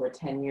little over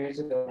 10 years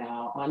ago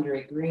now.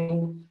 Andre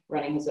Green,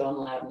 running his own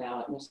lab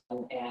now at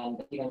Michigan,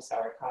 and Ivan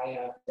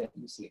Sarakaya at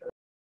UC Irvine.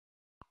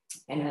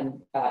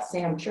 And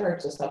Sam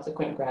Church, a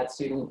subsequent grad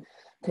student,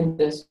 continued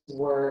this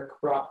work,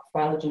 brought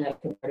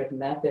phylogenetic comparative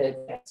methods,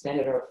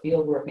 extended our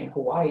field work in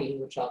Hawaii,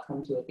 which I'll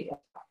come to at the end.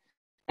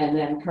 And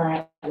then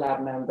current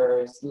lab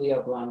members,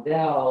 Leo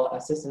Blondell,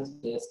 a systems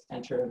scientist,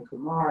 and Tarun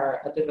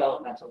Kumar, a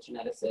developmental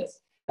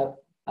geneticist,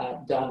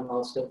 have done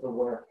most of the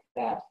work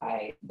that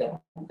I'm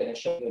going to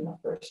show you in the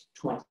first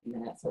 20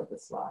 minutes of the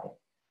slide.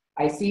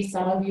 I see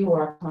some of you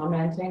are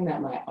commenting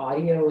that my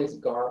audio is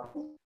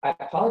garbled. I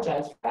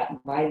apologize for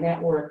that. My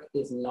network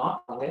is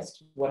not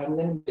honest. What I'm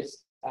going to do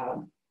is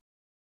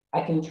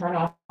I can turn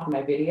off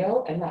my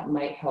video, and that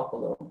might help a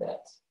little bit.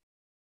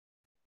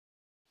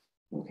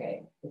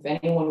 Okay, if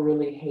anyone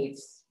really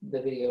hates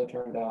the video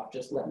turned off,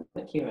 just let me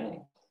know in the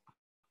Q&A.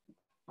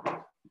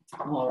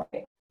 All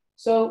right,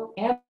 so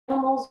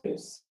animals,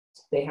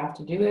 they have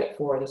to do it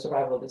for the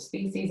survival of the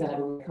species and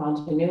evolutionary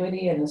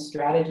continuity, and the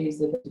strategies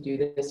that to do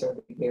this are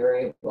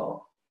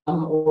variable.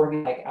 Some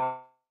organs like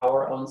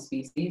our own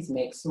species,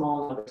 make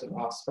small numbers of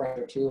offspring,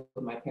 or two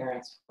of my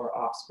parents for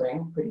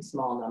offspring, pretty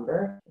small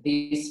number.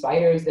 These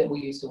spiders that we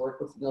used to work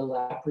with in the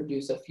lab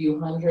produce a few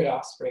hundred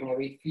offspring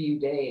every few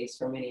days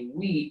for many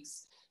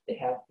weeks. They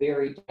have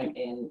very different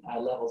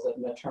levels of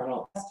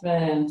maternal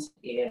investment,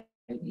 in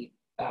the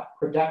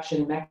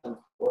production mechanism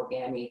for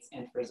gametes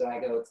and for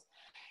zygotes.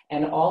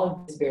 And all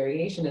of this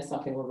variation is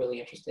something we're really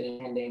interested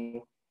in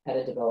ending at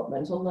a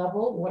developmental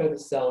level. What are the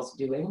cells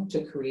doing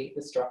to create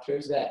the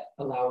structures that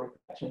allow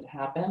reproduction to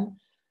happen?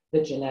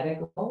 The genetic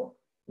level,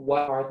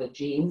 what are the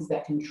genes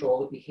that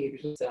control the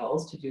behaviors of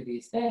cells to do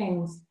these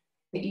things?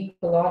 The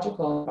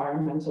ecological,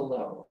 environmental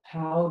level,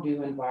 how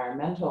do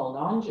environmental,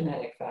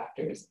 non-genetic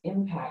factors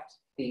impact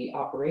the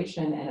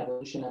operation and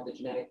evolution of the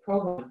genetic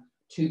program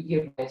to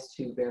give rise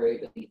to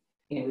variability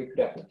in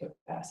reproductive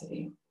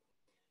capacity?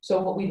 So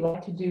what we'd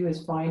like to do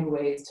is find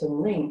ways to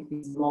link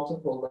these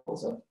multiple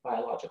levels of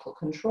biological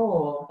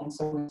control. And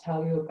so I'm going to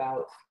tell you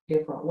about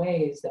different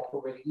ways that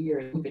over the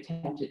years we've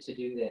attempted to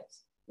do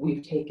this.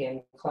 We've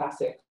taken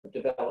classic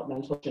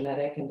developmental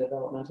genetic and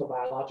developmental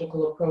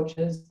biological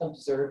approaches,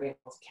 observing,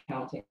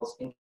 counting,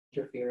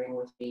 interfering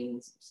with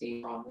genes,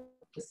 seeing wrong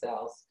with the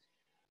cells.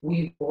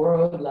 We've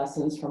borrowed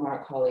lessons from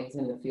our colleagues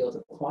in the field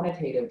of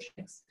quantitative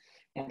genetics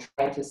and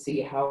tried to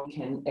see how we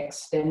can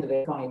extend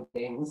their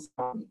findings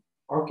from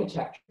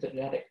architecture, the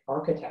genetic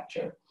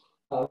architecture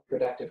of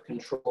reproductive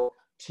control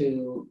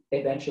to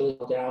eventually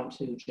go down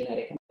to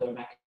genetic and other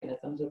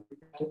mechanisms of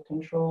reproductive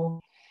control.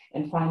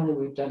 And finally,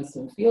 we've done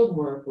some field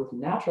work with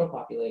natural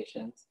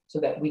populations so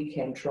that we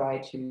can try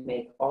to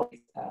make all these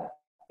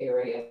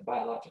areas of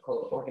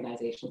biological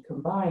organization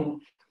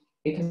combine,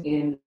 because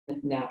in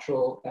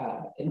natural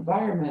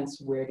environments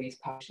where these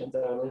populations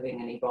are living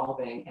and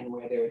evolving and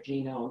where their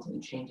genomes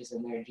and changes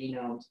in their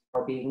genomes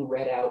are being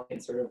read out in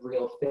sort of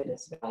real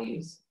fitness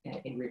values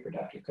in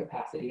reproductive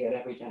capacity at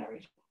every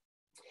generation.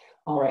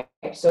 All right,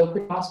 so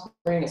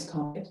offspring is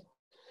complicated.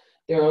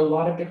 There are a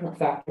lot of different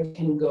factors that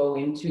can go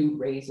into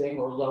raising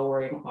or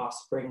lowering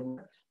offspring,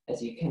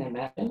 as you can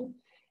imagine.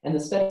 And the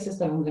study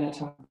system I'm going to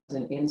talk about is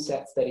an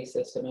insect study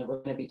system, and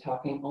we're going to be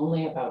talking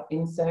only about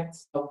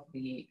insects of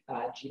the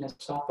genus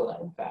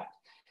Drosophila, in fact.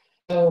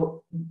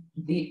 So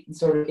the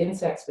sort of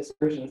insect-specific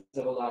versions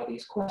of a lot of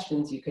these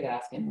questions you could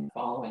ask in the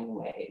following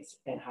ways: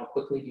 and how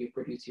quickly do you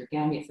produce your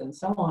gametes, and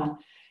so on.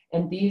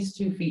 And these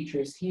two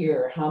features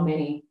here, how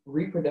many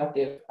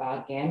reproductive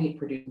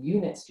gamete-producing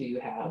units do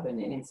you have?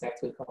 And in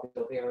insects, we call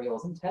them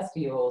ovarioles and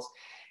testioles.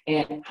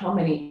 And how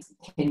many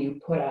can you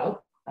put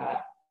out?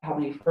 How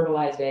many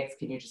fertilized eggs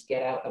can you just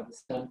get out of the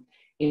system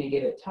in a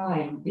given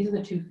time? These are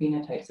the two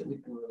phenotypes that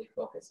we've been really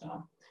focused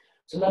on.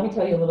 So let me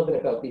tell you a little bit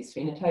about these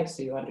phenotypes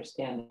so you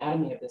understand the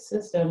anatomy of the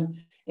system.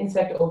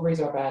 Insect ovaries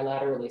are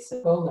bilaterally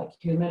simple, like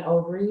human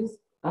ovaries.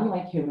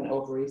 Unlike human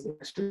ovaries, they're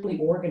extremely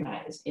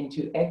organized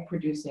into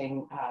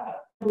egg-producing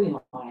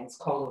lines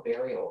called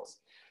ovarioles.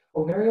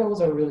 Ovarioles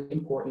are really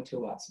important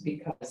to us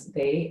because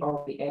they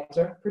are the eggs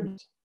are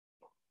produced.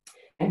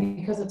 And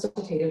because it's a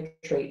quantitative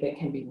trait that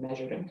can be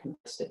measured and compared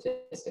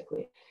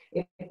statistically,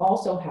 it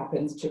also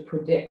happens to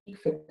predict peak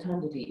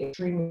fecundity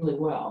extremely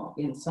well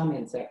in some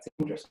insects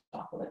and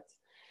Drosophilids.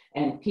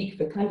 And peak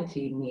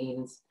fecundity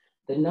means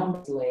the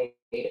numbers laid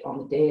on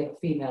the day of a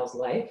female's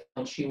life,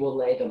 and she will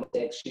lay the most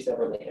eggs she's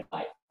ever laid in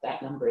life.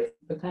 That number is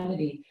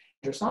fecundity.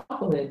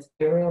 Drosophilids,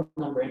 burial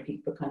number and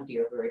peak fecundity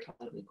are very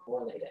closely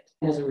correlated.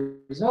 And as a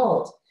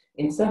result,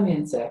 in some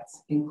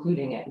insects,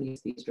 including at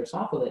least these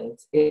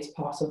Drosophilids, it's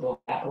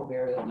possible that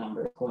ovarial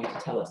number is going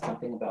to tell us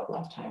something about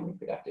lifetime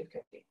reproductive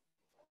capacity.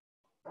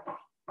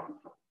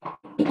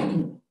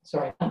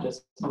 Sorry, I'm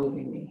just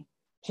moving the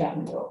chat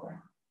window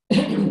over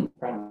in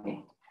front of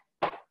me.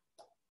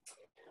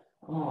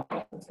 All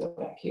right, let's go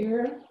back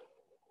here.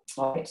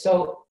 All right,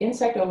 so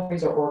insect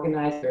ovaries are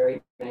organized in a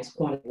very nice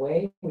quantitative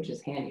way, which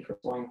is handy for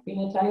exploring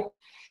phenotype.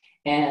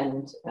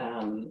 And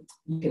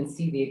you can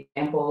see the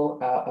example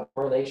of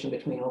correlation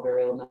between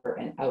ovarial number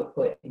and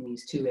output in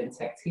these two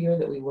insects here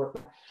that we work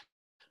with.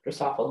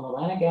 Drosophila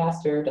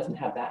melanogaster doesn't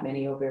have that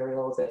many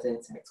ovarioles as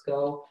insects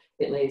go.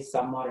 It lays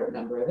some moderate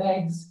number of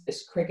eggs.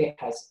 This cricket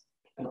has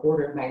an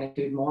order of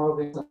magnitude more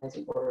ovarioles and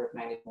an order of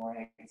magnitude more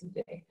eggs a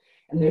day.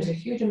 And there's a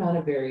huge amount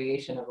of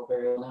variation of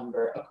ovarial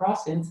number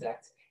across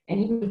insects and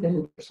even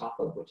within the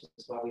Drosophila, which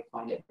is why we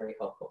find it very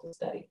helpful to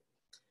study.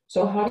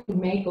 So how do you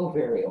make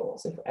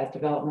ovarioles? As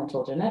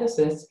developmental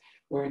geneticists,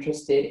 we're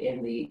interested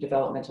in the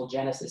developmental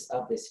genesis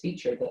of this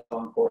feature that's so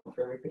important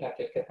for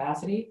reproductive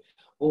capacity.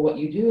 Well, what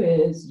you do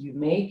is you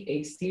make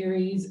a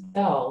series of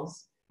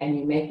cells and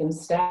you make them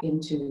stack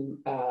into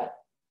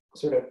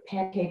sort of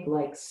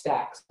pancake-like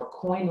stacks or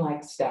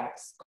coin-like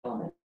stacks of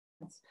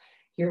elements.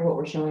 Here, what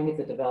we're showing is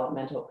the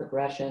developmental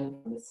progression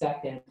from the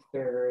second,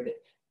 third,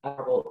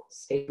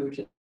 stage through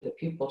to the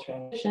pupal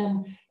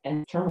transition,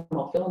 and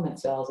terminal filament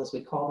cells, as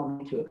we call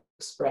them, to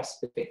express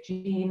specific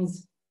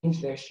genes,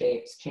 change their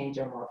shapes, change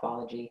their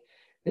morphology.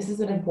 This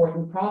is an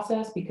important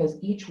process because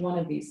each one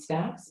of these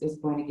stacks is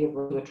going to give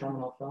rise to a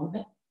terminal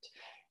filament,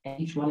 and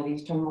each one of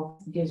these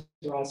terminals gives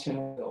rise to an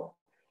ovariole.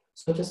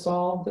 So to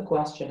solve the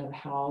question of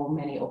how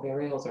many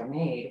ovarioles are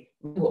made,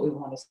 what we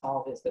want to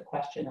solve is the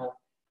question of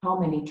how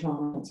many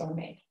terminals are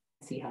made.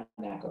 See how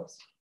that goes.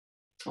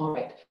 All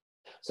right,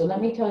 so let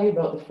me tell you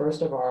about the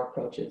first of our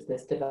approaches,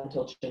 this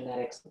developmental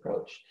genetics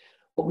approach.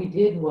 What we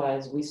did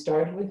was we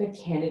started with a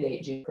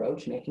candidate gene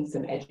approach, making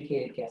some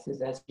educated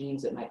guesses as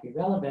genes that might be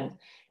relevant,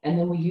 and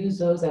then we use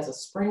those as a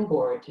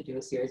springboard to do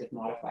a series of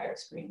modifier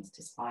screens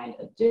to find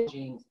additional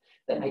genes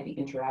that might be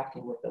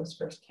interacting with those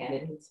first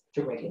candidates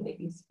to regulate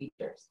these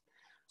features.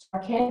 So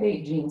our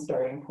candidate gene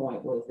starting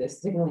point was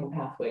this signaling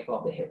pathway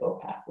called the Hippo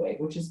pathway,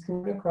 which is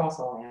cleared across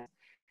all animals.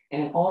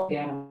 And in all the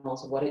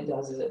animals, what it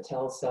does is it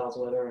tells cells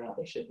whether or not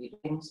they should be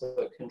doing, so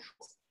it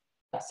controls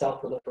cell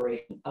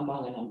proliferation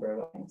among a number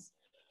of things.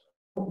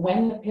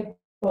 When the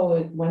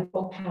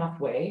Hippo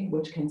pathway,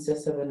 which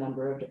consists of a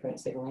number of different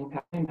signaling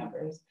pathway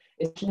members,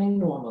 is functioning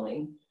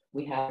normally,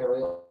 we have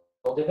variable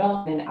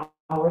development in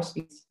our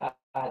species.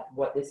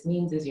 What this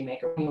means is you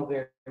make a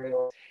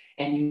ovariole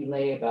and you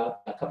lay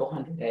about a couple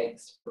hundred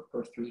eggs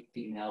per 3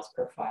 females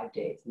per 5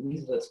 days. And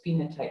these are those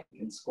phenotypes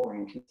you've been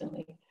scoring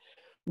consistently.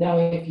 Now,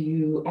 if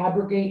you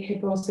abrogate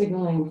Hippo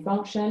signaling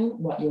function,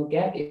 what you'll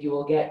get is you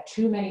will get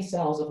too many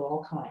cells of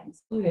all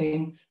kinds,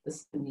 including the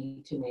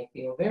need to make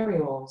the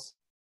ovarioles,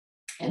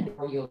 and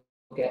therefore you'll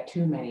get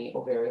too many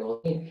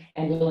ovarioles,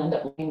 and you'll end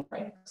up laying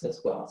eggs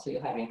as well. So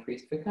you'll have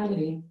increased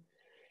fecundity.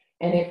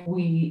 And if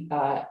we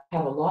have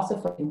a loss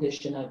of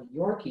condition of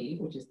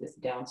Yorkie, which is this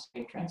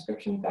downstream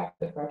transcription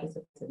factor that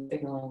participates in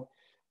signaling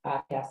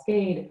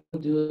cascade,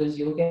 what you'll do is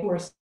you'll get fewer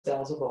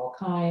cells of all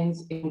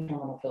kinds in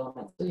terminal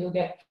filaments. So you'll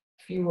get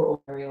fewer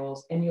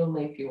ovarioles and you'll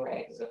lay fewer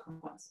eggs as a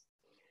consequence.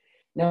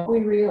 Now, we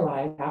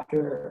realized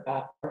after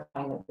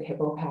clarifying that the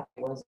Hippo pathway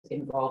was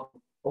involved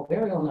in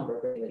ovariole number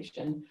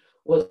regulation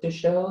was to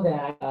show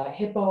that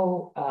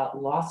Hippo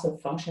loss of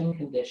function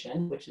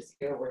condition, which is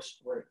here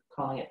we're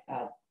calling it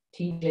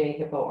TJ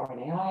Hippo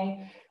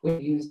RNAi. We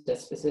used a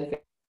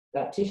specific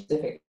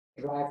tissue-specific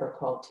driver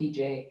called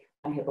TJ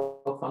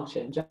Hippo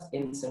function just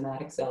in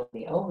somatic cells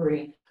in the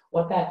ovary.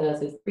 What that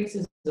does is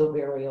increases the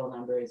ovariole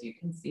number, as you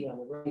can see on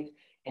the right,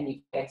 and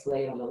you eggs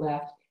laid on the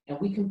left. And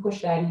we can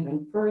push that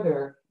even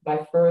further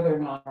by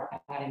further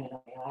adding an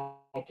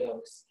RNAi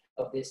dose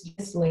of this.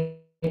 This laid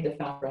the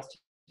found for us to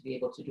be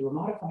able to do a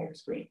modifier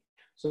screen.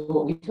 So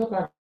what we took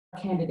our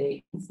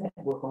candidate and said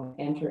we're going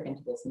to enter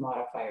into this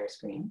modifier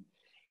screen.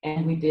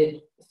 And we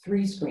did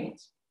 3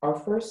 screens. Our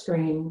first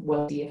screen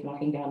was to see if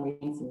knocking down the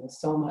genes in the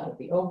soma of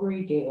the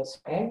ovary gave us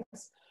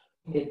eggs.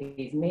 We did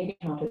these mating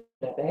counted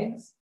up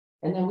eggs.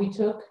 And then we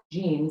took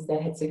genes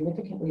that had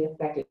significantly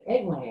affected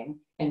egg laying,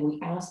 and we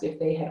asked if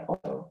they had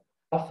also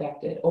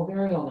affected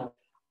ovariole number,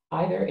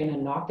 either in a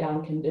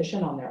knockdown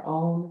condition on their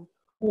own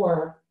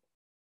or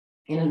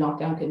in a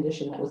knockdown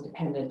condition that was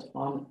dependent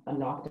on a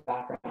knocked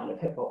background of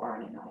Hippo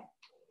RNAi.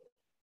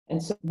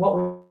 And so what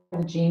were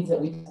the genes that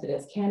we tested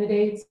as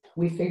candidates?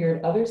 We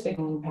figured other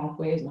signaling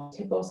pathways, not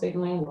Hippo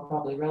signaling, were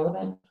probably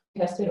relevant.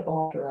 We tested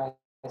all derived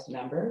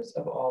members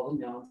of all the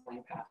known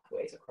signaling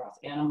pathways across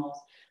animals.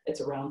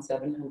 It's around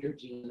 700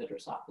 genes in the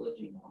Drosophila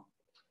genome.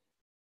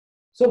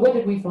 So what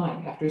did we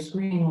find after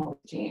screening all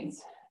the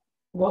genes?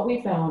 What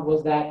we found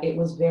was that it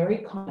was very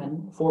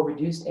common for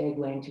reduced egg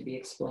laying to be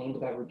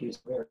explained by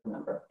reduced ovariole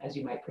number, as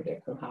you might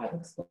predict from how I've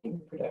explained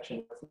the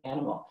production of the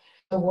animal.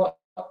 So what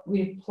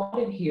we've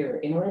plotted here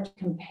in order to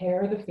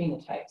compare the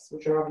phenotypes,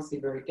 which are obviously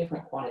very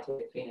different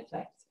quantitative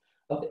phenotypes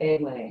of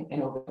egg laying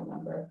and ovariole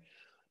number,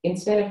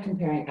 instead of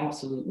comparing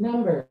absolute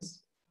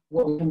numbers,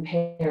 we'll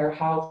compare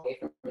how away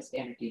from a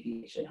standard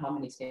deviation, how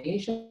many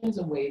deviations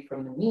away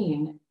from the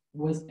mean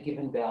was the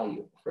given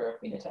value for our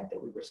phenotype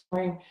that we were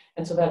scoring.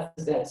 And so that's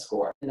the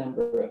Z-score, the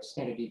number of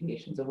standard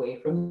deviations away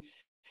from.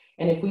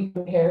 And if we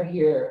compare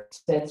here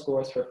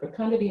Z-scores for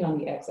fecundity on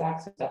the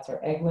x-axis, that's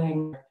our egg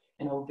laying,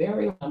 and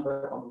ovariole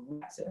number on the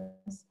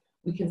y-axis,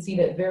 we can see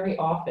that very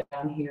often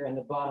down here in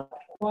the bottom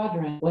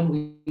quadrant, when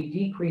we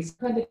decrease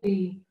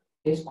fecundity,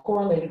 is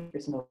correlated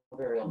with an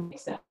ovariole,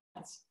 makes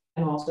sense.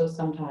 And also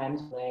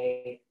sometimes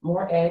lay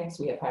more eggs,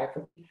 we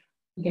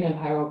can have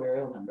higher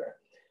ovariole number.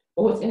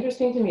 But what's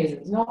interesting to me is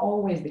it's not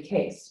always the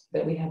case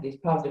that we have these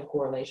positive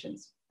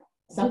correlations.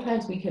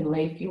 Sometimes we can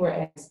lay fewer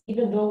eggs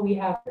even though we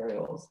have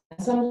ovarioles.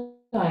 And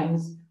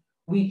sometimes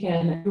we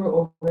can have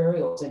fewer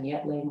ovarioles and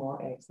yet lay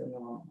more eggs than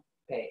normal.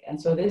 Okay.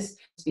 And so this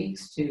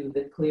speaks to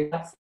the clear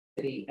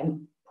complexity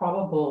and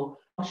probable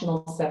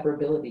functional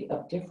separability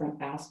of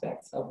different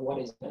aspects of what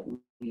is the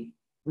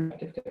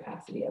reproductive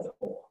capacity as a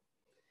whole.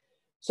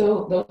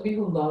 So those of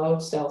you who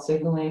love cell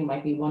signaling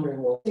might be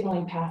wondering, well,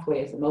 signaling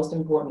pathway is the most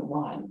important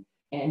one.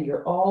 And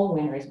you're all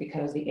winners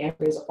because the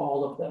answer is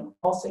all of them.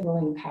 All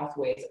signaling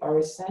pathways are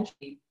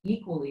essentially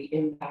equally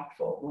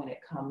impactful when it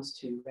comes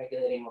to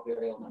regulating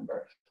ovariole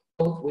number,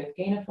 both with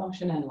gain of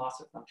function and loss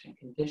of function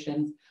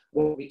conditions,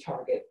 where we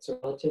target so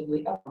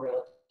relatively up or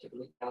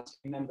relatively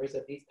downstream members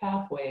of these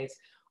pathways.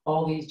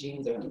 All these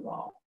genes are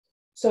involved.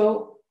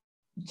 So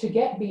to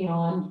get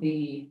beyond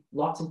the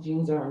lots of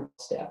genes are involved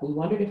step, we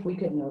wondered if we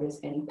could notice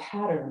any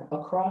pattern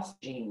across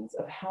genes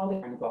of how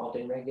they're involved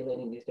in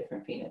regulating these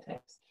different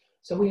phenotypes.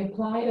 So we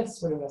applied a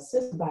sort of a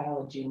system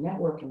biology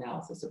network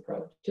analysis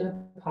approach to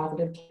the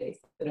positive case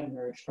that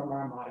emerged from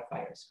our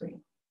modifier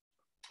screen.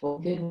 What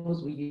we did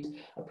was we used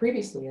a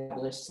previously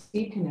established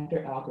seed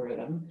connector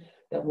algorithm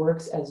that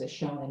works as is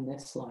shown in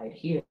this slide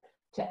here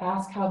to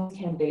ask how these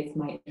candidates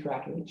might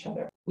interact with each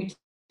other. We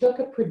took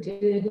a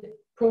predicted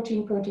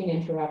protein-protein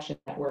interaction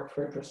network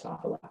for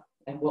Drosophila,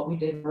 and what we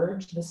did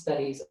merged the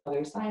studies of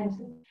other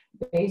sciences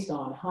based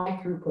on high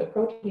throughput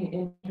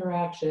protein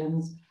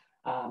interactions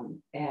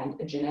and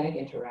genetic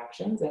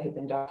interactions that have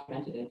been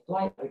documented in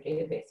flight or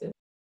databases.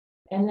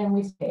 And then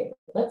we say,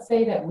 let's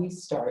say that we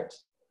start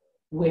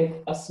with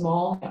a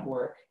small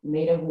network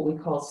made of what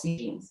we call seed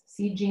genes.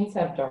 Seed genes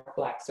have dark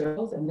black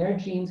circles, and they're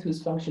genes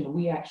whose function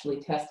we actually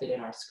tested in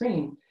our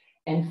screen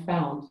and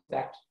found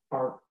that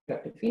are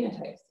productive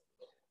phenotypes.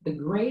 The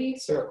gray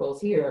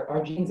circles here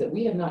are genes that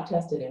we have not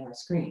tested in our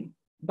screen,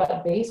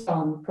 but based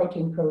on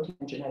protein-protein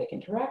genetic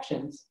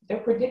interactions, they're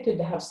predicted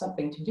to have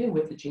something to do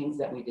with the genes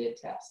that we did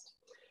test.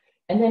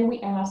 And then we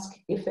ask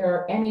if there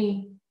are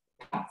any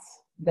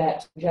paths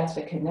that suggest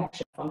a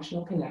connection,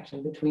 functional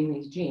connection between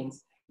these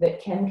genes that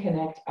can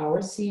connect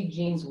our seed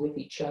genes with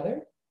each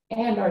other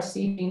and our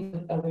seed genes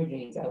with other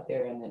genes out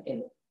there in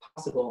the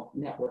possible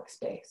network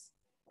space.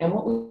 And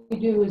what we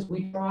do is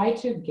we try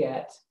to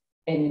get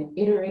an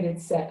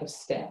iterated set of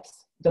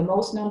steps, the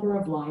most number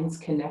of lines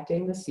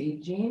connecting the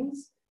seed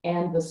genes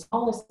and the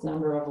smallest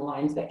number of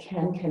lines that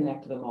can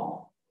connect them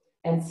all.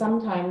 And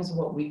sometimes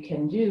what we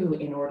can do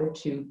in order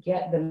to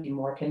get them to be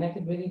more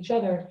connected with each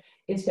other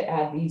is to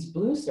add these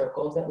blue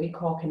circles that we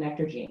call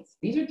connector genes.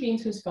 These are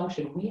genes whose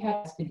function we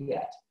have tested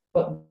yet,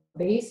 but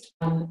based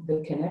on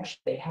the connection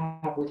they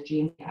have with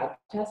genes we have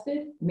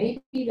tested,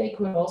 maybe they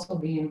could also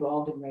be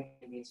involved in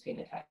regulating these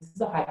phenotypes. This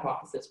is a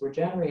hypothesis we're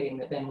generating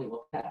that then we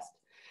will test.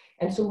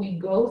 And so we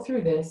go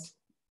through this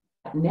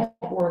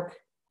network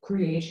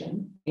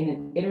creation in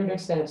an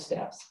iterative set of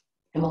steps.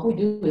 And what we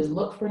do is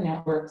look for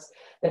networks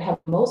that have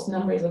most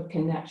numbers of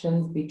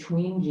connections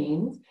between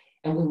genes,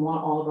 and we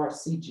want all of our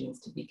seed genes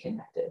to be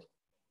connected.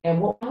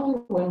 And what we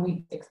found when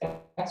we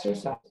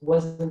exercised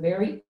was a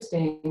very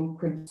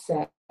interesting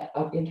set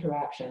of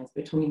interactions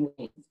between the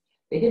genes.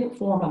 They didn't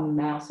form a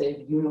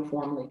massive,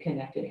 uniformly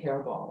connected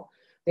hairball.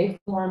 They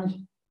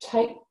formed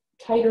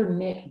tighter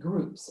knit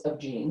groups of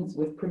genes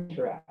with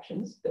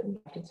interactions that we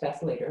have to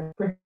test later,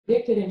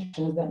 predicted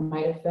interactions that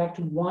might affect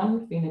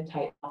one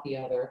phenotype, not the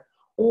other,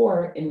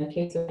 or in the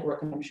case of the work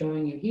I'm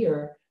showing you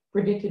here,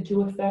 predicted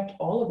to affect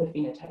all of the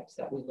phenotypes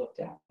that we looked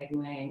at, egg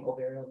laying,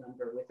 ovarial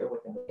number, with or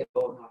without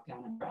hippo,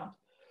 knockdown, and ground.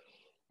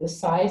 The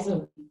size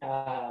of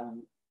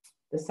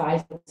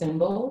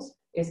symbols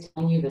is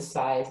telling you the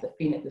size of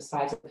the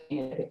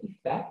phenotypic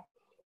effect,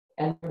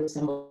 and the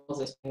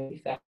symbols is the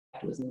effect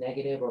was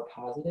negative or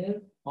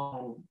positive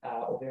on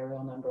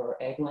ovarial number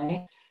or egg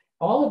laying.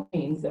 All of the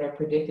genes that are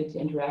predicted to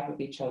interact with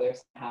each other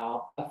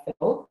somehow affect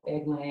both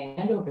egg laying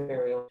and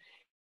ovarial.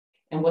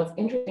 And what's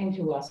interesting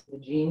to us are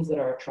the genes that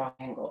are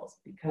triangles,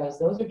 because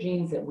those are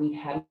genes that we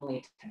hadn't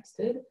really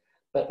tested,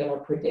 but that are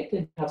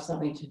predicted to have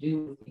something to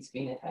do with these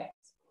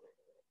phenotypes.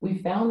 We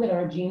found that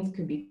our genes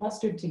could be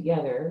clustered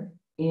together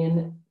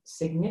in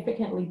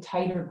significantly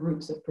tighter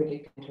groups of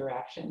predicted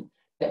interaction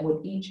that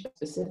would each have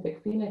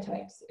specific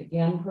phenotypes,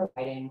 again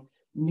providing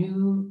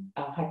new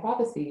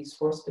hypotheses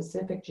for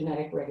specific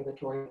genetic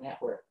regulatory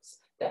networks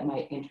that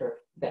might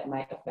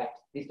affect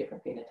these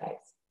different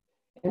phenotypes.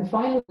 And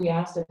finally, we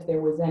asked if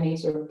there was any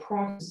sort of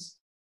practice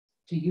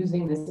to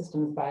using the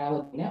systems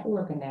biology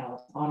network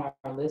analysis on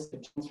our list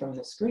of genes from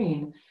the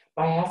screen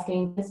by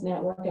asking this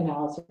network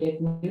analysis if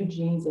new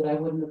genes that I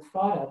wouldn't have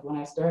thought of when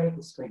I started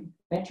the screen.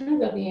 And it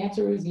turns out the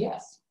answer is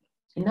yes,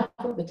 enough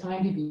of the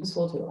time to be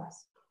useful to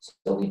us.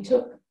 So we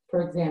took,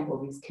 for example,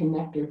 these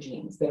connector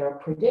genes that are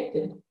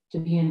predicted to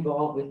be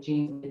involved with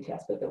genes we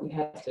tested that we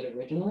had tested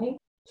originally.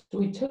 So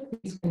we took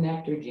these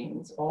connector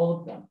genes, all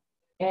of them,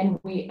 and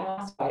we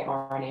asked by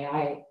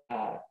RNAi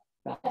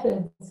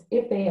methods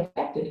if they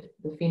affected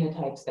the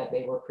phenotypes that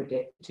they were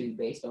predicted to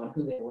based on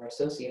who they were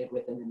associated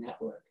with in the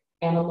network.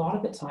 And a lot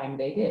of the time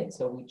they did.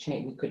 So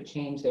we could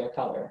change their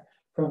color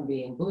from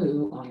being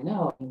blue,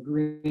 unknown,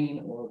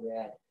 green, or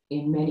red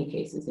in many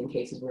cases, in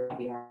cases where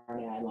the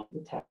RNAi line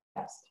to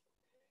test.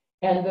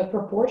 And the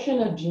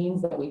proportion of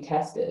genes that we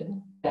tested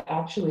that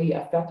actually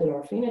affected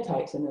our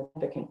phenotypes in a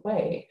significant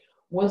way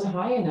was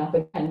high enough,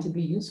 again, to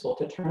be useful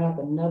to turn up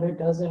another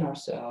dozen or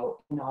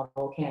so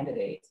novel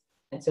candidates.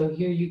 And so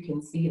here you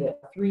can see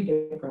that 3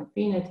 different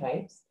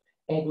phenotypes,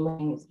 egg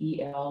laying is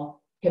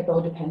EL,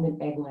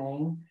 hippo-dependent egg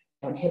laying,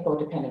 and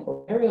hippo-dependent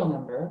ovarial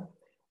number,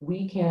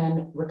 we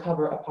can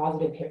recover a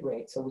positive hit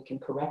rate. So we can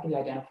correctly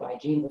identify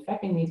genes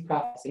affecting these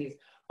processes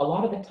a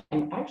lot of the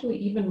time, actually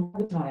even more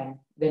of the time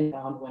than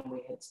found when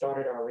we had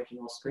started our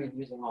original screen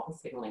using all the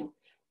signaling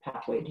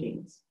pathway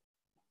genes.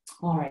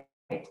 All right.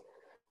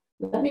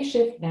 Let me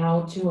shift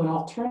now to an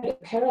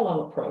alternative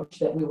parallel approach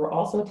that we were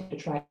also to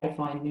try to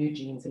find new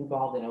genes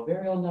involved in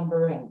ovarial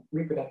number and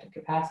reproductive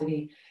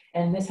capacity.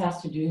 And this has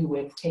to do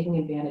with taking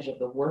advantage of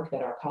the work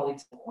that our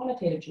colleagues in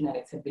quantitative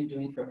genetics have been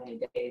doing for many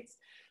decades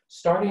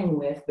starting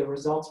with the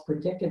results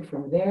predicted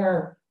from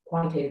their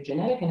quantitative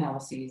genetic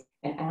analyses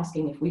and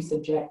asking if we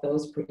subject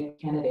those predicted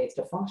candidates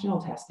to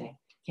functional testing,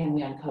 can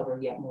we uncover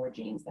yet more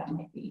genes that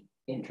might be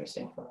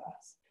interesting for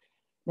us?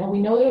 Now we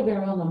know that a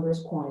variable number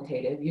is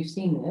quantitative. You've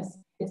seen this.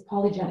 It's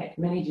polygenic.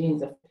 Many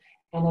genes, and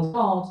as a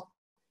result,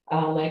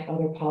 like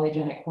other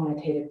polygenic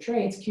quantitative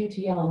traits,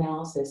 QTL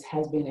analysis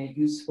has been a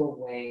useful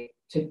way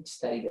to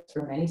study this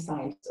for many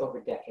scientists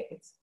over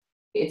decades.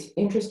 It's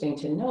interesting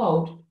to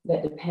note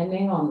that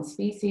depending on the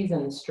species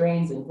and the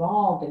strains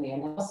involved in the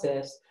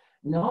analysis,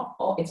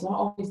 it's not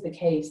always the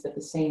case that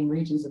the same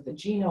regions of the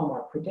genome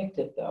are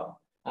predicted, though,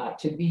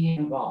 to be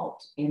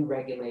involved in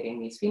regulating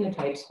these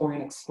phenotypes or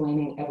in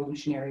explaining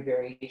evolutionary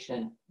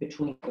variation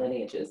between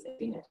lineages and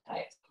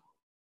phenotypes.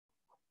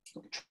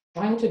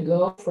 Trying to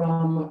go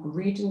from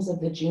regions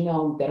of the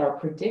genome that are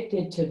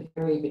predicted to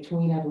vary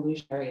between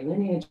evolutionary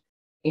lineage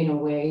in a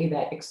way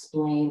that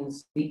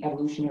explains the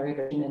evolutionary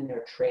variation in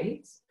their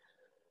traits.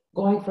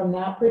 Going from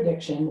that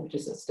prediction, which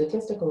is a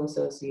statistical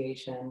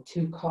association,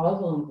 to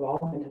causal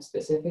involvement of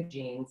specific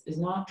genes is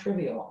not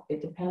trivial.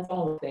 It depends on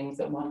all the things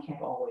that one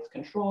can't always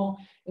control,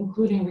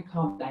 including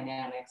recombinant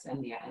dynamics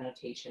and the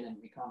annotation and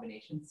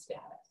recombination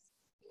status.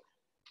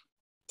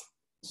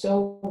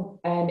 So,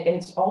 and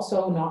it's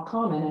also not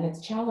common, and it's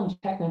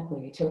challenged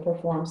technically to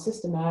perform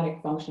systematic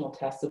functional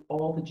tests of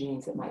all the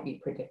genes that might be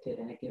predicted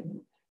in a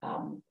given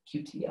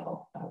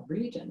QTL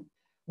region.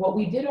 What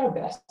we did our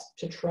best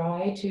to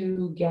try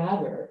to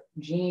gather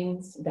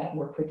genes that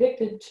were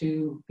predicted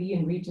to be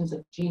in regions of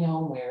the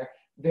genome where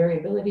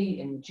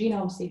variability in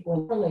genome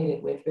sequence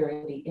related with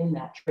variability in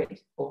that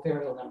trait, or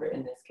variable number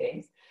in this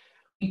case.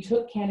 We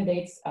took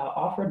candidates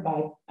offered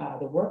by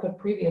the work of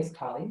previous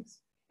colleagues,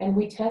 and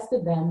we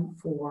tested them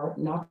for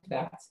knock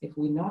effects. If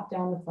we knock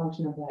down the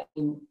function of that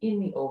in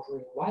the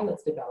ovary while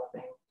it's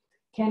developing,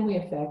 can we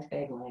affect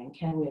egg laying?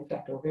 Can we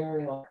affect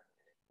ovarial?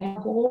 And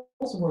our goals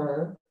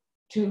were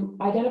to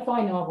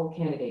identify novel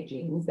candidate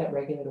genes that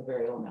regulate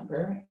ovarial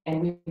number,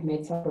 and we've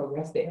made some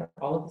progress there.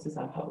 All of this is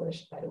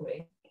unpublished, by the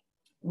way.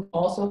 We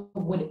also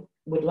would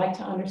like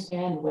to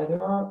understand whether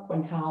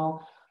and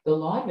how the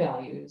LOD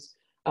values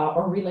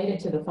are related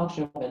to the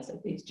functional relevance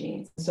of these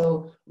genes.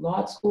 So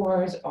LOD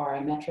scores are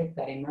a metric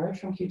that emerge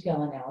from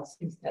QTL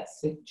analyses that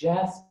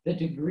suggest the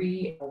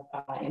degree of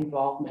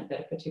involvement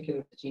that a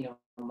particular genome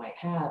might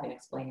have in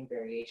explaining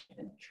variation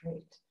in a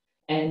trait.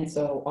 And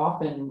so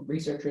often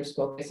researchers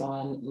focus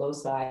on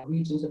loci,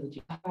 regions of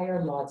the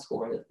higher LOD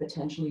score as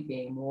potentially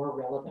being more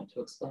relevant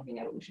to explaining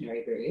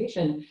evolutionary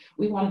variation.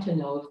 We wanted to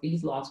know if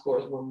these LOD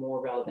scores were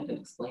more relevant in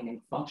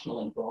explaining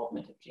functional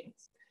involvement of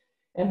genes.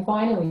 And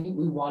finally,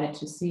 we wanted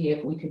to see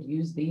if we could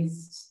use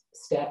these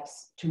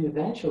steps to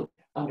eventually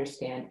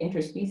understand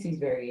interspecies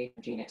variation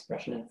of gene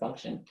expression and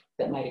function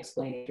that might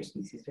explain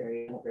interspecies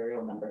variation of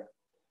variable number.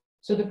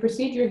 So the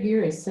procedure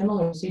here is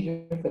similar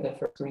procedure for the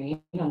first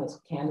screen on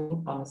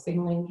the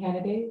signaling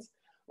candidates.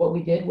 What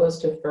we did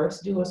was to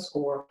first do a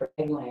score for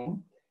egg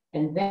laying,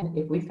 and then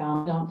if we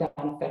found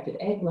unaffected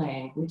egg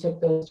laying, we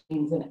took those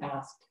genes and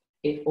asked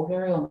if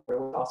ovarial number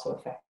was also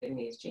affected in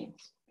these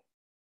genes.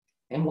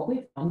 And what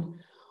we found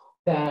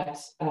that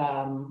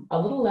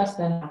a little less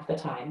than half the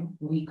time,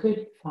 we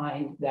could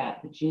find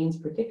that the genes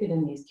predicted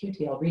in these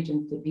QTL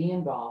regions to be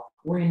involved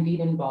were indeed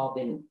involved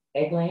in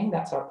egg laying.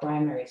 That's our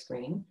primary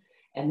screen.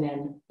 And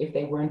then if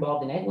they were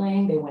involved in egg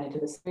laying, they went into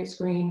the secondary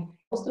screen.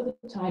 Most of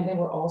the time, they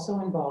were also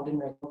involved in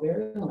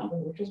ovarial number,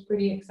 which was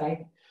pretty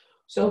exciting.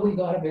 So we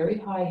got a very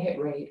high hit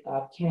rate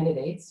of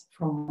candidates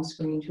from one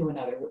screen to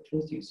another, which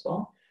was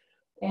useful.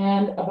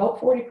 And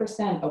about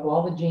 40% of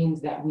all the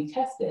genes that we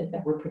tested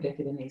that were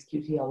predicted in these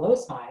QTL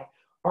loci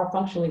are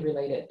functionally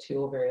related to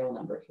ovarial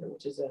number here,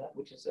 which is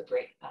a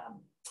great,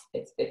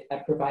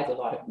 it provides a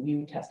lot of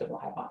new testable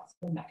hypotheses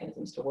and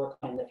mechanisms to work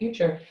on in the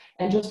future.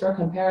 And just for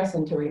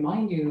comparison, to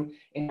remind you,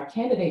 in our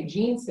candidate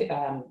gene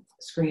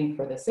screen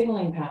for the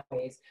signaling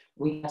pathways,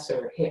 we had a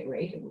lesser hit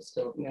rate. It was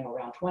still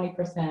around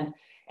 20%,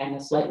 and a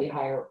slightly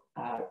higher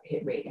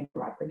hit rate in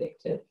our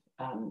predictive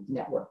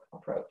network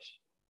approach.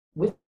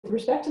 With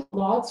respect to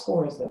LOD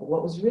scores, though,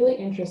 what was really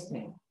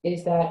interesting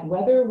is that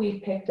whether we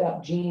picked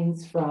up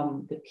genes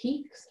from the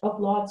peaks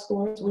of LOD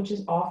scores, which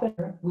is often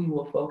we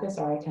will focus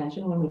our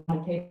attention when we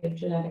quantitative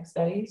genetic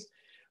studies,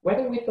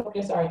 whether we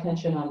focus our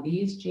attention on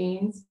these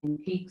genes in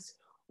peaks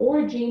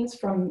or genes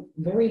from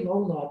very low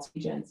LOD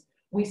regions,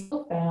 we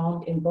still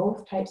found in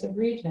both types of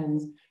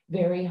regions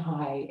very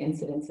high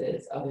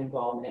incidences of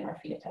involvement in our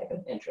phenotype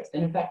of interest.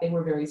 And in fact, they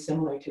were very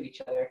similar to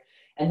each other.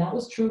 And that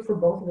was true for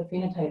both of the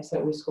phenotypes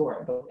that we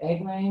scored, both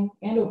egg laying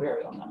and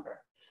ovarial number.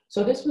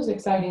 So this was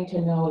exciting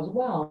to know as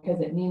well, because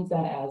it means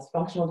that as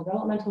functional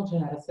developmental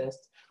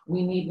geneticists,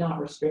 we need not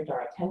restrict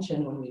our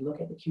attention when we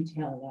look at the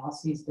QTL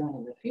analyses done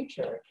in the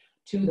future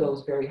to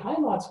those very high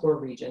LOD score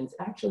regions.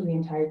 Actually, the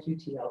entire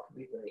QTL could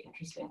be very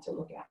interesting to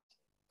look at.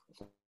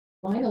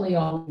 Finally,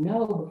 I'll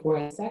know before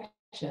the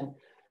section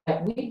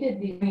that we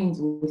did these screens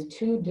with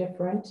two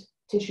different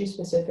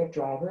tissue-specific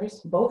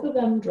drivers. Both of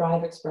them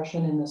drive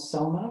expression in the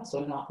soma,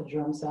 so not the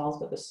germ cells,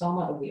 but the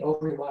soma of the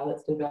ovary while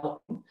it's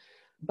developing.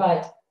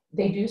 But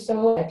They do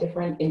so at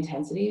different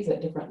intensities,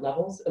 at different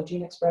levels of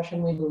gene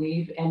expression, we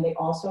believe, and they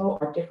also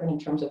are different in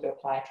terms of their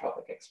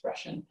pleiotropic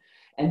expression.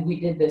 And we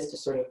did this to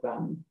sort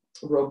of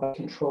robust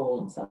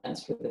control in some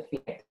sense for the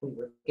feedback we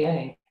were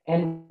getting.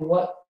 And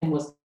what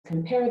was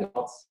compare the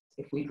results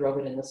if we drove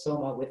it in the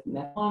soma with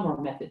method 1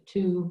 or method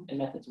 2, and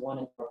methods 1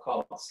 and 4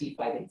 called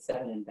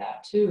C587 and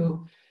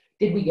BAP2,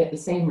 did we get the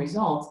same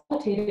results?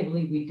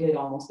 Qualitatively, we did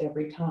almost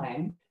every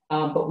time,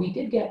 but we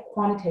did get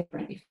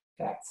quantitative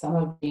effects. Some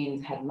of the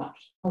genes had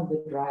some of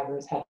the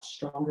drivers had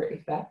stronger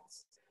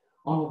effects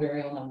on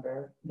ovarial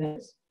number than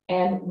this.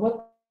 And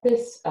what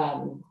this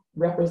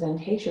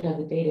representation of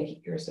the data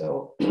here,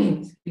 so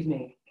excuse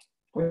me,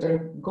 we're sort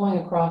of going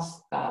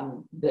across,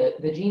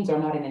 the genes are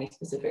not in any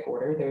specific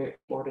order, they're in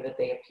order that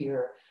they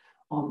appear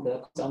on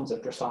the chromosomes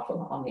of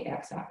Drosophila on the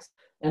x-axis.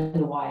 And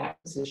the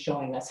y-axis is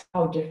showing us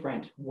how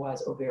different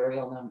was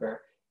ovarial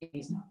number in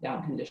these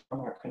knockdown conditions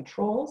from our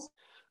controls.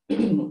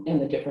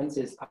 And the difference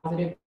is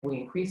positive, we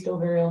increased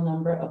ovarial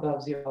number;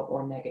 above 0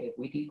 or negative,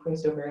 we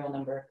decreased ovarial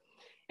number.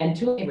 And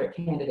two favorite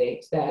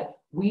candidates that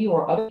we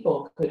or other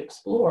people could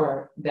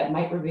explore that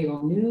might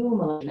reveal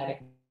new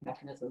genetic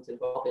mechanisms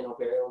involved in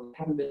ovarial and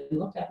haven't been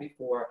looked at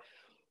before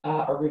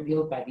are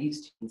revealed by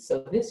these genes.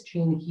 So this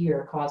gene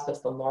here caused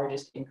us the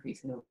largest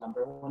increase in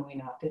number when we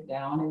knocked it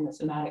down in the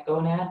somatic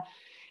gonad.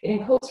 It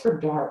encodes for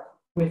DARP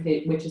with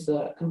it, which is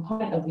a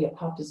component of the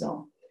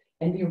apoptosome.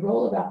 And the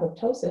role of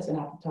apoptosis and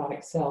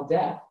apoptotic cell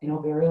death in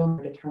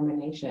ovarial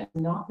determination has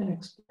not been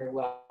explored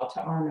well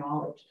to our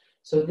knowledge.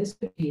 So this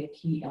could be a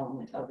key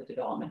element of the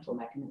developmental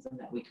mechanism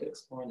that we could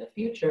explore in the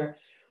future.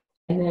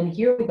 And then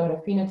here we got a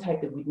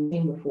phenotype that we'd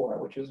seen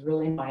before, which was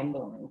really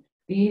mind-blowing.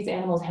 These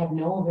animals have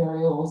no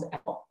ovarioles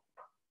at all.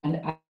 And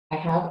I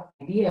have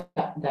an idea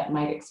that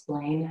might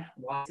explain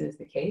why this is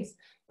the case,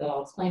 that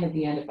I'll explain at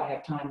the end if I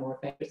have time or if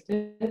I'm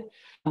interested.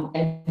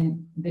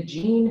 And the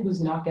gene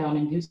whose knockdown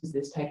induces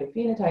this type of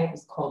phenotype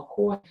is called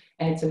COY,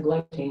 and it's a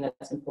glycogen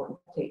that's important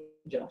to take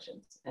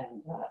junctions.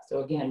 And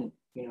so again,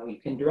 you know, you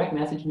can direct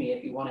message me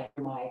if you want to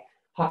hear my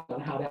hot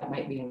on how that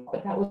might be,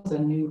 but that was a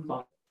new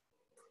fun.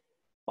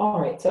 All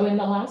right, so in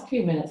the last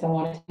few minutes, I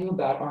want to tell you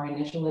about our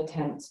initial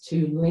attempts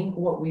to link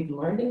what we've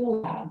learned in the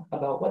lab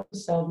about what the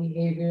cell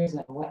behaviors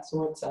and what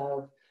sorts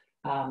of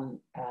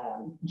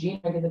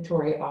gene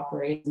regulatory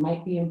operations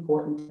might be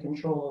important to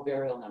control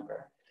ovarial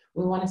number.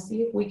 We want to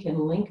see if we can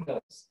link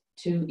those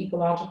to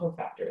ecological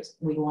factors.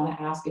 We want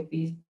to ask if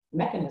these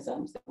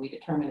mechanisms that we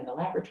determine in the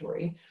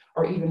laboratory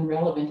are even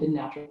relevant in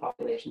natural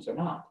populations or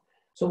not.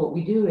 So what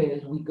we do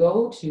is we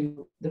go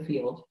to the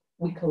field,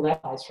 we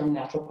collect eyes from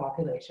natural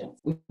populations,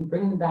 we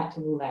bring them back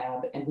to the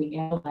lab, and we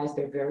analyze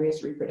their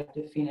various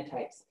reproductive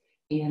phenotypes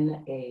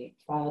in a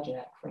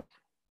phylogenetic framework.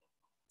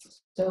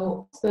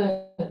 So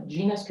the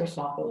genus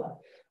Drosophila,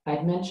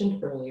 I'd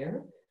mentioned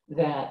earlier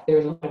that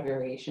there's a lot of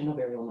variation of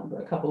ovarial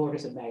number, a couple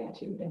orders of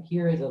magnitude. And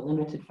here is a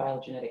limited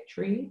phylogenetic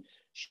tree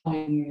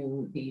showing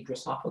you the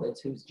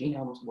Drosophilids whose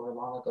genomes were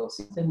long ago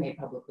sequenced and made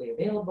publicly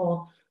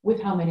available with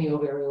how many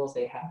ovarioles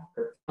they have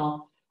per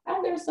cell.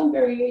 And there's some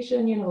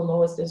variation, you know, the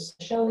lowest is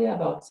Shelia,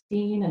 about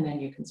 16, and then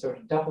you can sort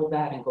of double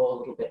that and go a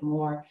little bit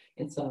more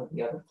in some of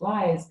the other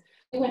flies.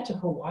 We went to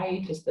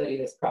Hawaii to study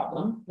this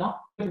problem,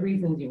 not for the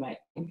reasons you might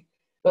think,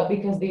 but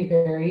because the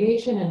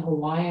variation in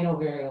Hawaiian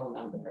ovarial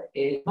number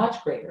is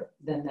much greater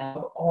than that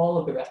of all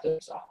of the rest of the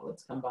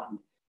Drosophilids combined.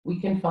 We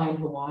can find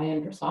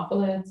Hawaiian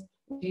Drosophilids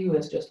few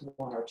as just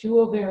 1 or 2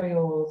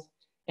 ovarioles,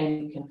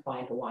 and you can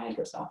find Hawaiian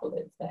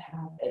Drosophilids that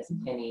have as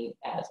many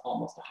as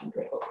almost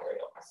 100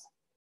 ovarioles.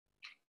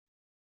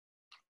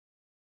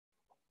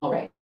 All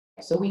right,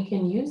 so we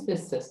can use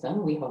this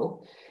system, we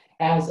hope,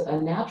 as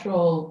a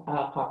natural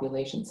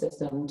population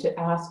system to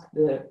ask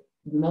the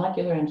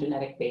molecular and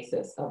genetic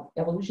basis of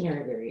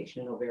evolutionary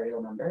variation in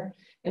ovarial number,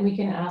 and we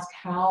can ask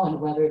how and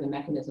whether the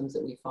mechanisms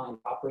that we find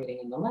operating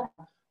in the lab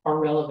are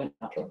relevant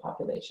to natural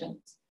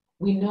populations.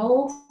 We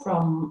know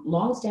from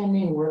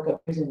longstanding work of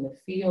in the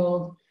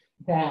field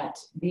that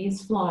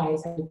these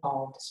flies have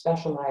evolved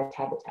specialized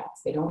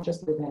habitats. They don't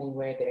just live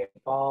anywhere, they're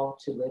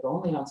evolved to live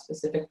only on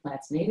specific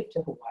plants native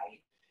to Hawaii.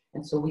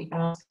 And so we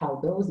ask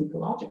how those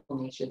ecological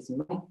niches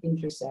might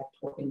intersect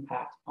or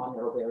impact on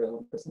their ovarial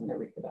numbers and their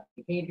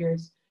reproductive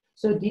behaviors.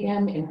 So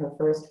DM in her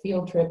first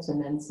field trips,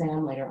 and then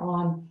Sam later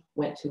on,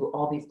 went to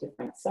all these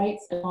different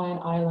sites in Hawaiian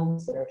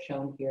Islands that are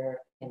shown here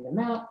in the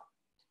map.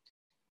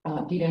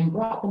 DM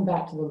brought them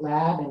back to the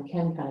lab, and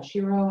Ken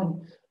Kaneshiro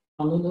and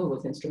Honolulu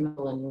was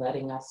instrumental in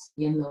letting us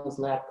in those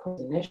lab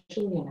codes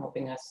initially and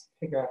helping us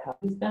figure out how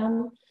to use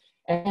them.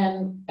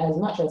 And as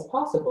much as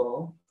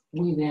possible,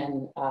 we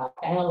then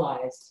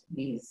analyzed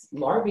these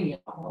larvae in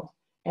the wild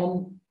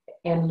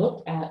and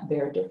looked at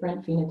their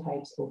different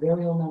phenotypes,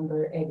 ovarial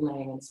number, egg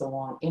laying, and so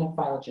on in a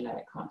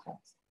phylogenetic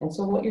context. And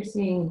so what you're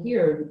seeing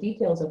here, the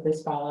details of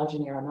this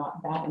phylogeny are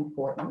not that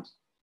important,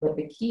 but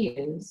the key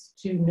is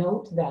to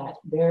note that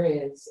there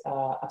is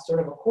a sort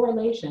of a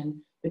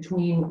correlation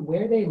between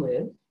where they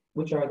live,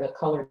 which are the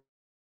colored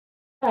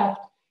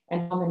left,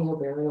 and how many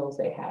ovarioles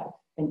they have.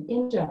 And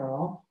in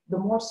general, the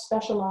more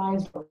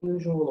specialized or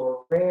usual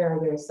or rare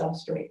their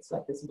substrates,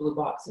 like this blue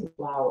box in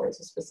flowers,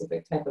 a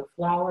specific type of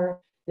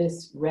flower.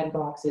 This red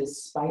box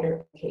is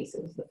spider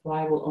cases. The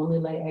fly will only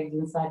lay eggs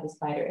inside the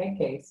spider egg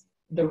case.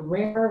 The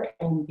rare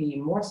and the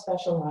more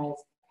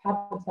specialized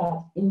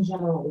habitat in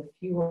general, the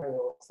fewer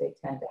variables they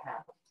tend to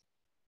have.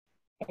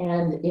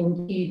 And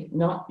indeed,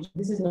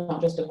 this is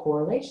not just a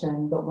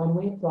correlation, but when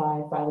we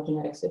apply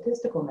phylogenetic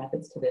statistical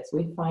methods to this,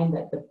 we find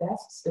that the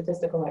best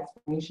statistical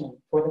explanation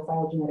for the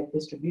phylogenetic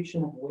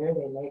distribution of where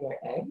they lay their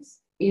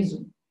eggs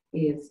is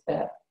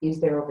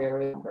their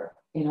ovarial number.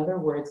 In other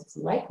words, it's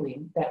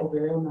likely that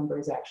ovarial number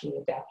is actually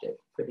adaptive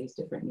for these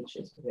different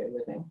niches where they're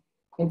living.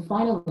 And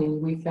finally,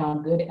 we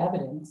found good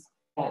evidence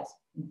that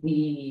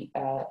the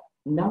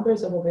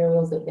numbers of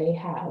ovarials that they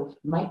have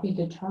might be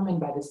determined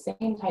by the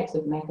same types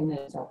of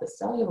mechanisms at the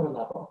cellular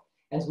level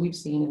as we've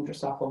seen in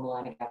Drosophila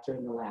melanogaster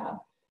in the lab.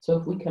 So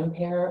if we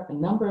compare a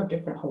number of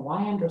different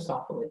Hawaiian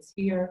Drosophilids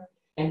here,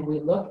 and we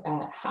look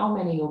at how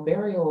many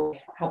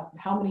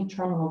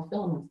terminal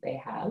filaments they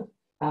have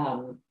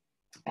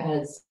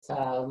as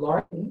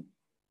larvae,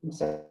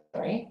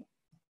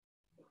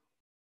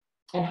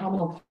 and how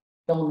many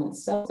filament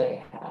cells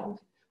they have,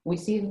 we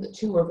see that the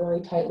two are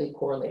very tightly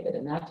correlated,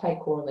 and that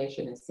tight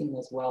correlation is seen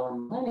as well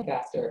in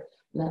melanogaster,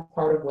 and that's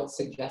part of what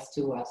suggests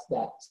to us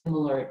that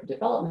similar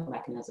development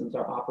mechanisms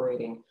are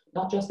operating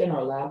not just in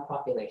our lab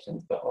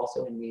populations, but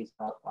also in these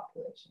wild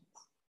populations.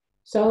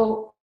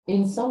 So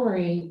in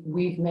summary,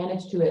 we've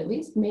managed to at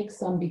least make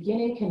some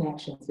beginning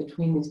connections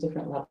between these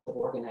different levels of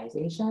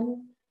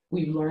organization.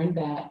 We've learned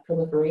that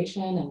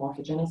proliferation and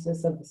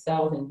morphogenesis of the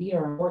cells in B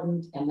are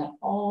important, and that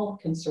all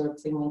conserved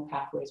signaling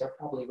pathways are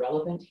probably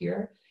relevant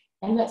here,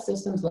 and that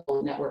systems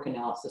level network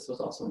analysis was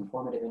also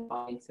informative in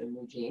finding some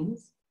new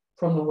genes.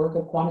 From the work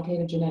of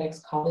quantitative genetics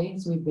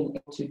colleagues, we've been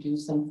able to do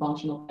some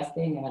functional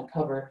testing and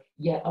uncover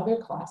yet other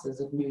classes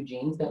of new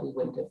genes that we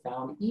wouldn't have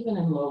found even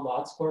in low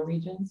log score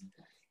regions.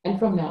 And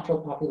from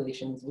natural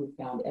populations, we've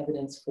found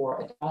evidence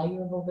for a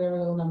value of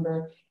ovarial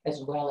number,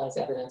 as well as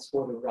evidence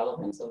for the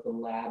relevance of the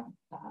lab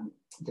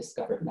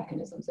discovered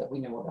mechanisms that we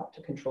know about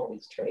to control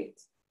these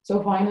traits.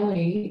 So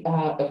finally,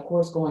 of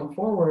course, going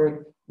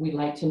forward, we'd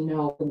like to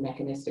know what the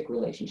mechanistic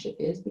relationship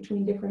is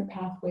between different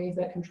pathways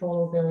that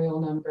control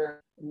ovarial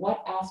number,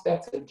 what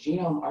aspects of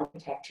genome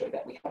architecture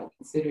that we haven't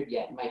considered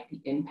yet might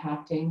be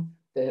impacting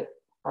the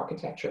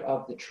architecture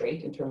of the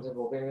trait in terms of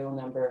ovarial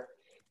number,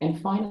 and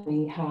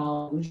finally,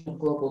 how evolution of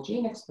global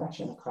gene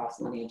expression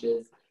across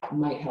lineages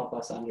might help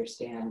us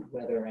understand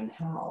whether and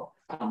how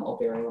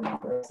ovarial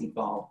number has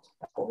evolved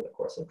over the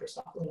course of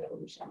Drosophila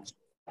evolution.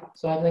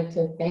 So I'd like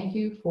to thank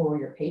you for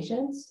your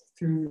patience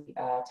through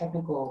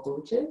technical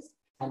glitches,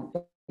 and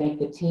thank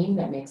the team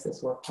that makes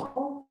this work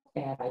possible.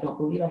 And I don't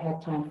believe I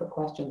have time for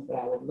questions, but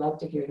I would love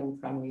to hear them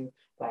from you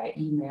via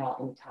email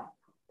anytime.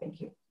 Thank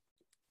you.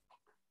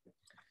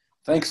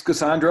 Thanks,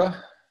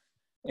 Cassandra.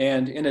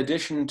 And in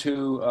addition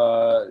to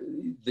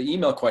the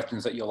email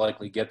questions that you'll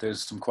likely get,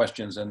 there's some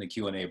questions in the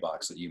Q&A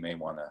box that you may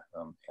want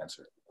to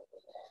answer.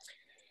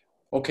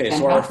 Okay,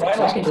 so our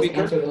final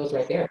speaker. Answer those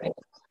right there. Right?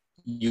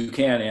 You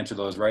can answer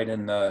those right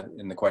in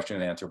the question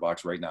and answer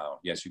box right now.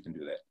 Yes, you can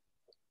do that.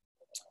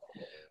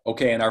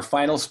 Okay, and our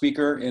final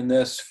speaker in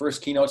this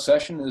first keynote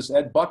session is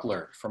Ed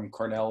Buckler from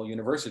Cornell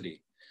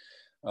University,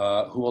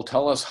 who will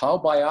tell us how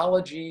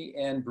biology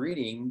and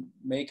breeding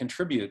may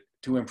contribute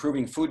to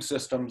improving food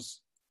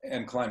systems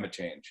and climate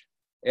change.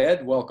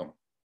 Ed, welcome.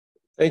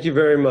 Thank you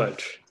very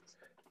much.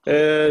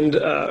 And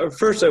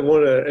first I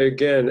want to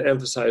again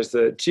emphasize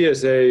that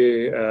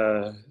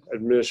GSA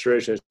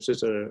administration has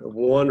just done a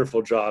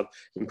wonderful job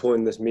in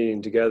pulling this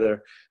meeting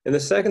together. And the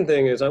second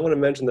thing is I want to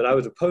mention that I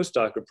was a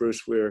postdoc at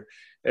Bruce Weir,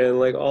 and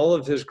like all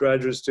of his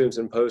graduate students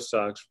and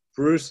postdocs,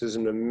 Bruce is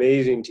an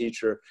amazing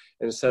teacher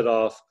and set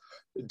off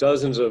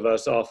dozens of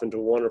us off into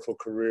wonderful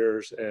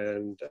careers,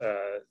 and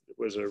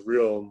was a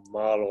real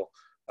model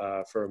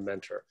for a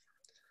mentor.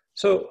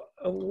 So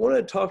I want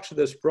to talk to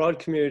this broad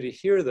community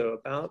here, though,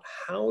 about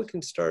how we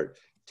can start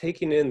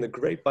taking in the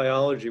great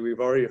biology we've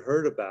already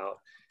heard about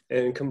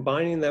and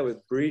combining that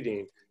with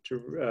breeding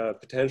to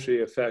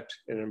potentially affect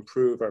and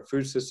improve our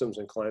food systems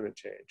and climate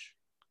change.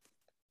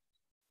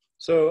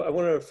 So I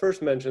want to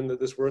first mention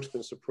that this work's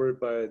been supported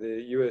by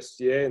the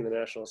USDA and the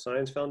National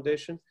Science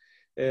Foundation,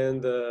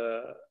 and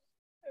the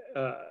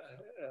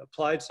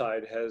applied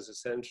side has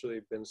essentially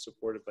been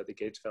supported by the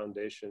Gates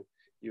Foundation,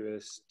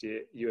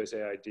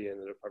 USAID,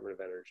 and the Department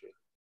of Energy.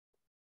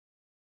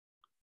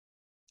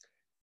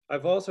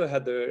 I've also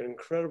had the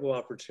incredible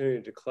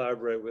opportunity to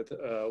collaborate with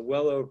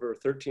well over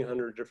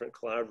 1,300 different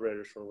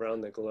collaborators from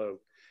around the globe.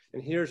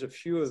 And here's a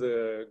few of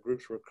the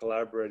groups we're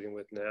collaborating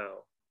with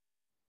now.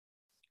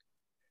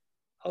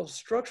 I'll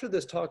structure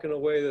this talk in a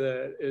way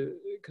that,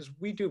 because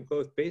we do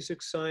both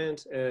basic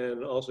science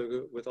and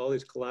also with all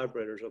these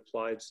collaborators,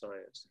 applied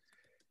science.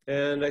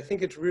 And I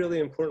think it's really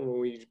important when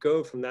we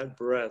go from that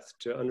breadth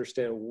to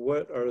understand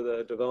what are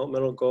the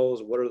developmental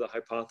goals, what are the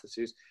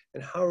hypotheses,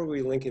 and how are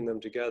we linking them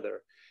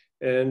together.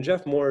 And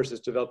Jeff Morris has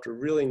developed a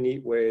really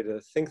neat way to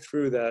think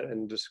through that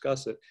and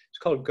discuss it. It's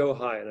called Go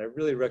High, and I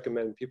really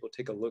recommend people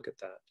take a look at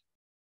that.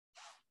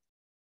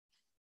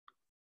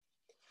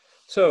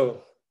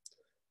 So,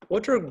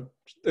 what's our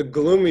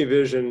gloomy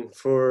vision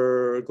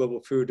for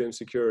global food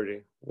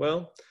insecurity?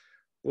 Well,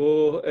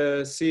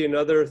 we'll see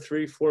another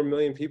 3-4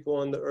 million people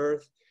on the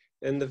earth,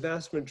 and the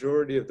vast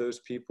majority of those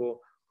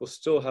people will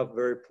still have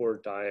very poor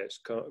diets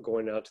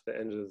going out to the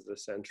end of the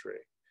century.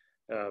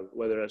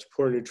 Whether that's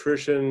poor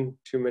nutrition,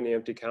 too many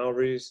empty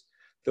calories,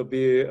 there'll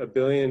be 1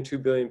 billion, 2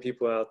 billion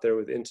people out there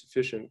with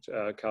insufficient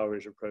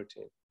calories or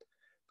protein.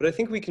 But I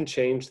think we can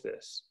change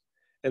this.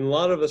 And a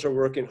lot of us are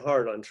working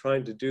hard on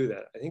trying to do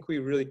that. I think we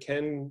really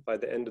can, by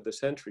the end of the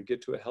century,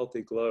 get to a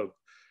healthy globe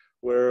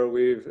where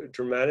we've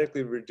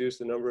dramatically reduced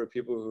the number of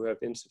people who have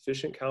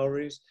insufficient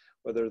calories,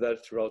 whether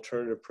that's through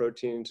alternative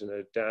proteins and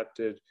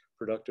adapted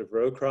productive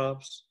row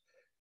crops.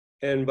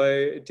 And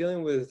by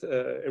dealing with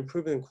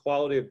improving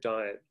quality of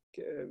diet,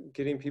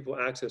 getting people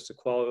access to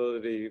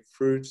quality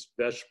fruits,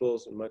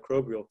 vegetables, and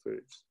microbial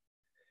foods.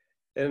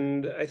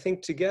 And I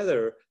think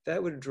together,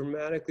 that would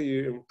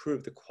dramatically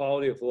improve the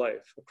quality of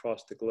life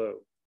across the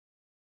globe.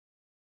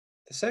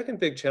 The second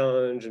big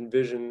challenge and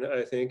vision,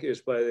 I think,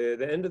 is by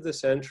the end of the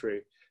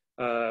century,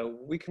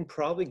 we can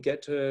probably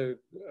get to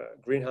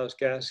greenhouse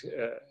gas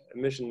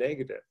emission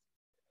negative.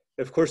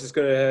 Of course, it's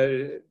going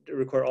to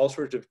require all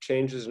sorts of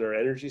changes in our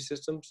energy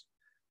systems,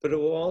 but it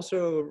will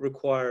also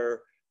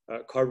require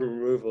carbon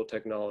removal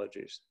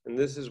technologies. And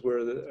this is where,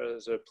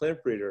 as a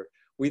plant breeder,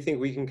 we think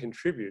we can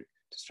contribute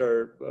to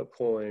start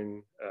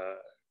pulling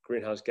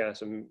greenhouse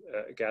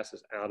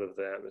gases out of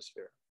the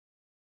atmosphere.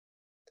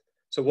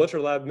 So what's our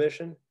lab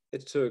mission?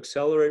 It's to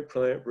accelerate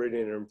plant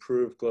breeding and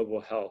improve global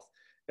health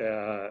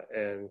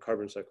and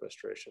carbon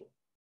sequestration.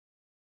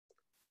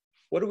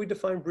 What do we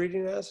define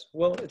breeding as?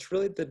 Well, it's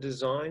really the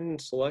design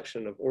and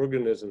selection of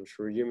organisms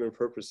for human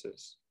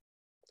purposes.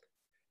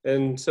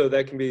 And so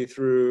that can be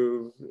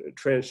through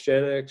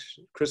transgenics,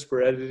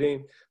 CRISPR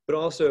editing, but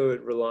also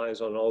it relies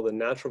on all the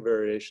natural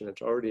variation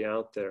that's already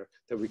out there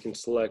that we can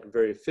select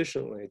very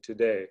efficiently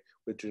today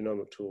with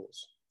genomic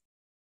tools.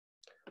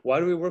 Why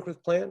do we work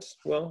with plants?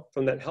 Well,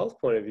 from that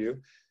health point of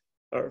view,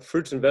 our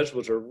fruits and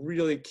vegetables are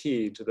really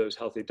key to those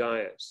healthy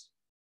diets.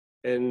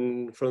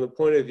 And from the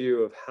point of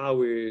view of how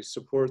we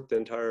support the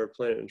entire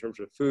planet in terms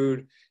of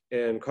food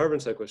and carbon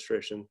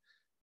sequestration,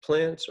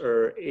 plants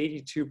are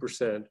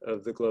 82%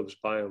 of the globe's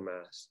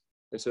biomass.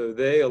 And so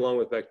they, along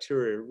with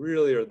bacteria,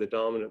 really are the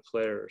dominant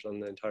players on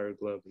the entire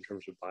globe in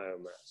terms of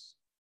biomass.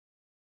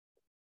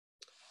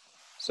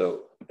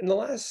 So in the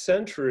last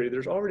century,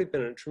 there's already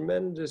been a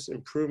tremendous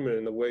improvement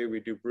in the way we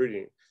do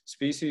breeding.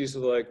 Species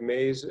like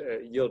maize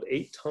yield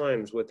 8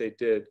 times what they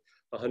did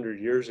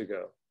 100 years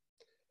ago.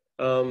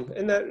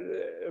 And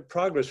that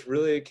progress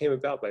really came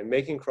about by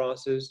making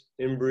crosses,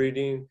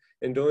 inbreeding,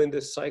 and doing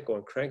this cycle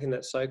and cranking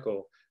that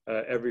cycle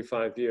every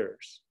 5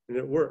 years, and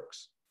it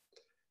works.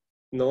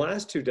 In the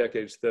last 2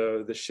 decades,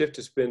 though, the shift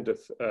has been to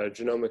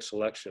genomic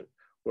selection,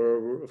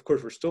 where, of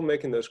course, we're still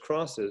making those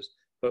crosses,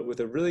 but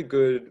with a really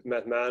good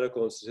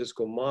mathematical and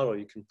statistical model,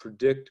 you can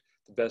predict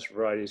the best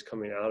varieties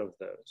coming out of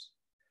those.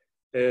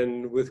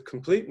 And with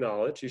complete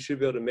knowledge, you should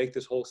be able to make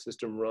this whole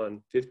system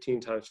run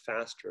 15 times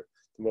faster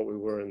than what we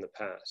were in the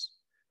past.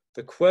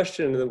 The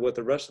question and what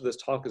the rest of this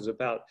talk is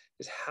about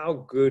is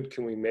how good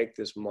can we make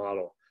this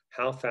model?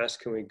 How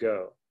fast can we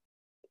go?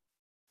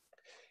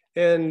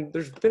 And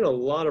there's been a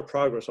lot of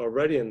progress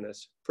already in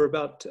this for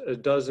about a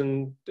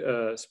dozen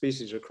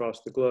species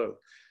across the globe.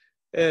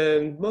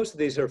 And most of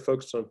these are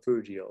focused on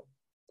food yield.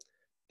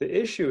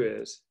 The issue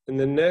is, in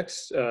the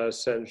next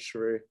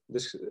century,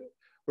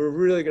 we're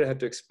really going to have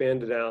to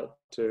expand it out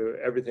to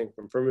everything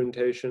from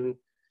fermentation,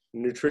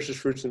 nutritious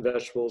fruits and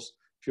vegetables,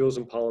 fuels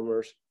and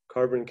polymers,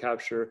 carbon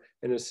capture,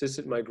 and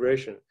assisted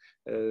migration,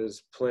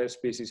 as plant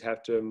species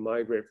have to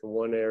migrate from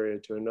one area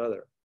to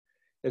another.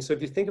 And so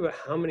if you think about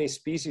how many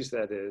species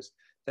that is,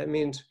 that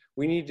means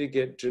we need to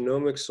get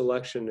genomic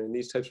selection and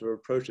these types of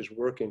approaches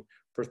working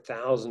for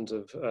thousands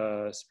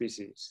of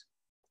species.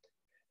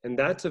 And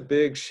that's a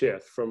big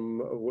shift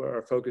from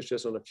our focus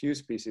just on a few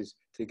species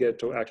to get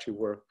to actually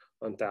work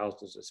on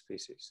thousands of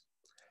species.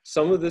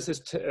 Some of this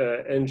is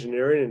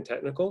engineering and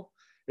technical.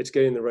 It's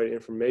getting the right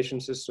information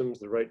systems,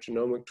 the right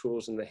genomic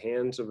tools in the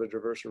hands of a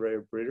diverse array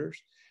of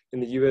breeders. In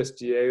the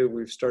USDA,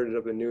 we've started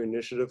up a new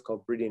initiative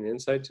called Breeding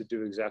Insight to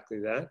do exactly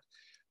that.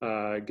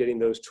 Getting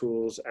those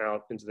tools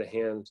out into the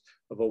hands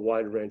of a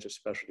wide range of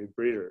specialty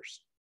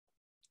breeders.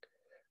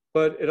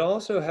 But it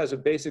also has a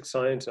basic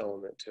science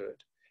element to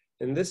it.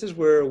 And this is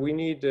where we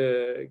need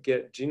to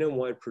get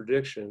genome-wide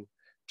prediction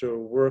to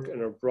work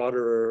in a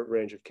broader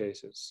range of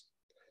cases.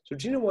 So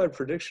genome-wide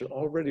prediction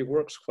already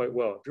works quite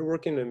well. If you're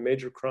working in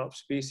major crop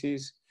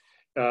species,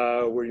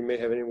 where you may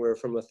have anywhere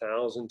from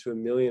 1,000 to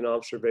 1,000,000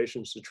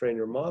 observations to train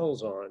your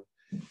models on,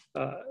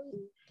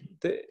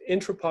 the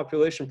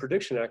intrapopulation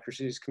prediction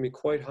accuracies can be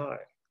quite high.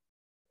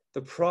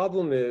 The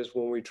problem is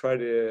when we try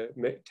to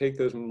take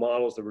those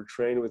models that were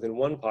trained within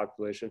one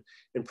population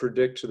and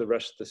predict to the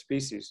rest of the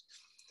species.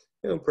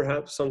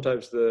 Perhaps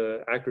sometimes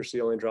the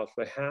accuracy only drops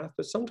by half,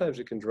 but sometimes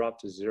it can drop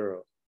to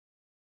 0.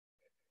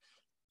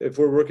 If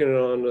we're working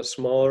on a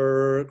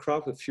smaller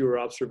crop with fewer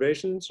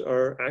observations,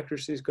 our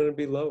accuracy is going to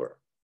be lower.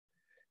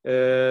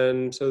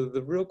 And so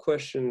the real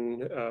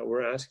question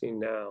we're asking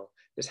now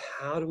is,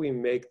 how do we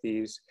make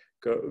these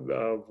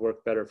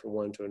work better from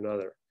one to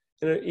another?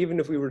 And even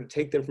if we were to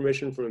take the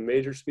information from a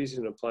major species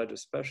and apply it to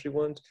specialty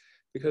ones,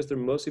 because they're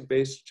mostly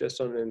based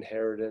just on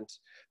inheritance,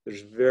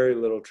 there's very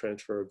little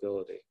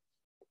transferability.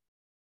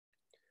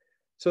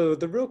 So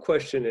the real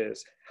question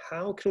is,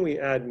 how can we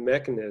add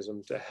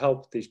mechanism to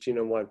help these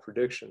genome-wide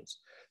predictions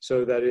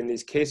so that in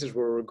these cases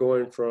where we're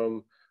going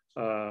from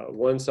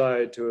one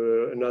side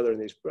to another in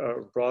these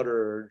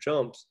broader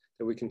jumps,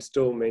 that we can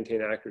still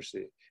maintain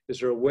accuracy? Is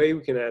there a way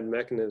we can add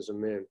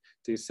mechanism in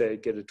to, say,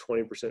 get a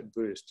 20%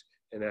 boost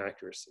in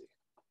accuracy?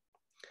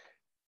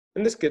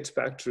 And this gets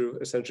back to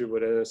essentially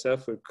what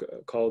NSF would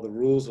call the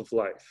rules of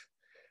life.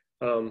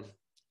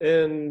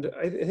 And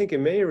I think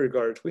in many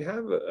regards, we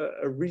have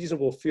a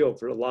reasonable feel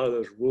for a lot of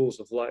those rules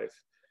of life.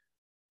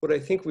 What I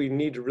think we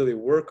need to really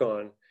work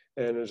on,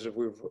 and as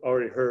we've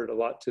already heard a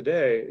lot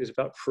today, is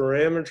about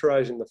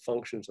parameterizing the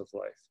functions of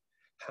life.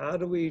 How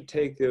do we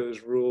take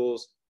those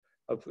rules,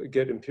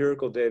 get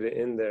empirical data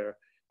in there,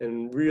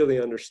 and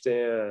really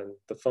understand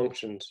the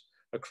functions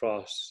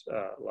across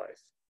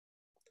life?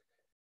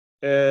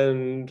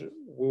 And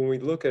when we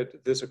look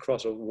at this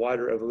across a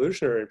wider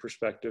evolutionary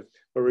perspective,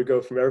 where we go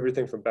from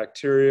everything from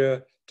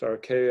bacteria to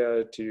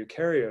archaea to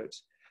eukaryotes,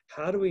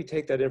 how do we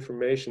take that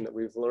information that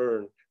we've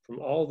learned from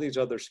all these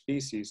other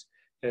species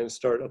and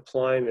start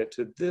applying it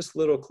to this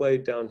little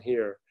clade down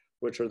here,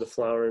 which are the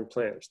flowering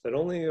plants that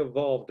only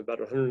evolved about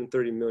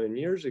 130 million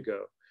years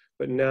ago,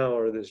 but now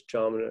are this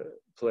dominant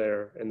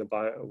player in the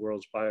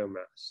world's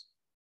biomass?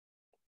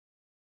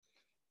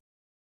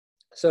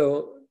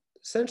 So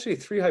essentially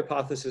 3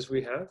 hypotheses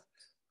we have.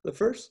 The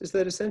first is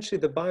that essentially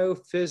the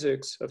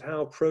biophysics of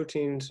how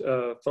proteins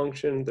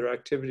function, their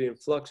activity and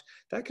flux,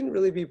 that can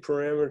really be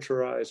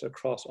parameterized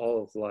across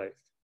all of life.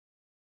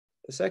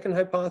 The second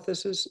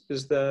hypothesis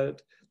is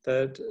that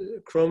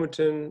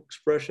chromatin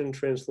expression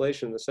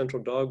translation, the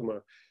central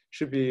dogma,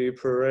 should be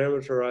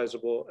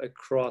parameterizable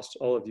across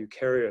all of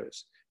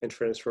eukaryotes and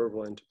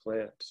transferable into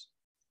plants.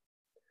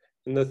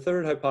 And the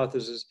third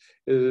hypothesis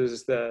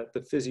is that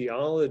the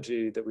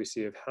physiology that we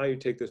see of how you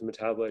take those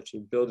metabolites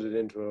and build it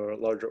into a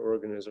larger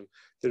organism,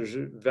 there's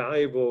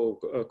valuable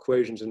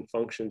equations and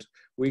functions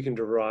we can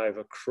derive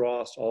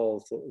across all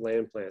of the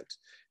land plants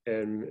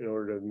and in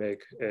order to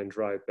make and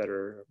drive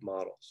better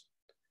models.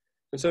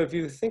 And so if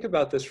you think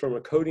about this from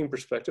a coding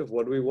perspective,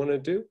 what do we want to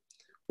do?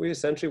 We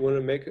essentially want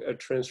to make a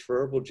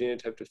transferable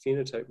genotype to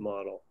phenotype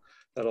model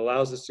that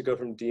allows us to go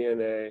from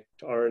DNA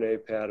to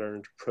RNA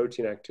pattern to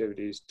protein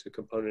activities to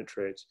component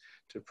traits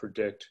to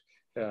predict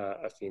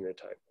a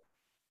phenotype.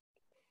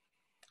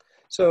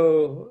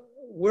 So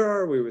where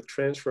are we with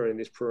transferring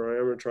these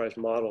parameterized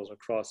models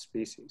across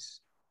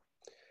species?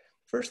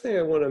 First thing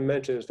I want to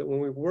mention is that when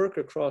we work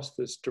across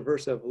this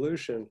diverse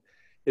evolution,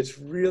 it's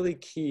really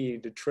key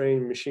to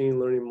train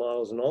machine learning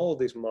models and all of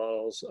these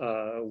models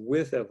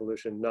with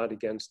evolution, not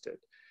against it.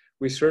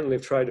 We certainly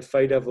have tried to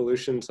fight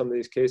evolution in some of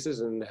these cases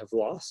and have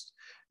lost.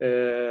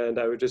 And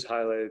I would just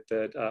highlight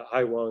that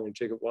Hai Wang and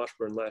Jacob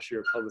Washburn last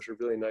year published a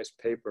really nice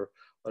paper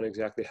on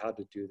exactly how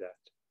to do that.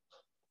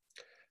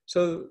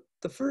 So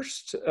the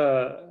first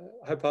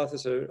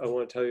hypothesis I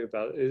want to tell you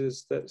about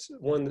is that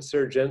one that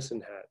Sarah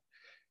Jensen had,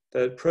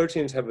 that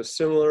proteins have a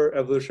similar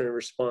evolutionary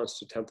response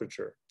to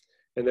temperature,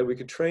 and that we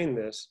could train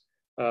this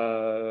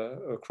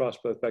across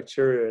both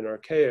bacteria and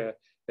archaea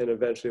and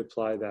eventually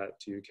apply that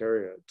to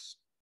eukaryotes.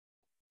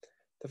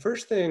 The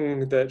first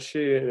thing that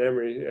she and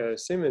Emery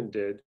Simon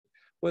did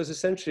was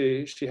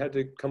essentially she had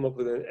to come up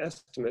with an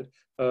estimate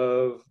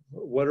of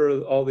what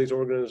are all these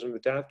organisms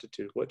adapted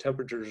to, what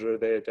temperatures are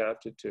they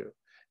adapted to.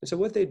 And so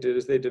what they did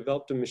is they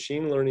developed a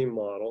machine learning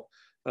model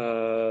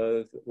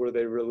where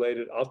they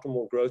related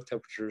optimal growth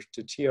temperatures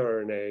to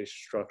tRNA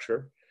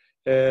structure,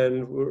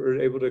 and were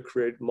able to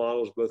create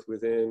models both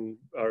within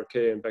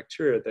archaea and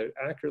bacteria that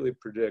accurately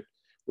predict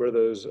where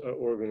those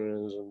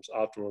organisms'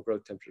 optimal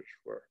growth temperatures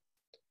were.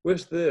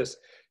 With this,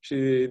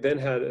 she then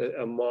had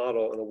a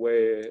model and a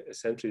way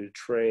essentially to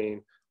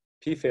train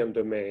PFAM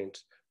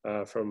domains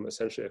from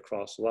essentially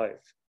across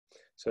life.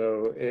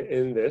 So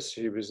in this,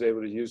 she was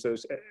able to use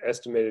those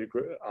estimated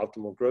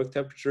optimal growth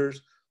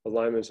temperatures,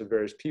 alignments of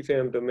various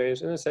PFAM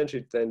domains, and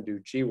essentially then do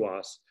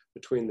GWAS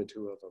between the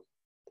two of them.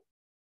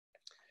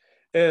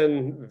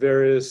 And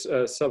various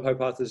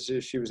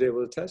sub-hypotheses she was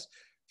able to test.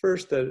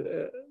 First,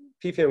 that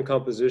PFAM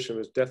composition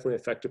was definitely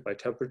affected by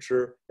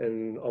temperature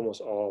in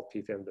almost all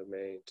PFAM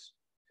domains.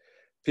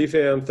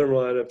 PFAM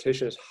thermal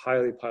adaptation is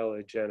highly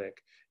polygenic.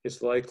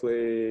 It's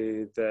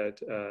likely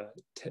that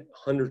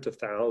hundreds of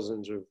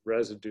thousands of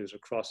residues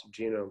across the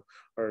genome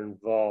are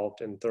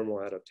involved in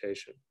thermal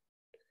adaptation.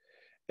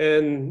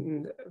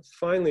 And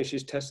finally,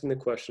 she's testing the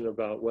question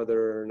about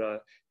whether or not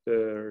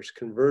there's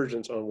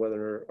convergence on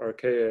whether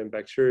archaea and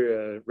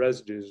bacteria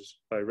residues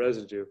by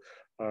residue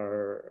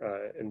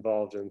are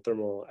involved in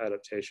thermal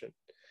adaptation.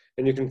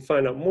 And you can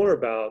find out more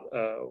about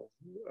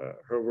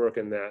her work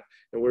in that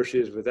and where she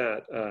is with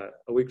that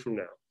a week from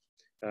now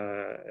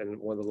in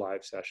one of the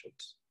live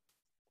sessions.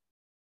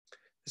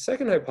 The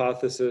second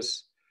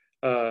hypothesis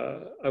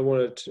I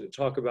wanted to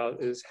talk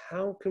about is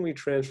how can we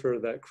transfer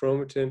that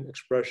chromatin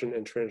expression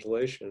and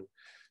translation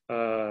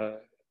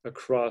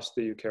across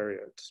the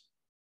eukaryotes.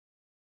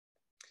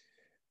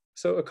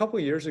 So a couple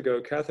of years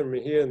ago, Catherine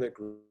Mejia and the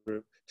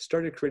group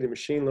started creating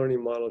machine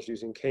learning models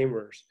using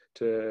k-mers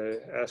to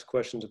ask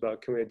questions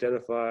about, can we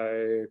identify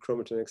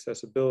chromatin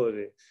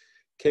accessibility?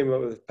 Came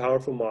up with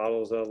powerful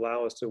models that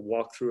allow us to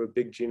walk through a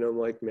big genome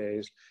like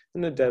maze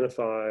and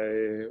identify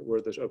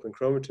where those open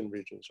chromatin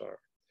regions are.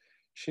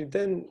 She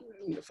then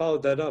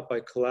followed that up by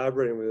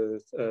collaborating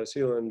with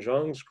Seelan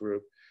Zhang's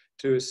group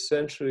to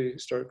essentially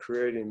start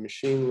creating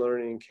machine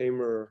learning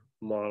k-mer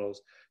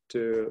models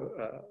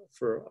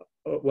for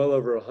well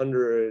over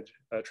 100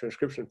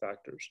 transcription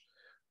factors,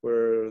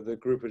 where the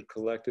group had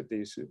collected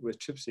these with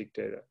ChIP-seq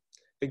data.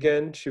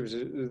 Again,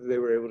 they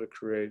were able to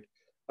create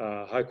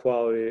high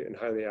quality and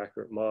highly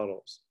accurate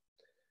models.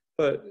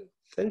 But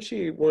then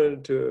she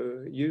wanted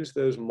to use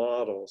those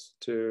models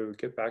to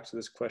get back to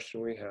this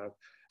question we have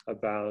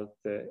about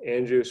the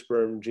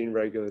angiosperm gene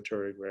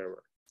regulatory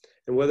grammar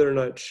and whether or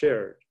not it's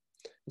shared.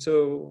 And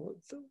so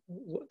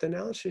the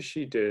analysis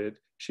she did,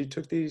 she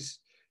took these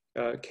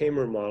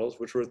k-mer models,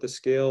 which were at the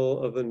scale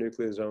of a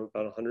nucleosome,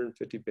 about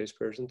 150 base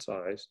pairs in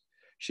size.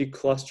 She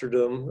clustered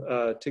them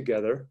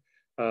together,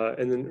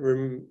 and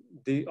then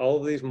all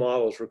of these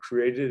models were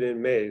created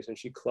in maze, and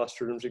she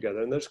clustered them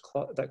together. And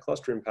that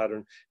clustering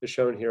pattern is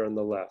shown here on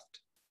the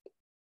left.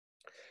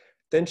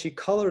 Then she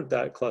colored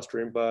that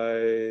clustering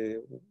by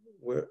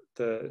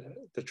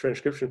the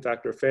transcription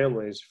factor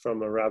families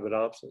from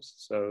Arabidopsis.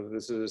 So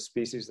this is a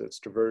species that's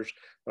diverged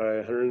by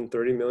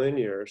 130 million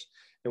years.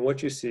 And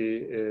what you see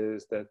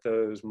is that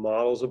those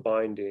models of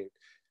binding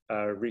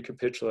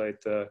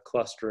recapitulate the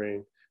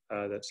clustering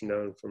that's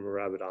known from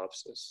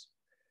Arabidopsis.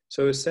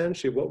 So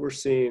essentially what we're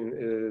seeing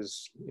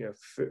is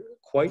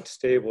quite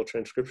stable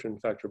transcription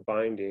factor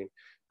binding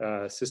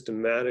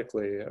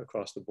systematically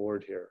across the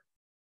board here.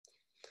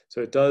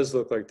 So it does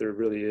look like there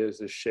really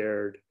is a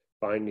shared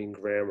binding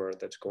grammar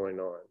that's going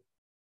on.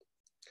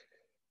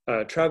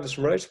 Travis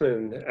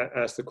Reichman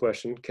asked the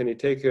question, can he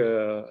take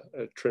a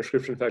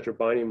transcription factor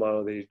binding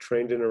model that he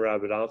trained in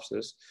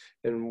Arabidopsis,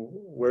 and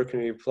where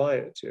can he apply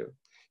it to?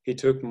 He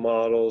took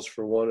models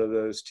for one of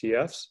those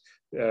TFs.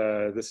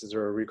 This is a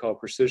recall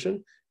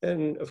precision.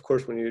 And of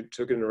course, when you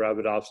took it in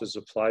Arabidopsis,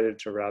 applied it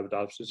to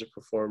Arabidopsis, it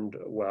performed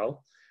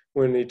well.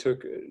 When he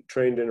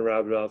trained in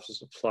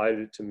Arabidopsis, applied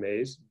it to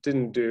maze,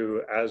 didn't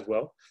do as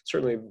well,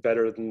 certainly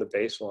better than the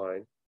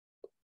baseline.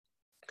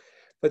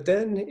 But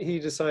then he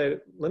decided,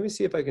 let me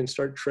see if I can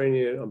start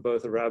training it on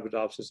both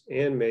Arabidopsis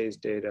and maze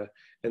data,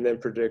 and then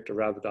predict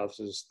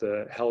Arabidopsis,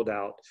 the held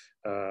out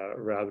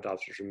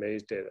Arabidopsis or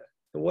maze data.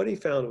 And what he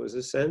found was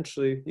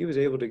essentially, he was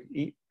able to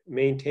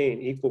maintain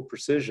equal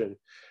precision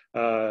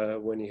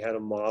when he had a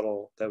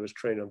model that was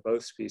trained on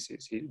both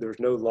species. There was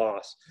no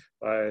loss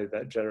by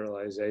that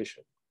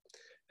generalization.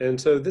 And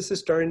so this is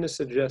starting to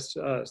suggest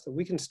to us that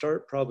we can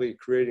start probably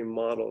creating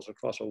models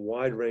across a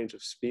wide range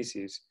of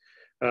species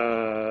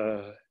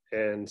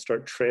and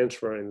start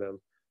transferring them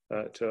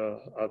to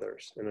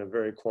others in a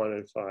very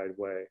quantified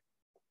way.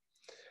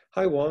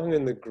 Hai Wang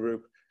and the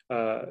group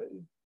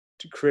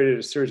created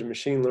a series of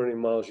machine learning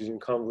models using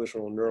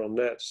convolutional neural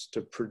nets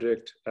to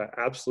predict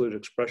absolute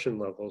expression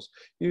levels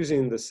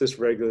using the cis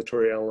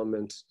regulatory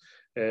elements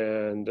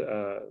and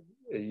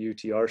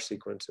UTR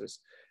sequences.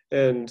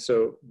 And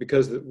so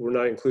because we're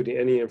not including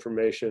any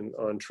information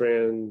on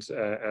trans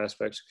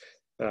aspects,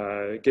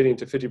 getting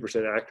to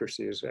 50%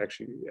 accuracy is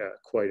actually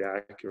quite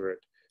accurate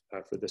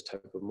for this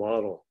type of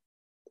model.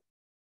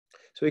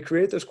 So we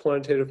create those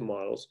quantitative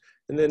models,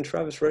 and then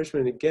Travis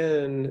Reichman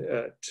again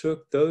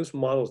took those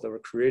models that were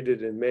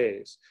created in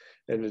maze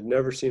and had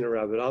never seen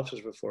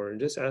Arabidopsis before, and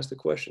just asked the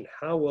question,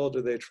 how well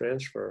do they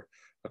transfer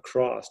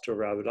across to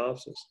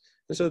Arabidopsis?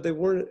 And so they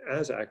weren't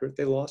as accurate.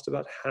 They lost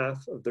about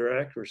half of their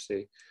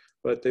accuracy,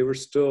 but they were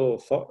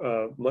still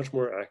much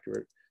more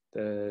accurate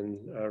than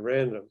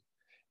random.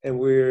 And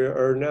we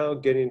are now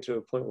getting to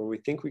a point where we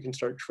think we can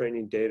start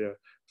training data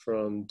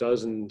from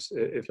dozens,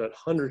 if not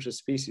hundreds of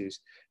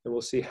species, and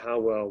we'll see how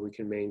well we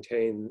can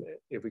maintain,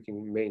 if we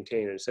can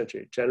maintain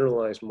essentially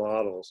generalized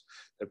models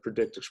that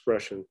predict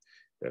expression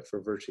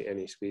for virtually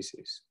any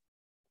species.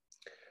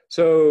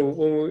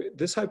 So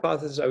this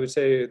hypothesis, I would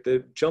say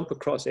the jump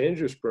across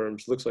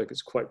angiosperms looks like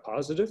it's quite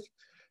positive.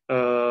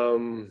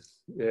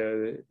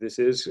 This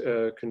is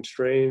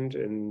constrained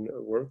and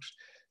works.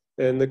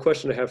 And the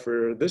question I have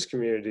for this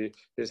community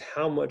is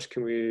how much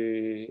can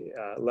we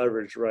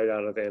leverage right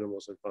out of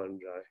animals and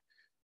fungi?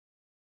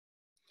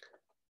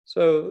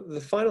 So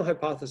the final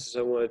hypothesis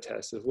I want to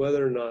test is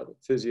whether or not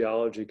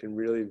physiology can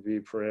really be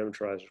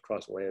parameterized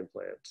across land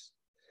plants.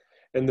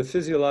 And the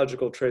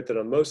physiological trait that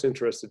I'm most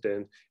interested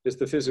in is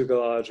the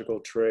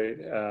physiological trait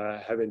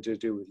having to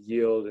do with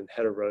yield and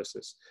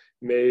heterosis.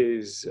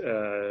 Maize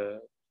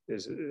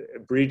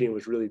breeding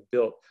was really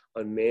built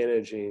on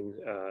managing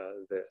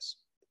this.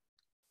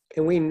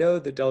 And we know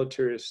that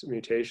deleterious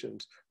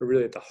mutations are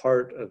really at the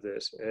heart of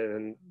this.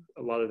 And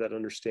a lot of that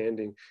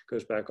understanding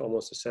goes back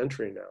almost a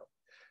century now.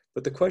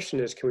 But the question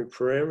is, can we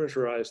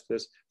parameterize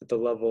this at the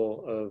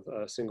level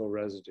of single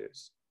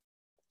residues?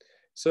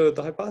 So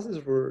the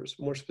hypothesis,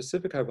 more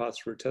specific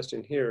hypothesis we're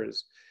testing here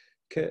is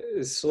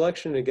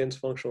selection against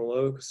functional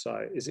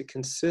loci, is it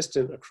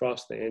consistent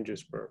across the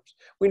angiosperms?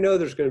 We know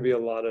there's going to be a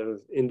lot of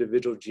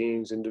individual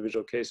genes,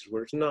 individual cases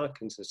where it's not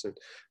consistent,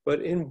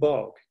 but in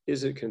bulk,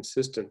 is it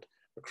consistent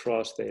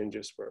across the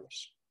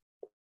angiosperms?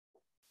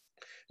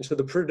 And so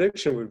the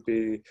prediction would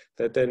be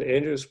that then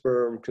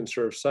angiosperm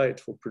conserved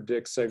sites will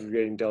predict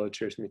segregating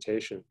deleterious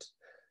mutations.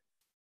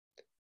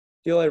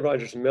 Eli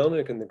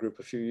Rogers-Melnick and the group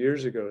a few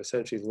years ago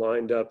essentially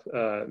lined up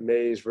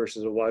maize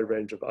versus a wide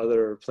range of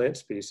other plant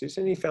species,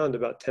 and he found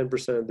about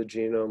 10% of the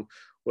genome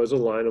was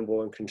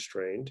alignable and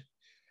constrained.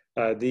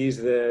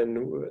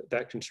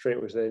 That constraint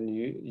was then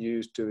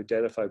used to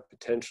identify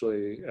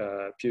potentially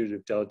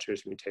putative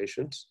deleterious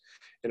mutations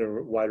in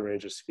a wide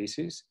range of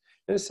species.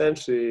 And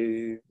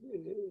essentially,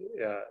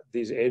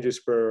 these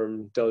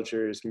angiosperm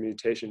deleterious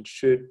mutations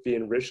should be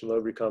enriched in low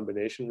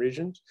recombination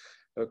regions,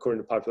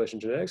 according to population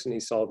genetics, and he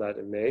saw that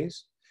in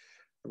maize.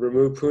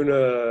 Ramu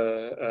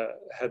Puna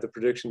had the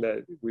prediction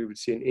that we would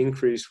see an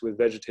increase with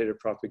vegetative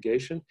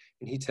propagation,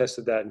 and he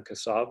tested that in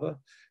cassava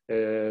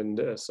and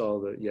saw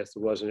that, yes,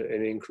 there was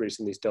an increase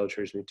in these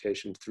deleterious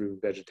mutations through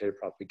vegetative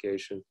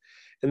propagation.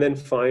 And then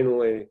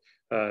finally,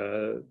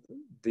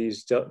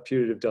 these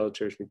putative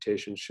deleterious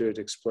mutations should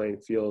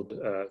explain field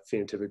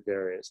phenotypic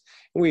variance.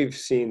 And we've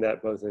seen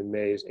that both in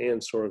maize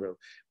and sorghum,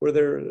 where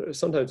they're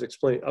sometimes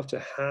explain up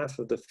to half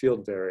of the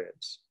field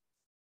variance.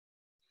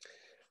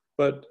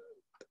 But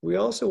we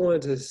also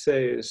wanted to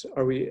say is,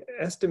 are we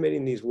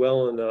estimating these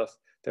well enough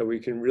that we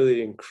can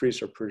really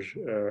increase our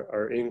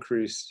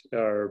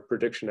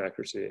prediction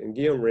accuracy? And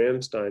Guillaume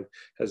Ramstein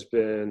has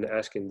been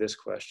asking this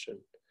question.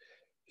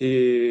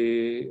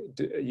 He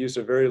used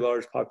a very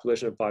large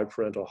population of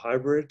biparental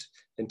hybrids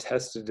and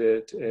tested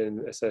it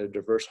in a set of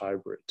diverse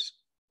hybrids.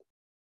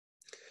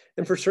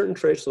 And for certain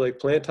traits like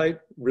plant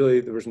type,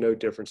 really there was no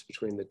difference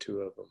between the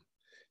two of them.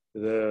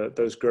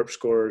 Those GURP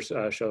scores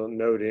show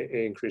no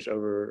increase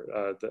over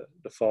the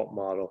default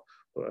model,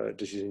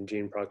 just using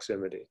gene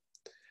proximity.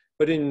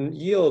 But in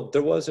yield,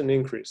 there was an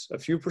increase, a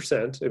few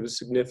percent. It was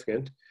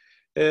significant.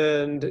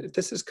 And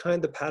this is kind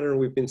of the pattern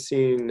we've been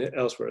seeing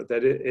elsewhere,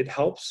 that it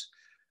helps.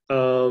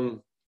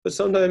 But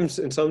sometimes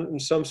in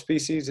some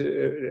species,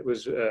 it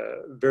was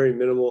very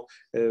minimal,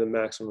 and a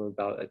maximum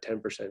about a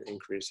 10%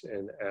 increase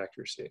in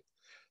accuracy.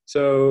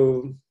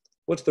 So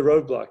what's the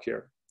roadblock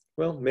here?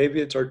 Well, maybe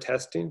it's our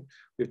testing.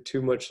 We have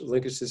too much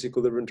linkage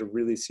disequilibrium to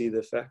really see the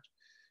effect.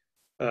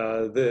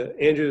 The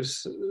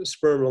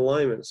angiosperm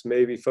alignments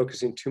may be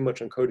focusing too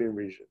much on coding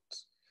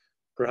regions.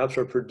 Perhaps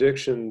our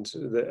predictions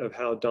of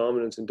how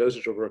dominance and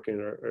dosage are working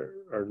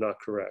are not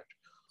correct.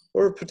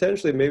 Or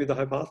potentially maybe the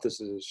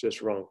hypothesis is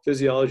just wrong.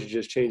 Physiology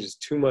just changes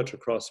too much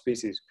across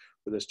species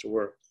for this to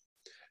work.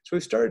 So we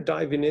started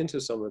diving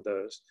into some of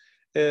those.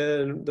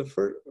 And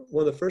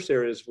one of the first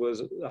areas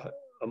was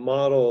a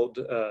model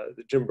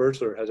that Jim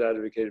Birchler has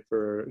advocated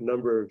for a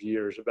number of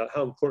years about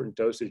how important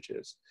dosage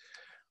is.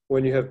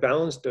 When you have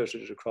balanced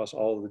dosage across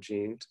all of the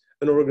genes,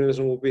 an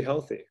organism will be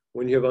healthy.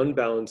 When you have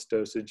unbalanced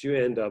dosage, you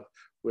end up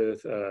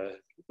with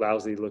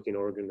lousy looking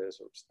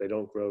organisms. They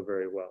don't grow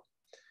very well.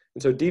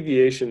 And so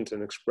deviations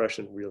in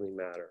expression really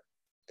matter.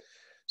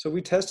 So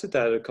we tested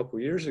that a couple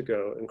of years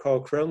ago, and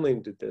Carl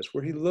Kremling did this,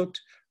 where he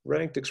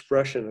ranked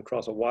expression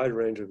across a wide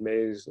range of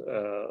maize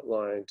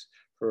lines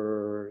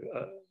for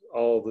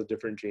all the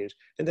different genes,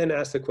 and then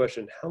asked the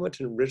question, how much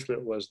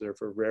enrichment was there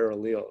for rare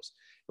alleles?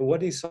 And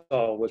what he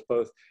saw was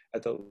both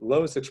at the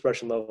lowest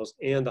expression levels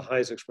and the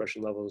highest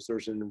expression levels, there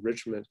was an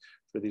enrichment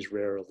for these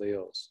rare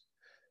alleles.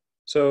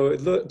 So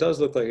it does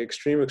look like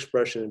extreme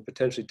expression and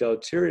potentially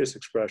deleterious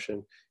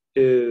expression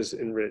is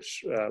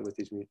enriched with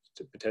these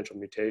potential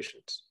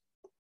mutations.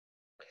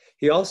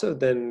 He also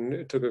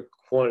then took a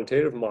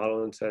quantitative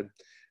model and said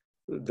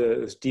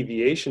the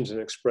deviations in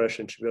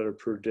expression should be able to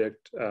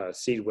predict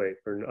seed weight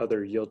or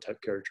other yield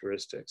type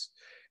characteristics.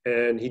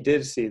 And he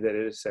did see that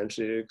it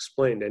essentially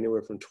explained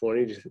anywhere from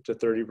 20 to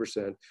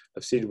 30%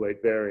 of seed weight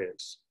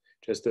variance,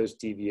 just those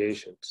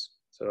deviations.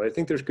 So I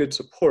think there's good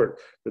support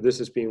for this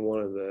as being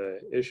one of the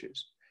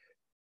issues.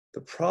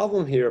 The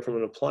problem here from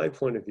an applied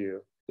point of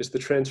view is the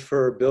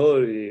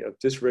transferability of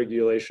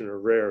dysregulation or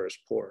rare is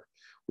poor.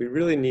 We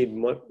really need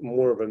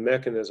more of a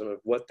mechanism of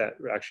what that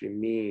actually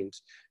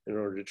means in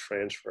order to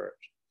transfer it.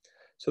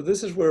 So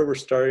this is where we're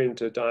starting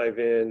to dive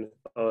in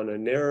on a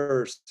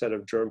narrower set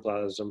of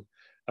germplasm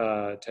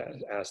to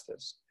ask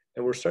this.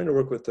 And we're starting to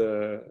work with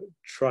the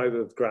tribe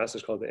of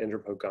grasses called the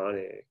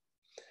Andropogonae.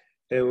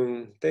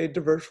 And they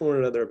diverged from one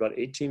another about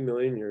 18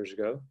 million years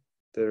ago.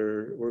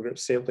 We're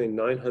sampling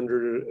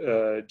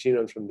 900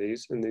 genomes from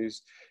these, and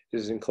these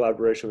is in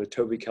collaboration with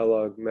Toby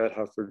Kellogg, Matt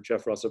Hufford,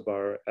 Jeff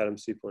Russellbauer, Adam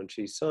Siepel, and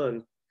Chi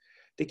Sun.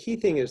 The key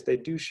thing is they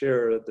do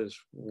share this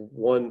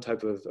one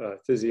type of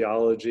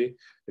physiology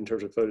in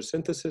terms of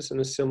photosynthesis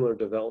and a similar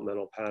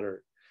developmental pattern.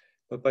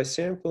 But by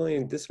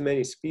sampling this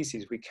many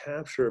species, we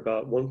capture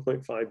about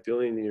 1.5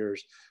 billion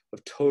years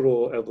of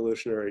total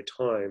evolutionary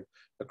time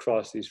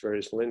across these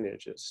various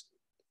lineages.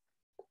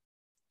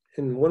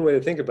 And one way to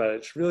think about it,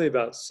 it's really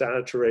about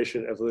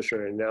saturation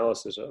evolutionary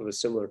analysis of a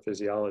similar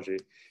physiology.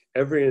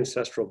 Every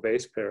ancestral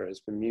base pair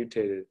has been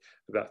mutated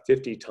about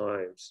 50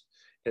 times.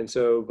 And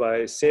so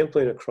by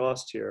sampling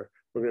across here,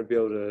 we're going to be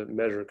able to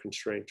measure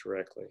constraint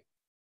directly.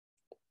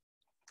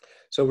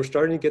 So we're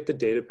starting to get the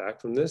data back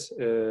from this,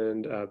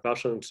 and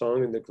Baosheng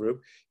Song in the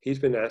group, he's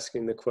been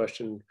asking the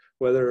question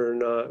whether or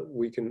not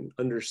we can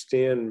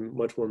understand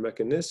much more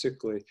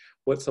mechanistically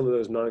what some of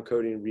those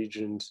non-coding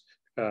regions,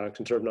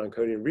 conserved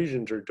non-coding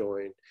regions are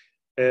doing.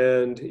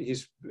 And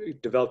he's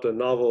developed a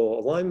novel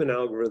alignment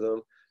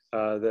algorithm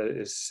that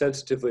is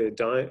sensitively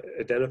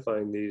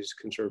identifying these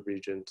conserved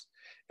regions.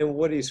 And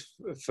what he's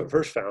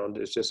first found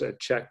is just a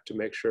check to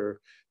make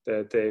sure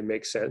that they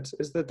make sense,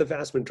 is that the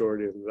vast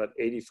majority of them, about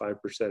 85%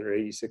 or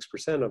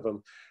 86% of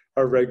them,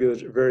 are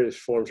various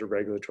forms of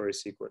regulatory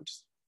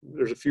sequence.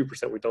 There's a few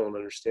percent we don't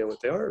understand what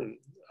they are, and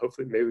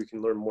hopefully maybe we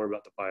can learn more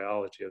about the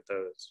biology of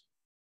those.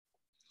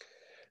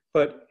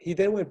 But he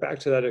then went back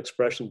to that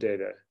expression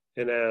data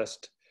and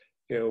asked,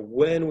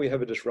 when we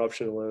have a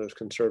disruption in one of those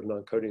conserved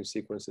non-coding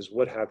sequences,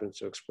 what happens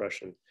to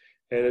expression?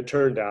 And it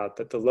turned out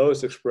that the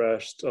lowest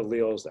expressed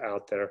alleles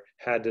out there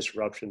had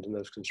disruptions in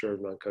those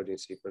conserved non-coding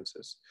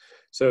sequences.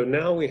 So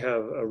now we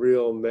have a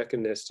real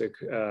mechanistic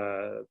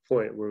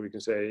point where we can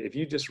say, if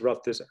you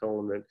disrupt this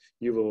element,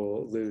 you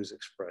will lose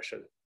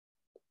expression.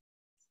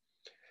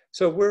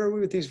 So where are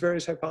we with these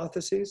various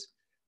hypotheses?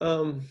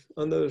 On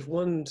those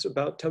ones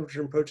about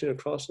temperature and protein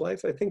across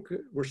life, I think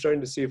we're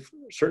starting to see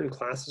certain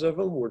classes of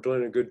them we're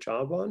doing a good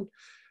job on.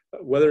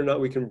 Whether or not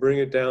we can bring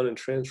it down and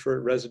transfer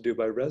it residue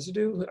by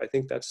residue, I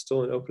think that's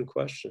still an open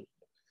question.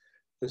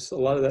 There's a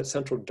lot of that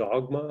central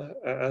dogma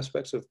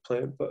aspects of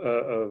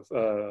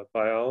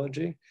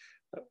biology.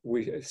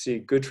 We see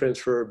good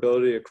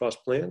transferability across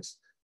plants.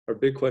 Our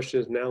big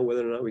question is now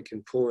whether or not we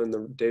can pull in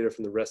the data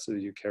from the rest of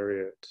the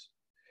eukaryotes.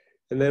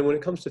 And then when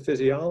it comes to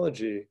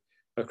physiology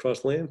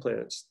across land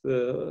plants,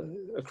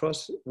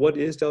 across what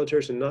is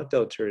deleterious and not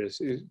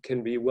deleterious, it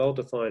can be well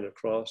defined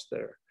across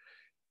there.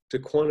 To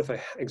quantify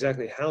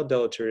exactly how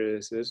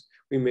deleterious this is,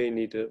 we may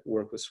need to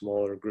work with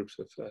smaller groups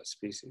of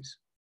species.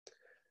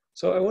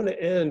 So I want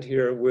to end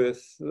here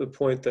with the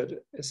point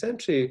that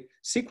essentially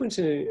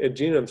sequencing a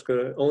genome is going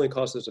to only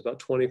cost us about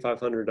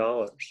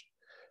 $2,500.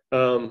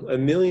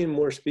 1 million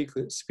more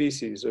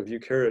species of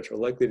eukaryotes are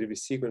likely to be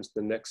sequenced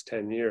in the next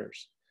 10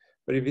 years.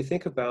 But if you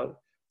think about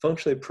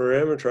functionally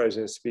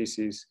parameterizing a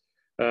species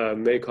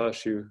may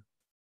cost you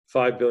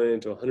 $5 billion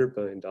to $100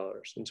 billion.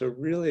 And so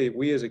really,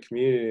 we as a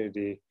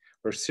community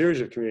or a series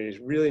of communities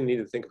really need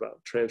to think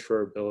about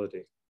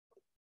transferability.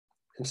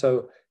 And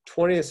so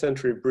 20th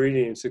century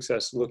breeding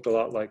success looked a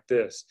lot like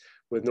this,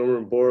 with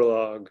Norman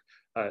Borlaug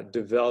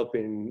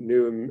developing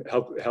new,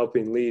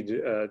 helping lead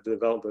the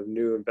development of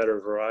new and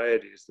better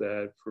varieties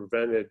that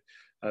prevented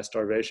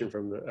starvation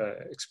from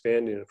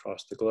expanding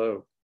across the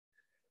globe.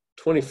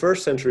 21st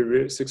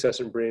century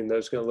success in breeding,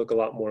 that's going to look a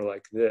lot more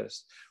like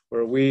this,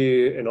 where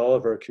we in all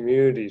of our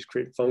communities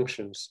create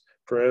functions,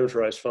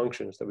 parameterized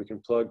functions that we can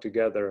plug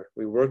together,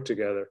 we work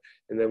together,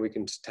 and then we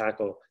can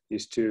tackle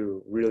these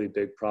two really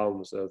big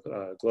problems of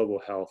global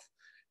health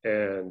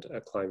and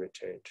climate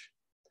change.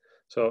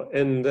 So I'll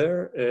end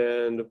there,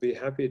 and I'll be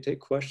happy to take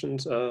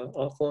questions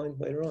offline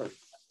later on.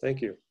 Thank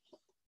you.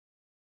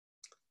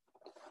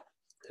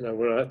 And I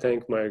want to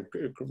thank my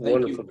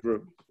wonderful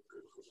group.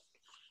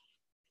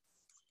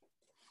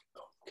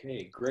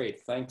 Okay,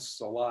 great. Thanks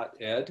a lot,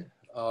 Ed.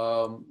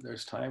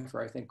 There's time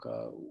for, I think,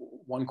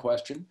 one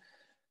question.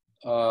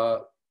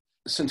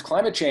 Since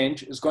climate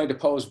change is going to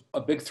pose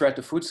a big threat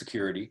to food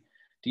security,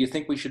 do you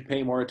think we should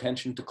pay more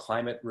attention to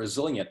climate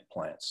resilient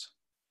plants?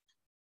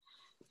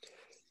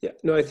 Yeah,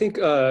 no, I think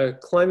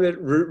climate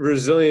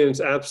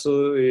resilience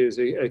absolutely is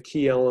a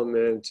key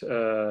element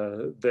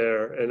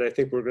there. And I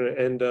think we're going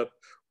to end up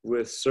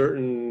with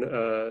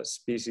certain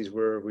species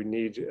where we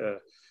need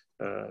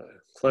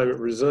climate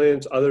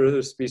resilience.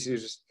 Other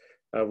species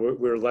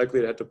we're likely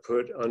to have to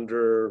put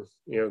under,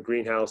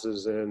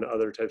 greenhouses and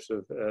other types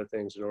of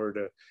things in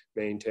order to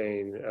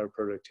maintain our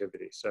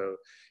productivity. So,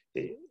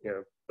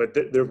 but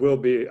there will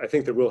be, I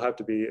think there will have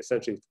to be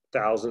essentially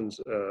thousands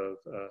of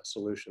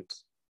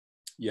solutions.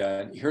 Yeah,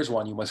 and here's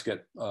one you must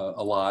get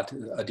a lot.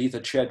 Aditha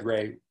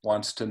Chedre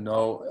wants to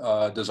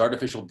know, does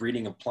artificial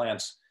breeding of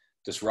plants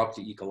disrupt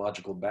the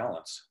ecological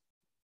balance?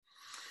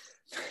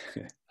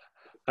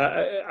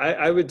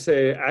 I would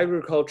say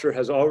agriculture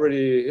has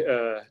already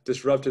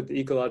disrupted the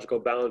ecological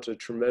balance a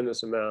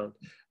tremendous amount.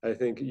 I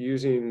think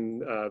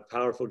using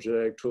powerful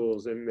genetic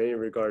tools in many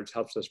regards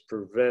helps us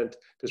prevent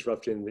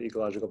disrupting the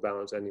ecological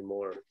balance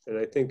anymore. And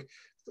I think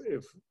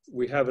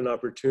we have an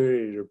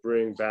opportunity to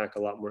bring back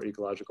a lot more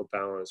ecological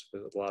balance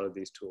with a lot of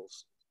these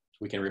tools.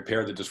 We can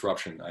repair the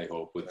disruption, I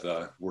hope, with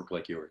work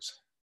like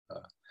yours.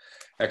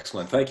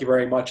 Excellent. Thank you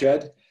very much,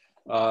 Ed.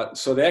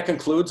 So that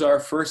concludes our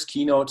first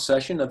keynote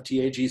session of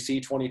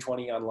TAGC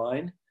 2020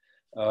 Online.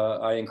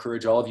 I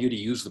encourage all of you to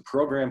use the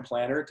program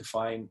planner to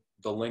find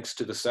the links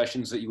to the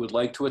sessions that you would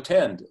like to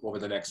attend over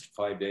the next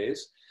 5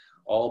 days,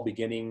 all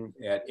beginning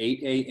at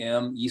 8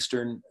 a.m.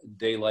 Eastern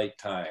Daylight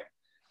Time.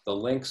 The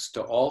links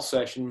to all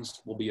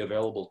sessions will be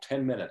available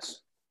 10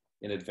 minutes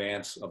in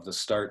advance of the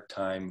start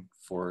time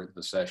for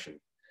the session.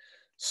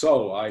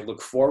 So I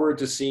look forward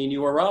to seeing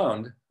you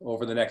around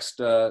over the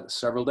next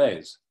several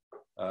days.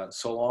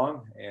 So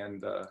long,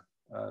 and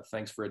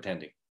thanks for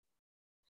attending.